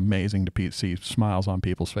together. It's amazing to see smiles on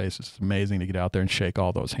people's faces. It's amazing to get out there and shake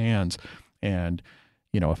all those hands. And,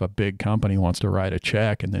 you know, if a big company wants to write a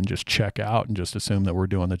check and then just check out and just assume that we're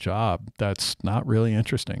doing the job, that's not really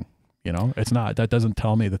interesting. You know, it's not. That doesn't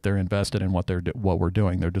tell me that they're invested in what we're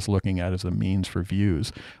doing. They're just looking at it as a means for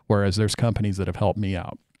views. Whereas there's companies that have helped me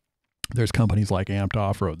out. There's companies like Amped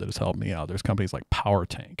Off-Road that has helped me out. There's companies like Power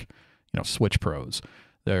Tank, you know, Switch Pros.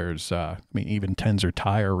 There's, even Tenzer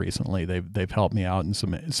Tire recently, they've helped me out in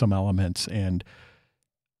some elements, and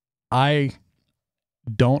I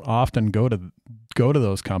don't often go to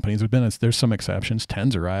those companies. There's some exceptions.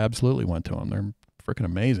 Tenzer, I absolutely went to them. They're freaking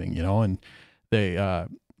amazing, you know, and they,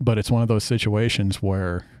 but it's one of those situations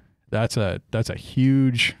where that's a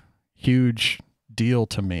huge, huge deal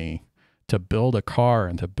to me to build a car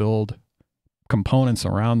and to build components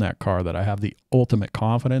around that car that I have the ultimate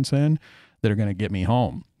confidence in, that are going to get me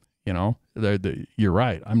home. You know, you're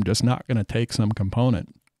right. I'm just not going to take some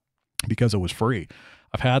component because it was free.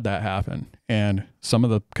 I've had that happen, and some of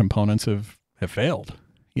the components have failed.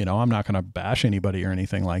 You know, I'm not going to bash anybody or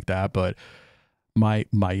anything like that, but my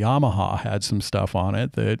Yamaha had some stuff on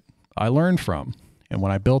it that I learned from. And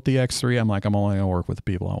when I built the X3, I'm like, I'm only going to work with the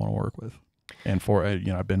people I want to work with. And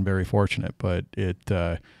I've been very fortunate, but it's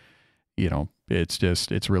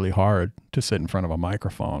really hard to sit in front of a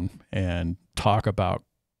microphone and talk about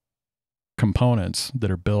components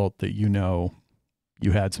that are built that you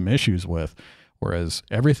had some issues with. Whereas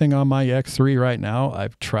everything on my X3 right now,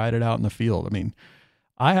 I've tried it out in the field. I mean,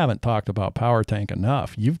 I haven't talked about Power Tank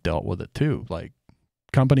enough. You've dealt with it too. Like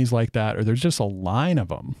companies like that, or there's just a line of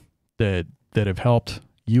them that have helped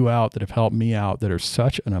you out, that have helped me out, that are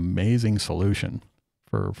such an amazing solution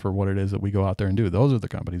for what it is that we go out there and do. Those are the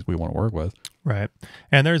companies we want to work with. Right.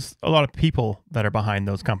 And there's a lot of people that are behind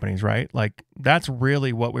those companies, right? Like that's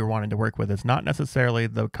really what we're wanting to work with. It's not necessarily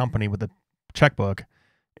the company with the checkbook,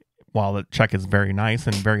 while the check is very nice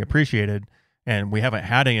and very appreciated. And we haven't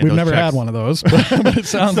had any of those. We've never had one of those, but it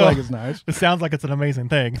sounds like it's nice. It sounds like it's an amazing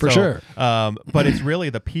thing. For sure. But it's really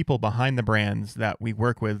the people behind the brands that we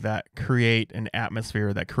work with that create an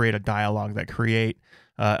atmosphere, that create a dialogue, that create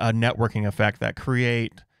a networking effect, that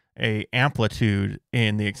create a amplitude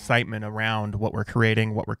in the excitement around what we're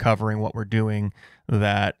creating, what we're covering, what we're doing.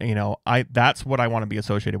 That, that's what I want to be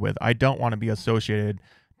associated with. I don't want to be associated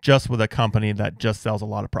just with a company that just sells a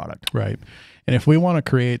lot of product. Right. And if we want to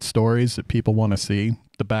create stories that people want to see,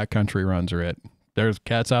 the backcountry runs are it. There's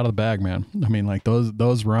cats out of the bag, man. I mean, like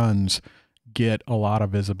those runs get a lot of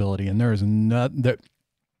visibility, and there is not that.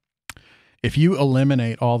 If you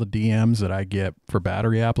eliminate all the DMs that I get for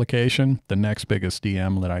battery application, the next biggest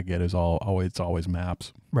DM that I get is always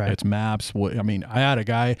maps. Right. It's maps. I mean, I had a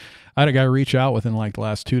guy reach out within like the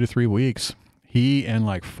last 2 to 3 weeks. He and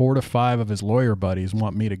like 4 to 5 of his lawyer buddies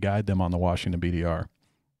want me to guide them on the Washington BDR.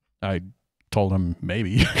 I told him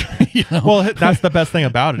maybe. Well, that's the best thing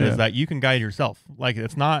about it is that you can guide yourself. Like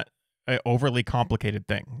it's not an overly complicated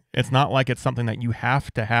thing. It's not like it's something that you have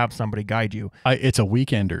to have somebody guide you. It's a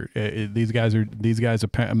weekender. These guys are.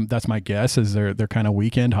 That's my guess. Is they're kind of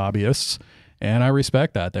weekend hobbyists, and I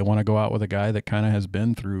respect that. They want to go out with a guy that kind of has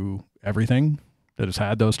been through everything, that has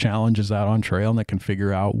had those challenges out on trail and that can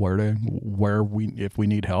figure out if we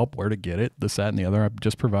need help, where to get it, this, that, and the other. It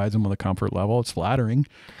just provides them with a comfort level. It's flattering.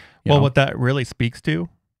 Well, what that really speaks to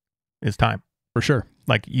is time. For sure.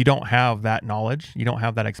 Like, you don't have that knowledge, you don't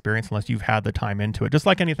have that experience unless you've had the time into it. Just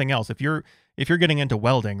like anything else. If you're getting into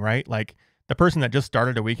welding, right? Like, the person that just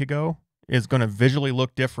started a week ago is going to visually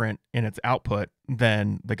look different in its output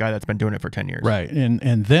than the guy that's been doing it for 10 years. Right.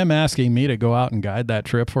 And them asking me to go out and guide that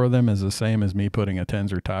trip for them is the same as me putting a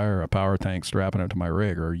Tenzer tire or a power tank, strapping it to my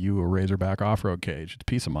rig, or a Razorback off-road cage. It's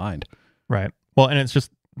peace of mind. Right. Well, and it's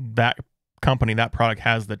just that company, that product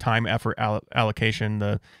has the time, effort allocation,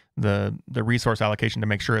 the resource allocation to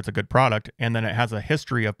make sure it's a good product. And then it has a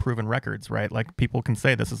history of proven records, right? Like, people can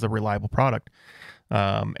say this is a reliable product.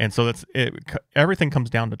 And so everything comes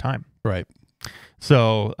down to time. Right.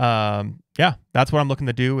 So, yeah, that's what I'm looking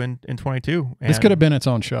to do in 22. And this could have been its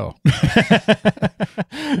own show.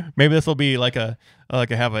 Maybe this will be like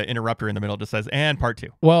have an interrupter in the middle that says, and part 2.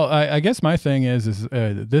 Well, I guess my thing is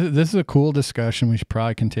this is a cool discussion. We should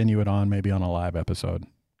probably continue it on maybe on a live episode,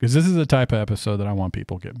 because this is the type of episode that I want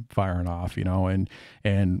people firing off,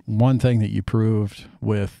 and one thing that you proved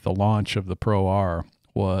with the launch of the Pro R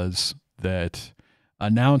was that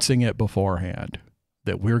announcing it beforehand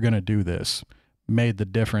that we're going to do this made the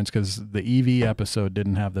difference, because the EV episode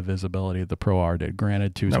didn't have the visibility that the Pro R did.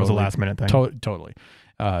 Granted, that was a last minute thing. Totally.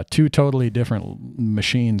 Two totally different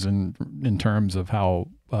machines in terms of how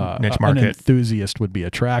niche market. An enthusiast would be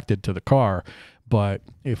attracted to the car. But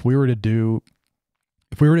if we were to do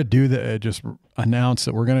just announce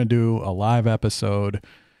that we're going to do a live episode,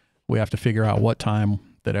 we have to figure out what time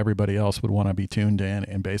that everybody else would want to be tuned in,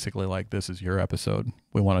 and basically, like, this is your episode.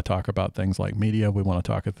 We want to talk about things like media. We want to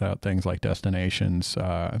talk about things like destinations,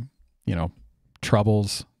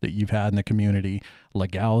 troubles that you've had in the community,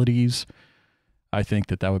 legalities. I think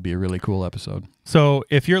that would be a really cool episode. So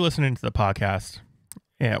if you're listening to the podcast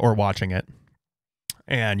or watching it,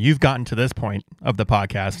 and you've gotten to this point of the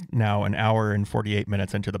podcast, now an hour and 48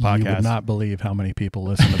 minutes into the podcast. You would not believe how many people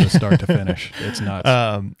listen to this start to finish. It's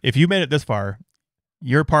nuts. If you made it this far,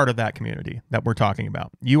 you're part of that community that we're talking about.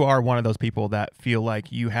 You are one of those people that feel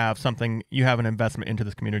like you have an investment into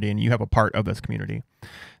this community, and you have a part of this community.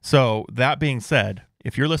 So that being said,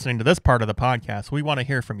 if you're listening to this part of the podcast, we want to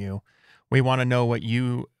hear from you. We want to know what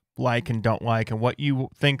you like and don't like, and what you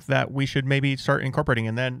think that we should maybe start incorporating.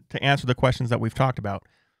 And then to answer the questions that we've talked about,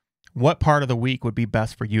 what part of the week would be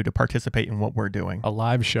best for you to participate in what we're doing? A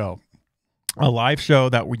live show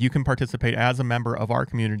that you can participate as a member of our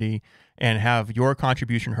community and have your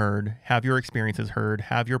contribution heard, have your experiences heard,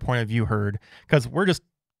 have your point of view heard, because we're just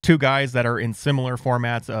two guys that are in similar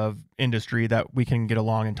formats of industry that we can get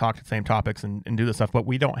along and talk to the same topics and do this stuff, but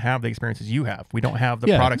we don't have the experiences you have. We don't have the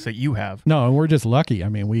products that you have. No, and we're just lucky. I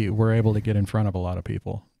mean, we're able to get in front of a lot of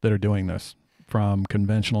people that are doing this, from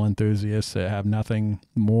conventional enthusiasts that have nothing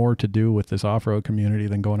more to do with this off-road community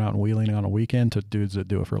than going out and wheeling on a weekend, to dudes that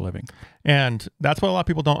do it for a living. And that's what a lot of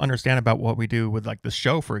people don't understand about what we do with, like, the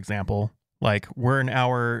show, for example. Like, we're an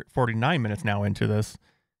hour 49 minutes now into this,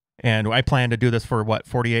 and I plan to do this for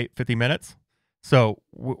 48, 50 minutes. So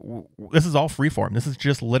this is all freeform. This is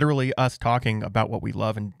just literally us talking about what we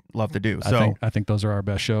love and love to do. So I think those are our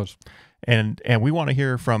best shows. And we want to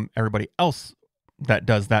hear from everybody else that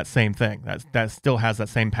does that same thing, that still has that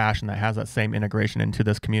same passion, that has that same integration into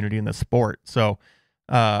this community and the sport. So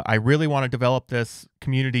I really want to develop this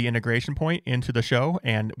community integration point into the show,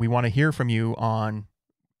 and we want to hear from you on,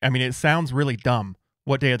 I mean, it sounds really dumb.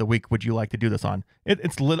 What day of the week would you like to do this on?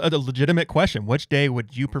 It's a legitimate question. Which day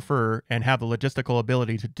would you prefer and have the logistical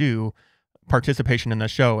ability to do participation in the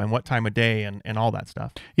show, and what time of day, and all that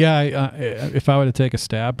stuff? Yeah, if I were to take a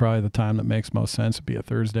stab, probably the time that makes most sense would be a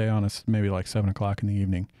Thursday on maybe like 7 o'clock in the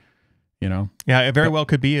evening. Yeah, it very well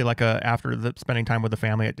could be like after spending time with the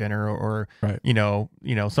family at dinner, or right.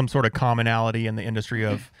 Some sort of commonality in the industry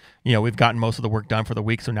of, we've gotten most of the work done for the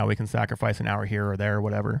week, so now we can sacrifice an hour here or there or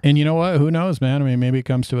whatever. And you know what? Who knows, man? I mean, maybe it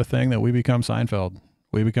comes to a thing that we become Seinfeld.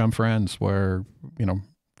 We become friends, where,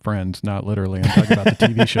 friends, not literally, I'm talking about the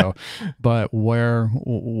TV show, but where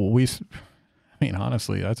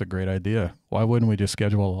honestly, that's a great idea. Why wouldn't we just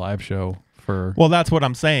schedule a live show? Well, that's what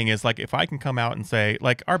I'm saying is, like, if I can come out and say,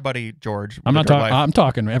 like, our buddy George, I'm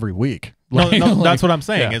talking every week. No, that's what I'm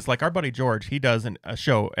saying is, like, our buddy George, he does a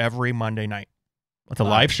show every Monday night. It's a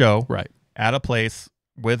live show, right, at a place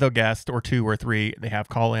with a guest or 2 or 3. They have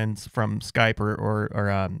call-ins from Skype or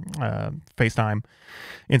FaceTime,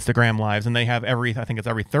 Instagram lives, and they have I think it's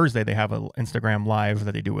every Thursday they have an Instagram live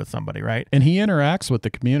that they do with somebody, right? And he interacts with the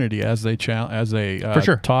community as they For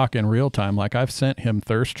sure. talk in real time. Like I've sent him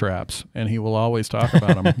thirst traps, and he will always talk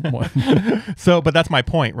about them. So, but that's my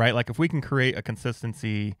point, right? Like if we can create a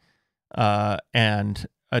consistency and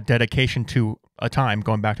a dedication to a time,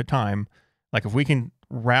 going back to time, like if we can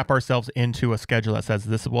wrap ourselves into a schedule that says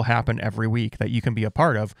this will happen every week that you can be a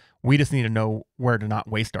part of, we just need to know where to not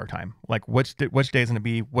waste our time. Like which day is going to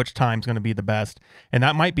be, which time's going to be the best. And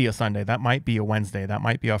that might be a Sunday, that might be a Wednesday, that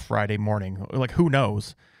might be a Friday morning, like who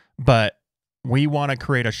knows? But we want to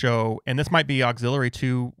create a show, and this might be auxiliary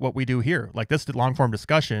to what we do here. Like this long form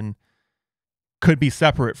discussion could be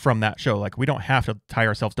separate from that show. Like we don't have to tie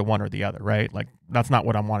ourselves to one or the other, right? Like that's not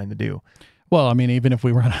what I'm wanting to do. Well, I mean, even if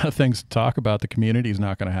we run out of things to talk about, the community's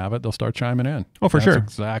not going to have it. They'll start chiming in. Oh, for sure.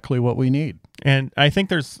 That's exactly what we need. And I think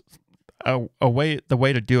there's a way, the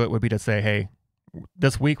way to do it would be to say, hey,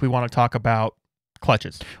 this week we want to talk about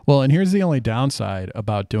clutches. Well, and here's the only downside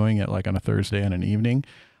about doing it like on a Thursday and an evening.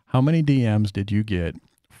 How many DMs did you get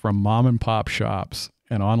from mom and pop shops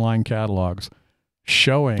and online catalogs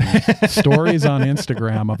showing stories on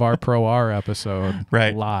Instagram of our Pro R episode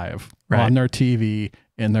live on their TV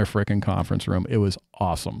in their freaking conference room? It was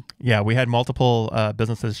awesome. Yeah, we had multiple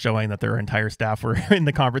businesses showing that their entire staff were in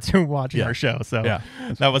the conference room watching our show. So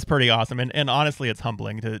that was pretty awesome. And honestly, it's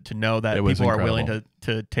humbling to know that people are willing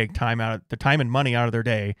to take time and money out of their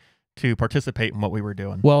day to participate in what we were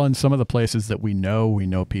doing. Well, in some of the places that we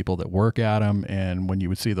know people that work at them. And when you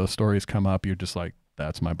would see those stories come up, you're just like,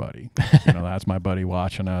 that's my buddy. That's my buddy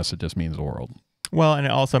watching us. It just means the world. Well, and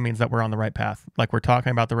it also means that we're on the right path. Like we're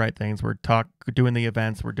talking about the right things. We're doing the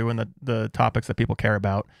events. We're doing the topics that people care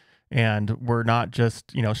about. And we're not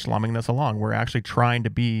just, schlumming this along. We're actually trying to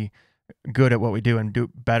be good at what we do and do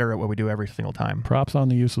better at what we do every single time. Props on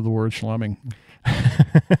the use of the word schlumming.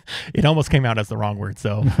 It almost came out as the wrong word,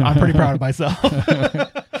 so I'm pretty proud of myself.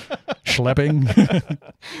 Schlepping.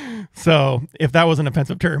 So if that was an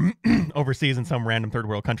offensive term overseas in some random third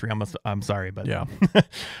world country, I'm sorry, but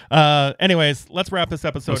yeah. Anyways, let's wrap this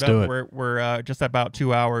episode up. We're just about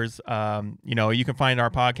 2 hours. You can find our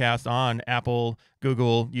podcast on Apple,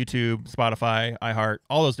 Google, YouTube, Spotify, iHeart,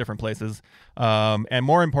 all those different places. And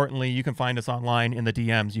more importantly, you can find us online in the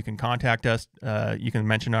DMs. You can contact us. You can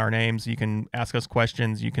mention our names. You can ask us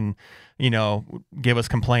questions. You can, give us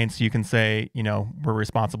complaints. You can say, we're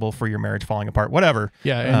responsible for your marriage falling apart, whatever.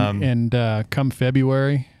 Yeah. And come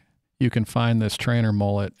February, you can find this trainer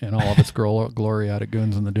mullet in all of its glory out at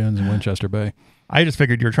Goons in the Dunes in Winchester Bay. I just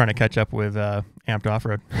figured you were trying to catch up with Amped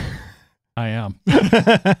Off-Road. I am.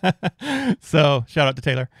 So shout out to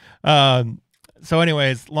Taylor. So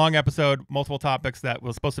anyways, long episode, multiple topics that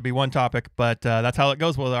was supposed to be one topic, but that's how it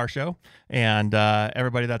goes with our show. And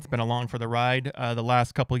everybody that's been along for the ride the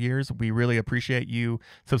last couple years, we really appreciate you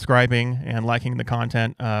subscribing and liking the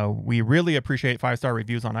content. We really appreciate 5-star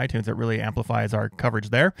reviews on iTunes. It really amplifies our coverage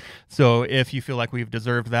there. So if you feel like we've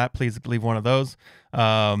deserved that, please leave one of those.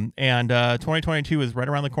 And 2022 is right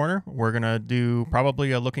around the corner. We're going to do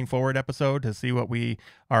probably a looking forward episode to see what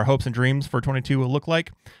our hopes and dreams for 22 will look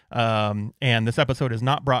like. And this episode is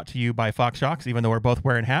not brought to you by Fox Shocks, even though we're both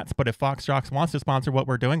wearing hats. But if Fox Shocks wants to sponsor what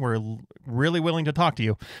we're doing, we're really willing to talk to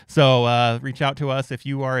you. So reach out to us if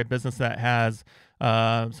you are a business that has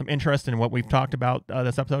some interest in what we've talked about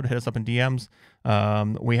this episode. Hit us up in DMs.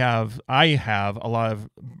 I have a lot of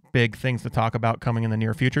big things to talk about coming in the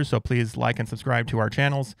near future, so please like and subscribe to our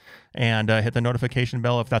channels and hit the notification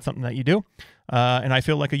bell if that's something that you do. And I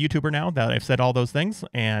feel like a YouTuber now that I've said all those things,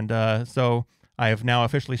 and so I have now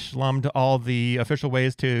officially schlummed all the official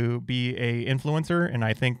ways to be a influencer, and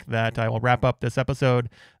I think that I will wrap up this episode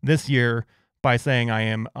this year by saying I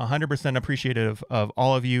am 100% appreciative of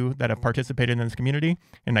all of you that have participated in this community,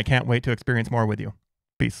 and I can't wait to experience more with you.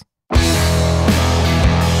 Peace.